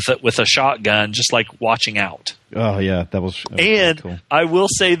 with a shotgun, just like watching out. Oh yeah, that was and cool. I will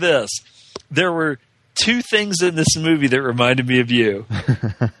say this: there were two things in this movie that reminded me of you.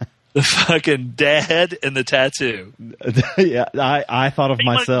 The fucking dad and the tattoo. Yeah, I thought of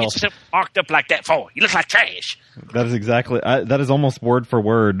myself. What marked up like that for? You look like trash. That is exactly. That is almost word for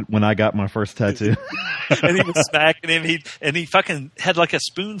word when I got my first tattoo. And he was smacking him. He fucking had like a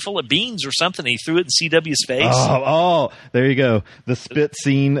spoonful of beans or something. He threw it in CW's face. Oh, there you go. The spit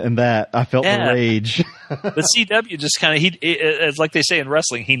scene and that. I felt the rage. But CW just kind of it's like they say in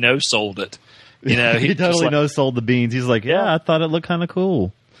wrestling. He no-sold it. You know, he totally no-sold the beans. He's like, yeah, I thought it looked kind of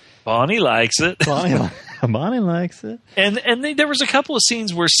cool. Bonnie likes it. Bonnie likes it. And there was a couple of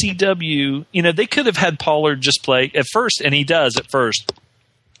scenes where CW, they could have had Pollard just play at first, and he does at first,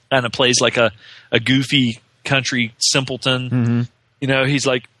 kind of plays like a goofy country simpleton. Mm-hmm. He's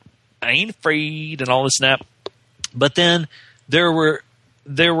like, I ain't afraid and all this and that. But then there were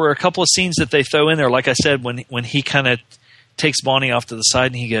a couple of scenes that they throw in there, like I said, when he kind of takes Bonnie off to the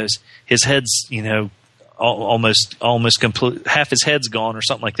side and he goes, his head's, almost complete, half his head's gone or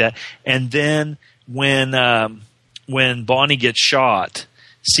something like that. And then when Bonnie gets shot,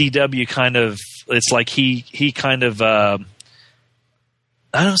 CW kind of, it's like he kind of, I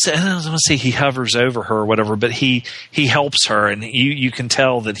don't want to say he hovers over her or whatever, but he helps her, and you can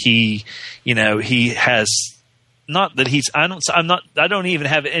tell that he has, not that he's, I don't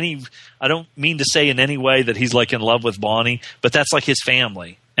mean to say in any way that he's like in love with Bonnie, but that's like his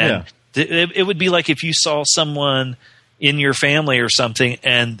family. And it would be like if you saw someone in your family or something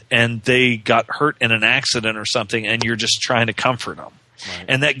and they got hurt in an accident or something, and you're just trying to comfort them. Right.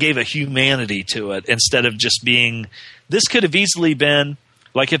 And that gave a humanity to it instead of just being, this could have easily been,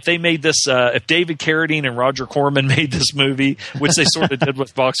 like if they made this, if David Carradine and Roger Corman made this movie, which they sort of did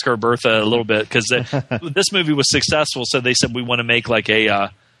with Boxcar Bertha a little bit, because this movie was successful, so they said we want to make like a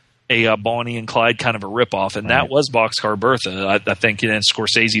Bonnie and Clyde kind of a ripoff, and that was Boxcar Bertha. I think, and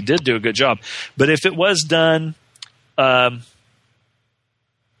Scorsese did do a good job. But if it was done by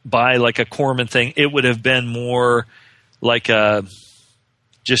like a Corman thing, it would have been more like a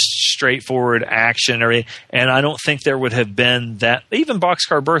just straightforward action, and I don't think there would have been that. Even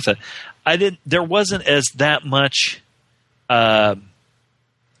Boxcar Bertha, there wasn't as that much. I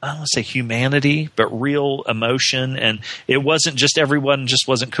don't want to say humanity, but real emotion, and it wasn't just everyone just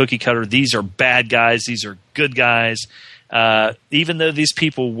wasn't cookie cutter. These are bad guys. These are good guys. Even though these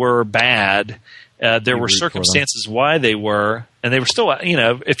people were bad, there were circumstances why they were, and they were still.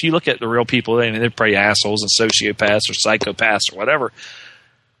 If you look at the real people, they're probably assholes and sociopaths or psychopaths or whatever.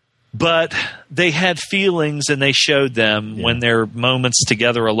 But they had feelings, and they showed them when their moments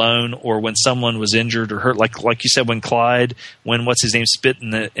together alone, or when someone was injured or hurt. Like you said, when Clyde, what's his name, spit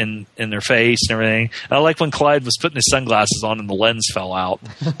in their face and everything. I like when Clyde was putting his sunglasses on and the lens fell out.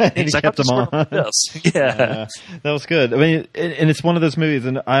 And he kept them on. Yeah, that was good. I mean, and it's one of those movies,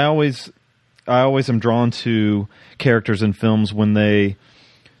 and I always am drawn to characters in films when they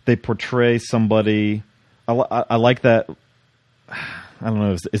portray somebody. I like that. I don't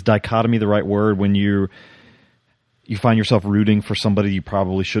know, is dichotomy the right word, when you find yourself rooting for somebody you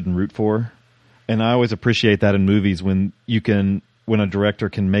probably shouldn't root for? And I always appreciate that in movies when a director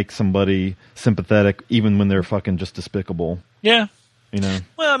can make somebody sympathetic even when they're fucking just despicable. Yeah. Well,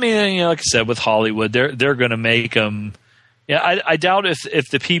 I mean, like I said, with Hollywood, they're going to make them. Yeah, I doubt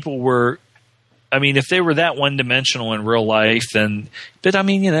if the people were, I mean, if they were that one-dimensional in real life, but I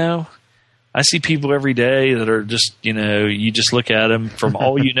mean, I see people every day that are just, you just look at them from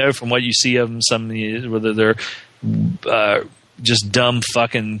all from what you see of them, whether they're just dumb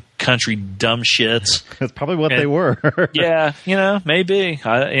fucking country dumb shits. That's probably what they were. Yeah, maybe. They're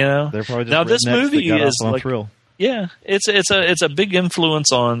probably just now this movie is like, thrill. Yeah, it's a big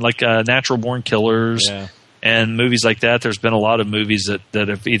influence on like Natural Born Killers. Yeah. And movies like that. There's been a lot of movies that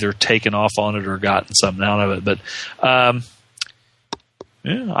have either taken off on it or gotten something out of it, but.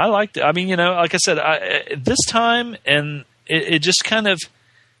 Yeah, I liked it. I mean, like I said, this time, and it just kind of,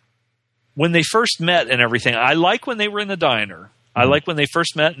 when they first met and everything, I like when they were in the diner. I like when they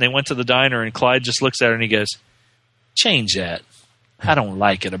first met and they went to the diner, and Clyde just looks at her and he goes, change that. I don't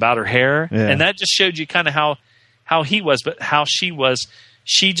like it, about her hair. Yeah. And that just showed you kind of how he was, but how she was.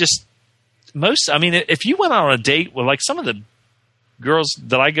 She just, if you went on a date with like some of the girls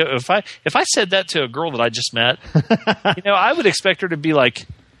that I go, if I said that to a girl that I just met, I would expect her to be like,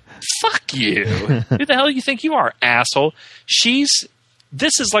 fuck you. Who the hell do you think you are, asshole?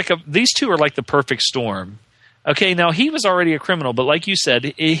 This is like these two are like the perfect storm. Okay, now he was already a criminal, but like you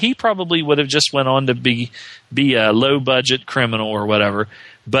said, he probably would have just went on to be a low budget criminal or whatever.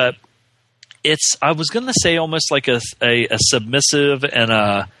 But I was going to say almost like a submissive and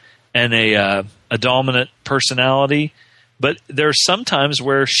a dominant personality. But there's some times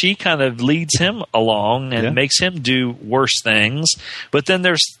where she kind of leads him along and makes him do worse things. But then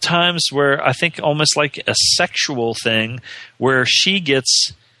there's times where I think almost like a sexual thing where she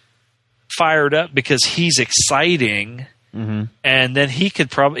gets fired up because he's exciting. Mm-hmm. And then he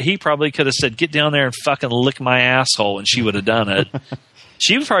probably could have said, get down there and fucking lick my asshole. And she would have done it.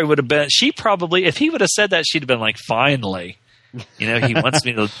 She probably, if he would have said that, she'd have been like, finally. He wants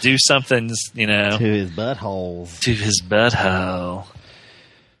me to do something, to his butthole. To his butthole.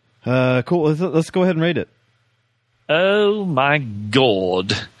 Cool. Let's go ahead and rate it. Oh my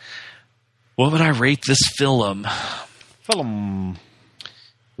God. What would I rate this film? Film.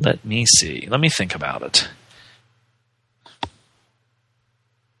 Let me see. Let me think about it.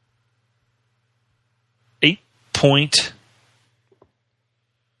 .25.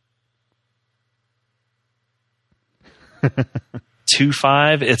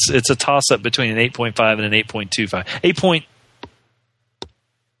 It's a toss up between an 8.5 and an 8.25.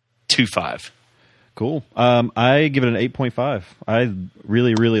 8.25. Cool. I give it an 8.5. I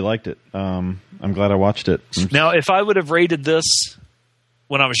really, really liked it. I'm glad I watched it. Now, if I would have rated this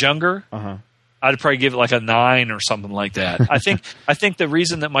when I was younger, I'd probably give it like a 9 or something like that. I think the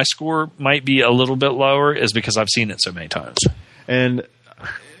reason that my score might be a little bit lower is because I've seen it so many times. And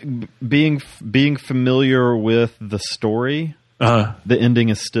being familiar with the story, the ending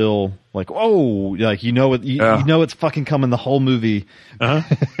is still like, oh, like you know it's fucking coming the whole movie,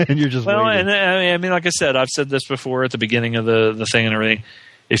 and you're just waiting. And I mean, like I said, I've said this before at the beginning of the thing and everything.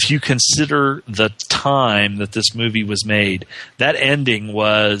 If you consider the time that this movie was made, that ending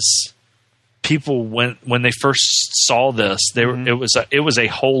was people when they first saw this, it was a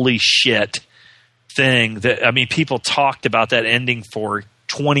holy shit thing. That I mean, people talked about that ending for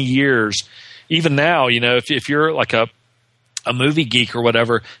 20 years. Even now, you know, if you're like a movie geek or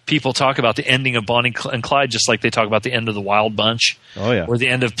whatever, people talk about the ending of Bonnie and Clyde just like they talk about the end of The Wild Bunch. Oh, yeah. Or the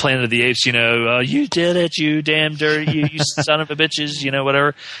end of Planet of the Apes, you know, you did it, you damn dirty, you son of a bitches, you know,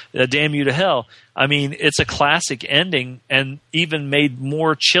 whatever, damn you to hell. I mean, it's a classic ending and even made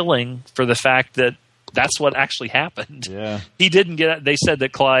more chilling for the fact that that's what actually happened. Yeah. He didn't they said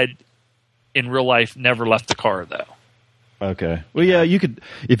that Clyde in real life never left the car, though. Okay. Well, yeah, you could,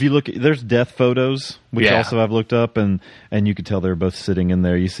 if you look, there's death photos, which also I've looked up, and you could tell they're both sitting in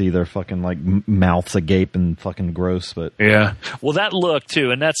there. You see their fucking, like, mouths agape and fucking gross, but. Yeah. Well, that look, too,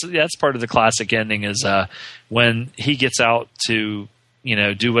 and that's part of the classic ending is when he gets out to, you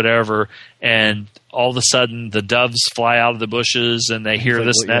know, do whatever, and all of a sudden the doves fly out of the bushes, and they hear like,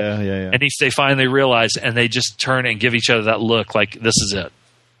 this and that, and they finally realize, and they just turn and give each other that look, like, this is it.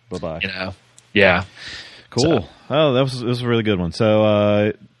 Bye-bye. You know? Yeah. Cool. So. Oh, that was a really good one.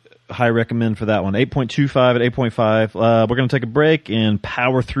 So, high recommend for that one. 8.25 at 8.5. We're going to take a break and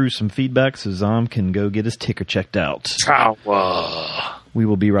power through some feedback so Zom can go get his ticker checked out. We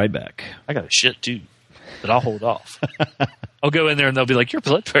will be right back. I got a shit too, but I'll hold off. I'll go in there and they'll be like, your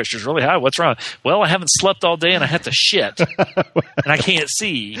blood pressure's really high. What's wrong? Well, I haven't slept all day and I had to shit. And I can't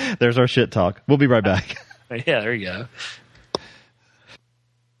see. There's our shit talk. We'll be right back. Yeah, there you go.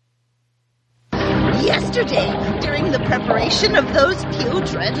 Yesterday, during the preparation of those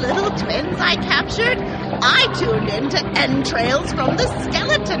putrid little twins I captured, I tuned into entrails from the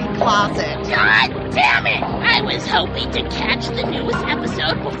skeleton closet. God damn it! I was hoping to catch the newest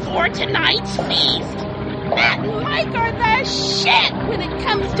episode before tonight's feast. Matt and Mike are the shit when it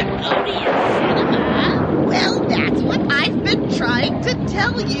comes to odious cinema. Well, that's what I've been trying to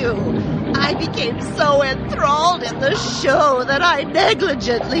tell you. I became so enthralled in the show that I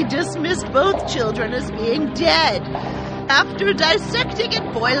negligently dismissed both children as being dead. After dissecting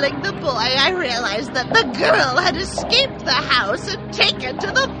and boiling the boy, I realized that the girl had escaped the house and taken to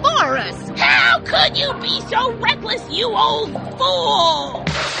the forest. How could you be so reckless, you old fool?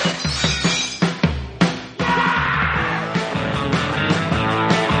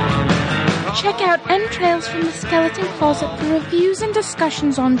 Check out Entrails from the Skeleton Closet for reviews and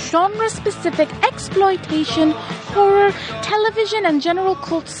discussions on genre-specific exploitation, horror, television, and general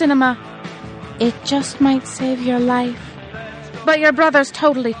cult cinema. It just might save your life. But your brother's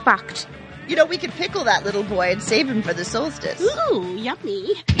totally fucked. You know, we could pickle that little boy and save him for the solstice. Ooh,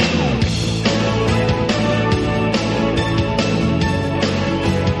 yummy.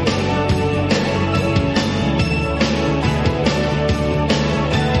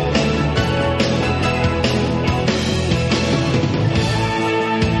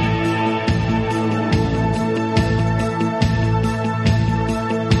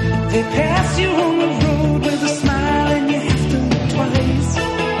 They pass you on the road with a smile and you have to look twice.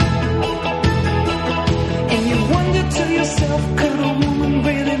 And you wonder to yourself, could a woman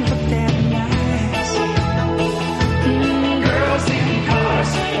really look that nice? Girls in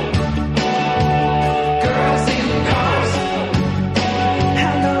cars. Girls in cars. I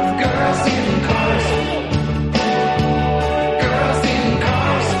love girls in cars. Girls in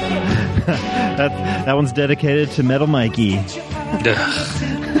cars. That one's dedicated to Metal Mikey.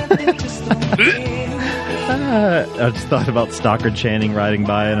 I just thought about Stalker Channing riding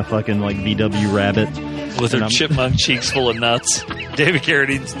by in a fucking like VW Rabbit with her chipmunk cheeks full of nuts. David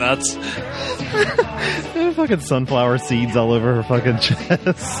Carradine's nuts. Fucking sunflower seeds all over her fucking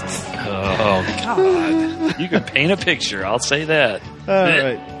chest. Oh God! You can paint a picture. I'll say that. All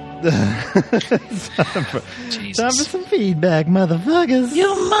right. Time for some feedback, motherfuckers. You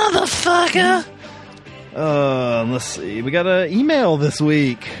motherfucker. Let's see. We got an email this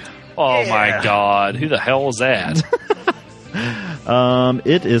week. Oh my God! Who the hell was that?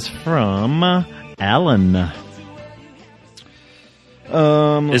 It is from Alan.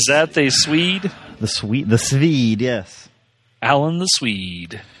 Is that the Swede? The Swede, yes. Alan the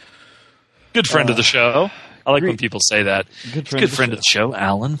Swede. Good friend of the show. I like when people say that. Good friend of the show,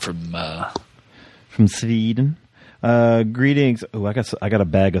 Alan from Sweden. Greetings. Oh, I got a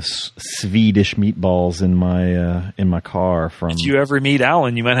bag of Swedish meatballs in my car. From if you ever meet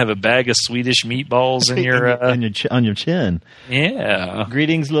Alan, you might have a bag of Swedish meatballs in your on your chin. Yeah.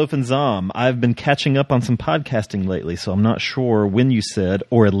 Greetings, Loaf and Zom. I've been catching up on some podcasting lately, so I'm not sure when you said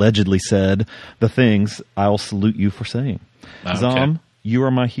or allegedly said the things I'll salute you for saying. Okay. Zom, you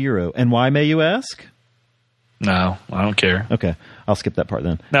are my hero, and why, may you ask? No, I don't care. Okay, I'll skip that part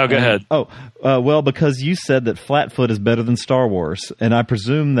then. No, go ahead. Well, because you said that Flatfoot is better than Star Wars, and I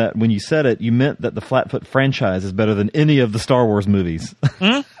presume that when you said it, you meant that the Flatfoot franchise is better than any of the Star Wars movies.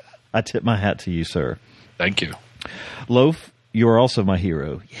 I tip my hat to you, sir. Thank you. Loaf, you are also my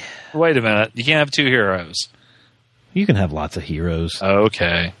hero. Yeah. Wait a minute. You can't have two heroes. You can have lots of heroes.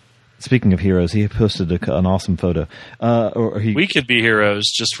 Okay. Speaking of heroes, he posted an awesome photo. We could be heroes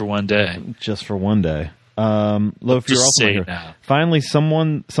just for one day. Just for one day. Loaf, you're also my hero. Now. Finally,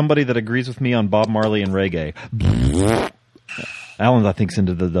 somebody that agrees with me on Bob Marley and reggae. Alan, I think, is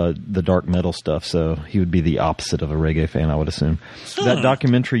into the dark metal stuff, so he would be the opposite of a reggae fan, I would assume. That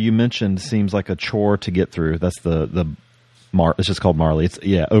documentary you mentioned seems like a chore to get through. That's it's just called Marley. It's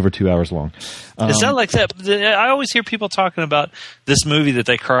over 2 hours long. Is that like that? I always hear people talking about this movie that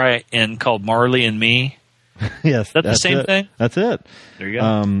they cry in called Marley and Me. Yes, is that the same thing? That's it. There you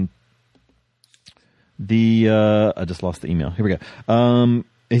go. I just lost the email. Here we go.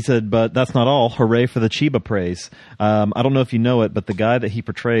 He said, but that's not all. Hooray for the Chiba praise. I don't know if you know it, but the guy that he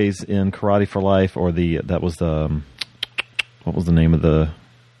portrays in Karate for Life, or what was the name of the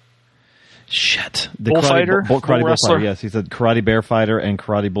bullfighter? Karate bullfighter, yes. He said Karate Bear Fighter and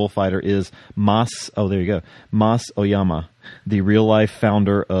Karate Bullfighter is Mas Oyama, the real life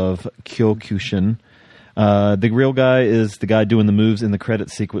founder of Kyokushin. The real guy is the guy doing the moves in the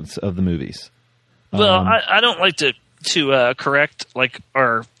credit sequence of the movies. Well, I don't like to correct like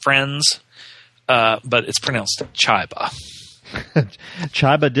our friends, but it's pronounced Chiba.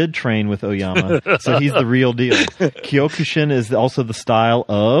 Chiba did train with Oyama, so he's the real deal. Kyokushin is also the style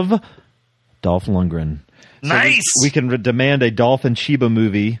of Dolph Lundgren. So nice! We can demand a Dolph and Chiba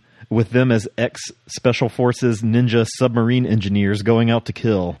movie with them as ex-Special Forces ninja submarine engineers going out to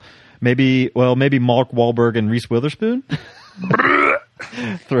kill. Maybe Mark Wahlberg and Reese Witherspoon?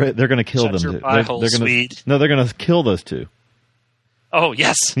 They're going to kill them. They're going to kill those two. Oh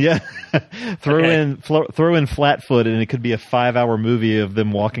yes, yeah. Throw in Flatfoot, and it could be a 5-hour movie of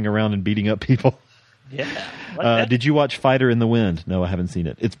them walking around and beating up people. Yeah. Did you watch Fighter in the Wind? No, I haven't seen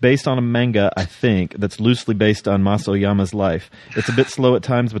it. It's based on a manga, I think, that's loosely based on Mas Oyama's life. It's a bit slow at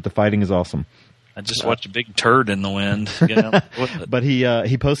times, but the fighting is awesome. I just watched a big turd in the wind. But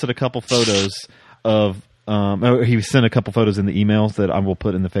he posted a couple photos of. He sent a couple photos in the emails that I will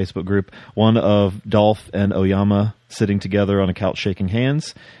put in the Facebook group. One of Dolph and Oyama sitting together on a couch shaking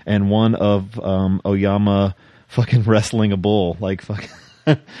hands, and one of Oyama fucking wrestling a bull, like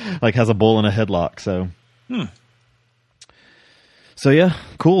has a bull in a headlock. So yeah,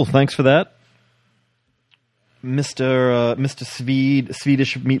 cool. Thanks for that, Mr.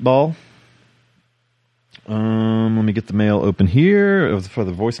 Swedish Meatball. Let me get the mail open here. It was for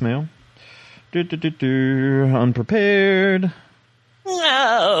the voicemail. Unprepared.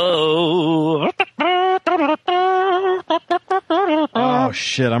 No. Oh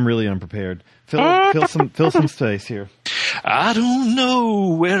shit! I'm really unprepared. Fill some space here. I don't know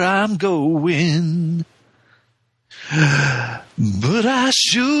where I'm going, but I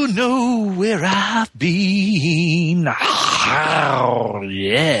sure know where I've been. Oh,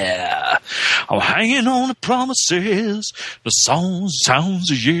 yeah. I'm hanging on the promises, the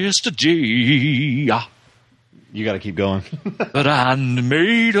sounds of yesterday. You got to keep going. But I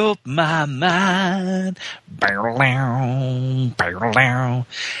made up my mind. I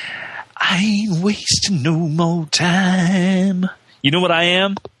ain't wasting no more time. You know what I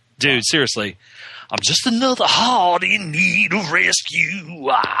am? Dude, seriously. I'm just another heart in need of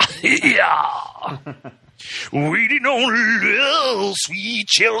rescue. Yeah. Waiting on love, sweet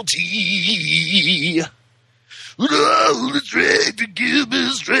charity. All the strength to give me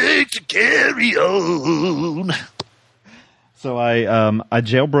strength to carry on. So I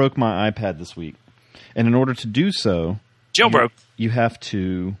jailbroke my iPad this week, and in order to do so, jailbroke, you have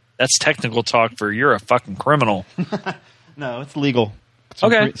to. That's technical talk for you're a fucking criminal. No, it's legal.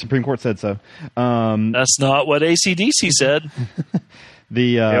 Okay. Supreme Court said so. That's not what AC/DC said.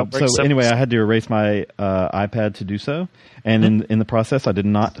 Anyway, I had to erase my iPad to do so, and in the process, I did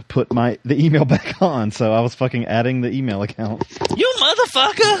not put the email back on. So I was fucking adding the email account. You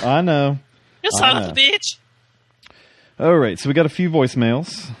motherfucker! I know. You son of a bitch! All right, so we got a few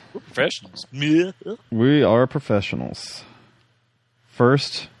voicemails. We're professionals. We are professionals.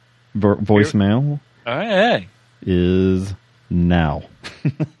 First voicemail is now.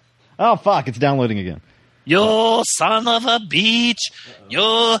 Oh fuck! It's downloading again. You son of a bitch!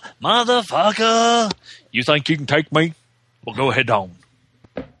 You motherfucker! You think you can take me? Well, go ahead on.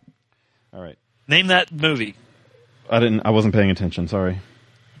 All right. Name that movie. I wasn't paying attention. Sorry.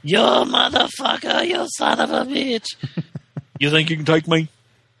 You motherfucker! You son of a bitch! You think you can take me?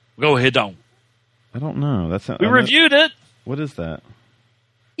 Go ahead on. I don't know. We reviewed it. What is that?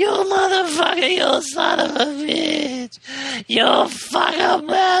 You motherfucker! You son of a bitch! You fucking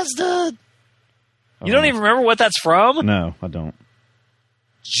bastard! You don't even remember what that's from? No, I don't.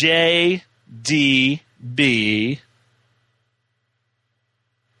 JDB.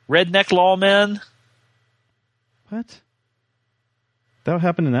 Redneck Lawmen. What? That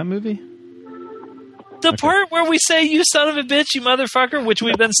happened in that movie? The part where we say, you son of a bitch, you motherfucker, which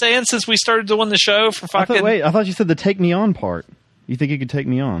we've been saying since we started doing the show for fucking... I thought you said the take me on part. You think you could take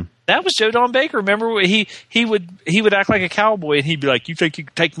me on? That was Joe Don Baker. Remember, he would act like a cowboy, and he'd be like, you think you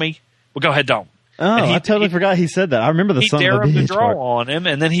can take me? Well, go ahead, don't. Oh, I totally forgot he said that. I remember the son of a bitch part. He'd dare him to draw on him,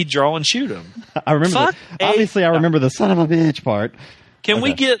 and then he'd draw and shoot him. I remember. Obviously, I remember the son of a bitch part. Can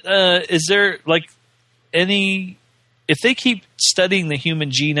we get? Is there any? If they keep studying the human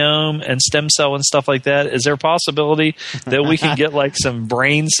genome and stem cell and stuff like that, is there a possibility that we can get some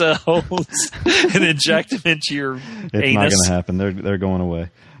brain cells and inject them into your anus? It's not going to happen. They're going away.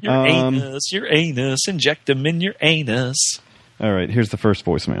 Your anus. Inject them in your anus. All right, here's the first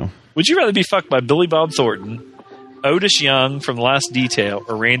voicemail. Would you rather be fucked by Billy Bob Thornton, Otis Young from The Last Detail,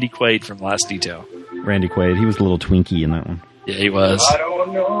 or Randy Quaid from The Last Detail? Randy Quaid. He was a little Twinkie in that one. Yeah, he was. I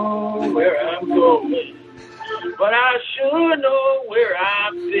don't know where I'm going, but I sure know where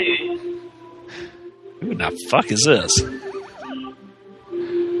I've been. Who the fuck is this?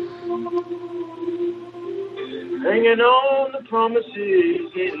 Hanging on the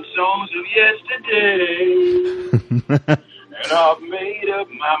promises in songs of yesterday. And I've made up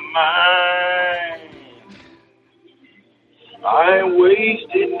my mind. I ain't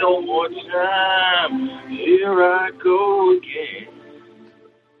wasted no more time. Here I go again.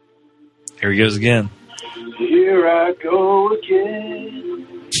 Here he goes again. Here I go again.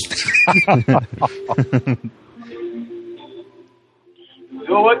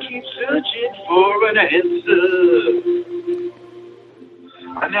 Though I keep searching for an answer,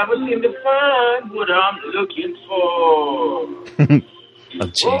 I never seem to find what I'm looking for. Oh,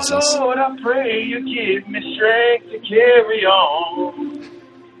 Jesus. Oh, Lord, I pray you give me strength to carry on,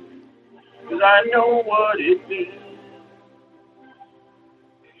 'cause I know what it means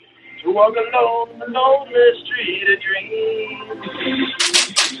to walk alone the lonely street of dreams.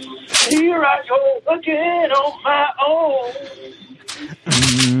 Here I go again on my own.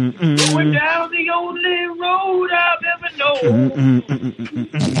 Going down the only road I've ever known.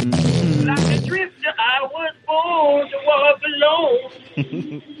 Like a drifter, I was born to walk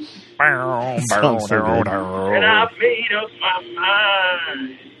alone. And I've made up my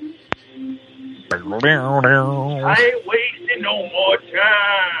mind. I ain't wasting no more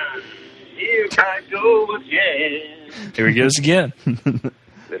time. Here I go again. Here he goes again.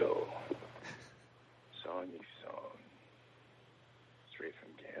 Little song. Straight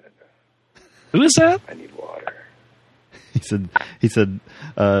from Canada. Who is that? I need water. He said,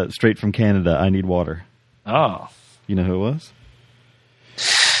 straight from Canada, I need water. Oh. You know who it was?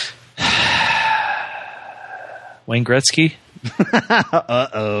 Wayne Gretzky?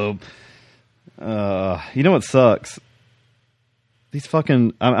 Uh-oh. You know what sucks? These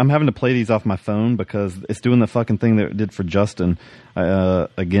fucking... I'm having to play these off my phone because it's doing the fucking thing that it did for Justin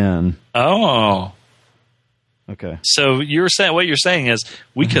again. Oh. Okay. So what you're saying is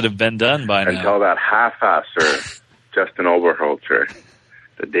we could have been done by now. Until that half-asser, Justin Oberholzer,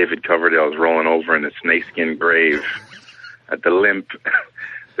 that David Coverdale's rolling over in a snakeskin grave at the limp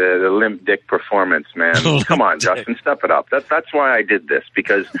dick performance, man. Come on, Justin, step it up. That's why I did this,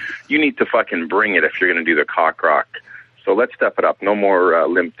 because you need to fucking bring it if you're going to do the cock rock. So let's step it up. No more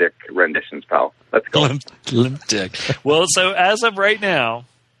limp dick renditions, pal. Let's go. Limp dick. Well, so as of right now,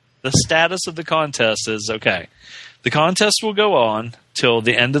 the status of the contest is okay. The contest will go on till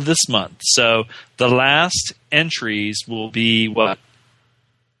the end of this month. So the last entries will be what?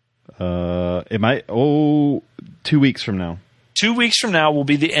 It might. 2 weeks from now. 2 weeks from now will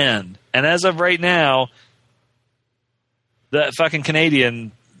be the end. And as of right now, the fucking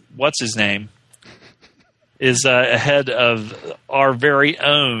Canadian, what's his name, is ahead of our very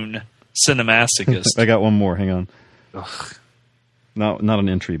own Cinemasochist. I got one more. Hang on. Ugh. Not an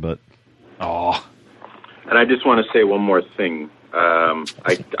entry, but. Oh. And I just want to say one more thing.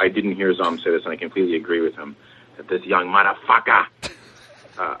 I didn't hear Zom say this, and I completely agree with him, that this young motherfucker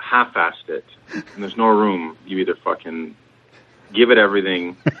half-assed it. And there's no room. You either fucking give it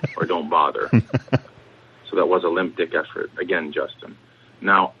everything or don't bother. So that was a limp dick effort. Again, Justin.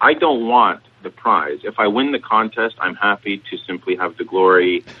 Now, I don't want the prize. If I win the contest, I'm happy to simply have the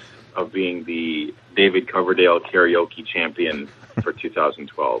glory of being the David Coverdale karaoke champion for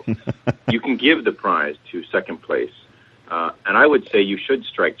 2012. You can give the prize to second place. And I would say you should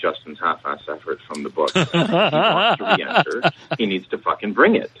strike Justin's half-ass effort from the book. If he wants to re-enter, he needs to fucking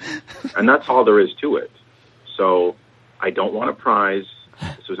bring it. And that's all there is to it. So I don't want a prize.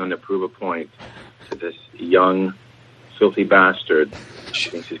 This was going to prove a point to this young, filthy bastard who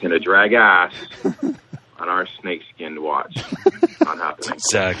thinks he's going to drag ass on our snake-skinned watch. Not happening.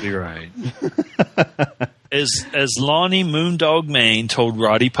 Exactly right. As Lonnie Moondog Main told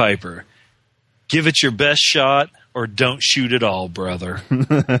Roddy Piper, give it your best shot or don't shoot at all, brother.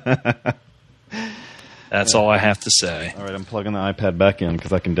 That's all I have to say. All right, I'm plugging the iPad back in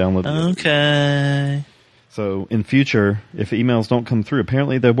because I can download it. Okay. So in future, if emails don't come through,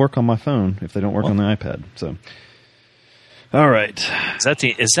 apparently they work on my phone if they don't work on the iPad. So, all right. Is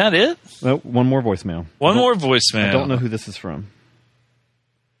that it? Well, one more voicemail. One more voicemail. I don't know who this is from.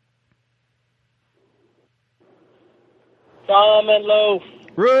 Tom and Loaf.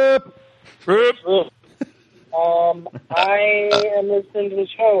 Rip. I am listening to the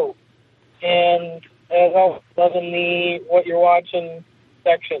show, and as always, loving the what you're watching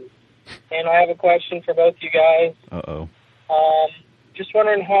section. And I have a question for both you guys. Uh-oh. Just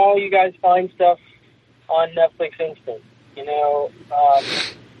wondering how you guys find stuff on Netflix Instant. You know,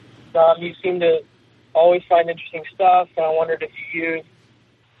 you seem to always find interesting stuff, and I wondered if you use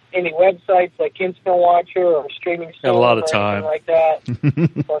any websites like Instant Watcher or Streaming Store a lot of or time. anything like that,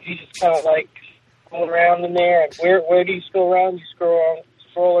 or if you just kind of like scroll around in there. And where do you scroll around? Do you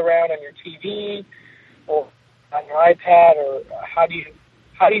scroll around on your TV or on your iPad, or how do you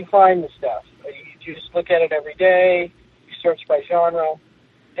find the stuff? You just look at it every day. You search by genre.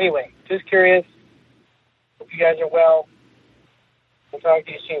 Anyway, just curious. Hope you guys are well. We'll talk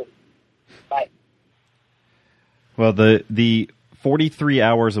to you soon. Bye. Well, the 43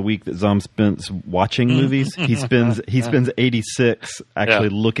 hours a week that Zom spends watching movies, he spends 86 actually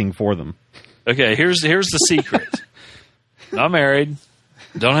looking for them. Okay, here's the secret. Not married,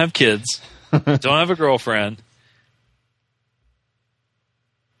 don't have kids, don't have a girlfriend.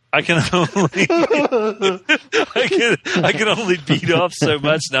 I can only beat off so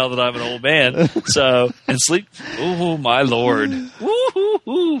much now that I'm an old man. So, and sleep. Oh my Lord.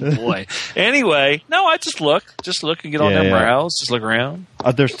 Ooh, boy. Anyway, no, I just look and get on them browse, just look around.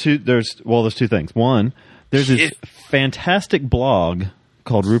 There's two things. One, there's this fantastic blog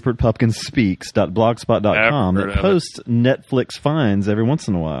called RupertPupkinsSpeaks.blogspot.com that posts Netflix finds every once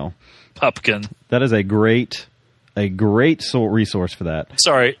in a while. Pupkin. That is a great resource for that.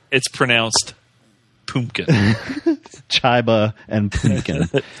 Sorry, it's pronounced Pumpkin. Chiba and Pumpkin.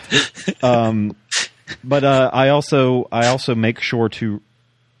 But I also make sure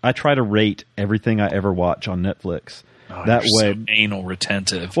I try to rate everything I ever watch on Netflix. Oh, that way, so anal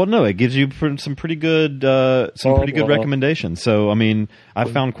retentive. Well, no, it gives you some pretty good recommendations. So, I mean, I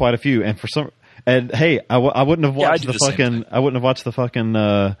found quite a few, and hey, I wouldn't have watched I wouldn't have watched the fucking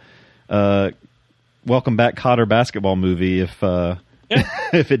Welcome Back Kotter basketball movie if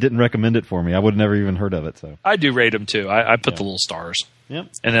it didn't recommend it for me. I would have never even heard of it. So I do rate them too. I put the little stars. Yep.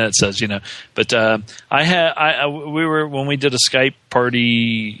 And then it says, but we were, when we did a Skype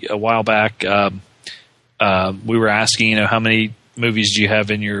party a while back, we were asking, how many movies do you have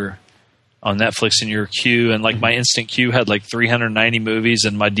on Netflix in your queue? And like my instant queue had like 390 movies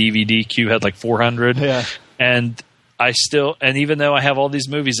and my DVD queue had like 400. Yeah. And even though I have all these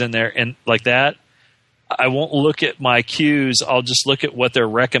movies in there and like that, I won't look at my queues. I'll just look at what they're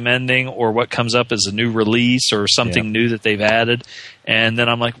recommending or what comes up as a new release or something new that they've added. And then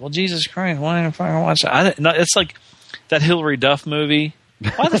I'm like, well, Jesus Christ, why did I watch that? It's like that Hillary Duff movie.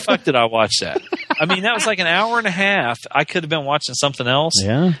 Why the fuck did I watch that? I mean, that was like an hour and a half. I could have been watching something else.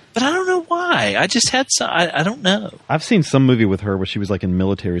 Yeah. But I don't know why. I just had some, I don't know. I've seen some movie with her where she was like in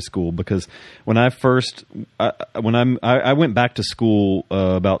military school, because when I went back to school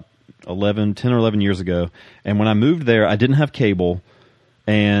about 10 or 11 years ago, and when I moved there, I didn't have cable.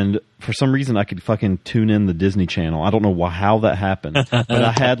 And for some reason, I could fucking tune in the Disney Channel. I don't know how that happened, but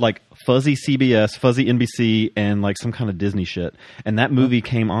I had like fuzzy CBS, fuzzy NBC, and like some kind of Disney shit. And that movie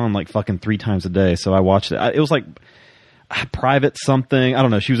came on like fucking 3 times a day. So I watched it. It was like private something. I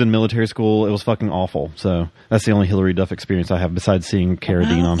don't know. She was in military school. It was fucking awful. So that's the only Hillary Duff experience I have besides seeing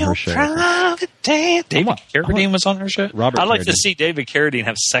Carradine on her show. David Carradine was on her show? I'd like to Carradine. see David Carradine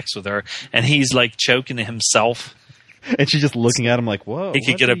have sex with her, and he's like choking himself. And she's just looking at him like, whoa. He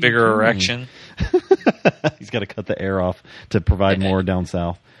could get a bigger erection. He's got to cut the air off to provide more down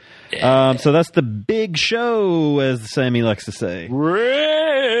south. So that's the big show, as Sammy likes to say.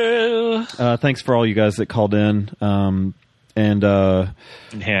 Thanks for all you guys that called in.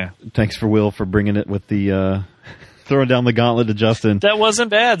 Thanks for Will for bringing it with the throwing down the gauntlet to Justin. That wasn't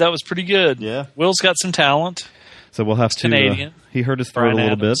bad. That was pretty good. Yeah. Will's got some talent. So we'll have to. Canadian. He hurt his throat a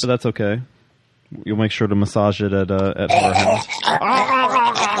little bit, but that's okay. You'll make sure to massage it at her house.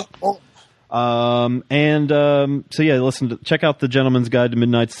 So yeah, check out the Gentleman's Guide to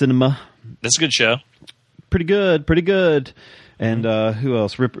Midnight Cinema. That's a good show. Pretty good. And who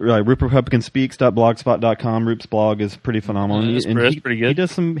else? RupertRepublicanspeaks.blogspot.com. Roop's blog is pretty phenomenal. It's pretty good.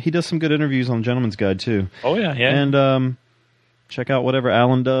 He does some good interviews on Gentleman's Guide too. Oh yeah. And check out whatever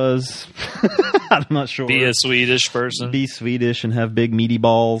Alan does. I'm not sure. Be a Swedish person. Be Swedish and have big meaty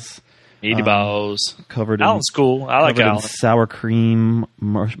balls. Meaty balls. Covered Alan's cool. I like Alan. In sour cream,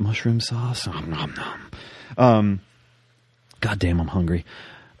 mushroom sauce. Nom, nom. God damn, I'm hungry.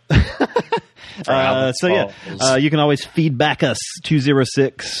 You can always feedback us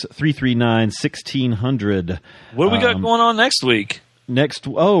 206-339-1600. What do we got going on next week? Next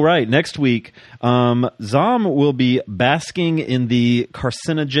week, Zom will be basking in the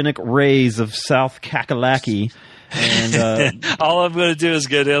carcinogenic rays of South Kakalaki. And all I'm going to do is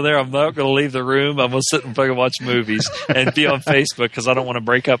go down there. I'm not going to leave the room. I'm going to sit and fucking watch movies and be on Facebook because I don't want to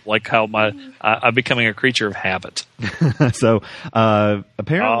break up like how I'm becoming a creature of habit. So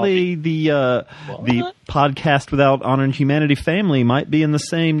apparently the podcast Without Honor and Humanity family might be in the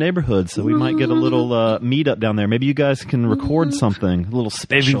same neighborhood, so we might get a little meetup down there. Maybe you guys can record something, a little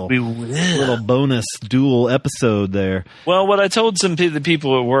special, Maybe we will. little bonus dual episode there. Well, what I told the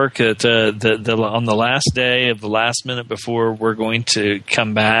people at work at on the last day of the last minute before we're going to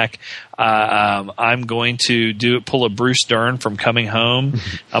come back, I'm going to pull a Bruce Dern from Coming Home.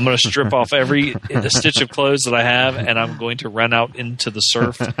 I'm going to strip off every stitch of clothes that I have, and I'm going to run out into the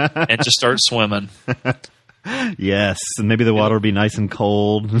surf and just start swimming. Yes, and maybe the water will be nice and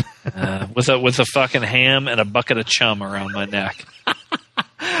cold. With a fucking ham and a bucket of chum around my neck.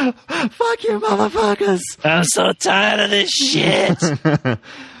 Fuck you, motherfuckers! I'm so tired of this shit.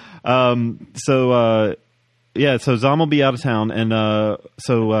 So Zom will be out of town, and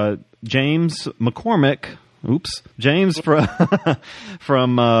James McCormick, James from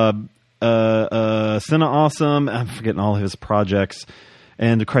Cine Awesome, I'm forgetting all of his projects,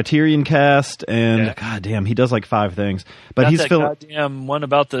 and Criterion Cast, and God damn, he does like 5 things. But he's goddamn one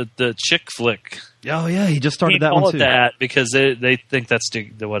about the chick flick. Oh yeah, he just started that one too. That because they think that's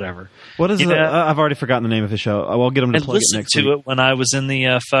the whatever. What is it? I've already forgotten the name of his show. I'll get him to plug it next week. I listened to it when I was in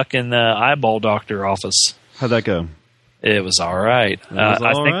the fucking eyeball doctor office. How'd that go? It was all right. I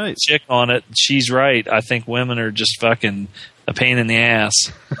think right. the chick on it, she's right. I think women are just fucking a pain in the ass.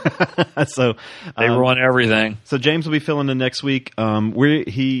 So they ruin everything. So James will be filling in next week.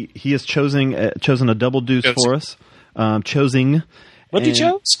 He has chosen a double deuce for us. What did you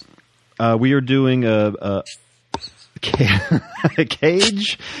chose? We are doing a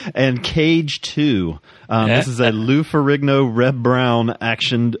Cage and Cage 2. This is a Lou Ferrigno, Reb Brown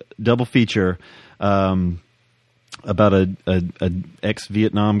action double feature. About a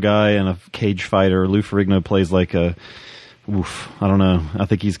ex-Vietnam guy and a cage fighter. Lou Ferrigno plays like I don't know. I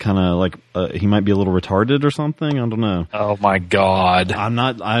think he's kind of like he might be a little retarded or something. I don't know. Oh my God! I'm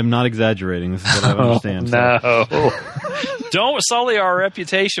not exaggerating. This is what I understand. No, don't sully our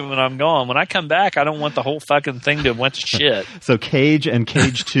reputation when I'm gone. When I come back, I don't want the whole fucking thing to went to shit. So Cage and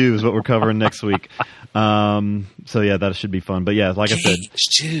Cage 2 is what we're covering next week. So yeah, that should be fun. But yeah, like I said,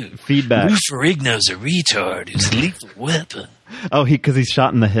 feedback. Lou Ferrigno's a retard who's a lethal weapon. Oh, because he's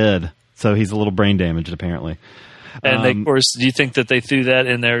shot in the head, so he's a little brain damaged apparently. And of course, do you think that they threw that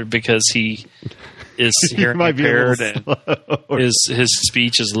in there because he is hearing impaired and his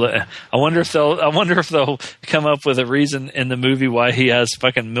speech is? I wonder if they'll come up with a reason in the movie why he has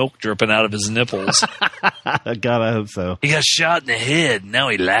fucking milk dripping out of his nipples. God, I hope so. He got shot in the head. Now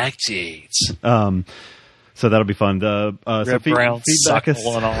he lactates. So that'll be fun. Feedback us.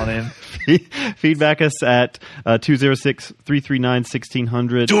 Feedback us at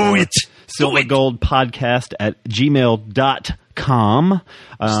 206-339-1600. Do it. silvergoldpodcast at gmail.com.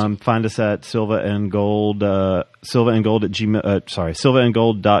 Find us at Silva and Gold, Silva and Gold at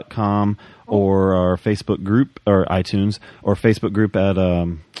silvaandgold.com, or our Facebook group, or iTunes, or Facebook group at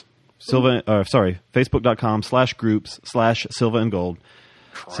facebook.com/groups/Silva and Gold.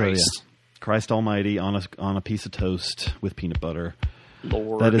 Christ. So, yeah. Christ Almighty on a piece of toast with peanut butter.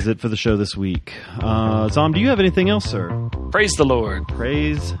 Lord. That is it for the show this week. Zom, do you have anything else, sir? Praise the Lord.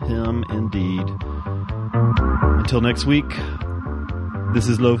 Praise him indeed. Until next week, this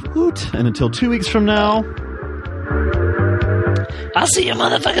is Loaf Oot, and until 2 weeks from now, I'll see you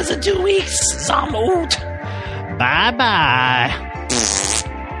motherfuckers in 2 weeks. Zom out. bye-bye.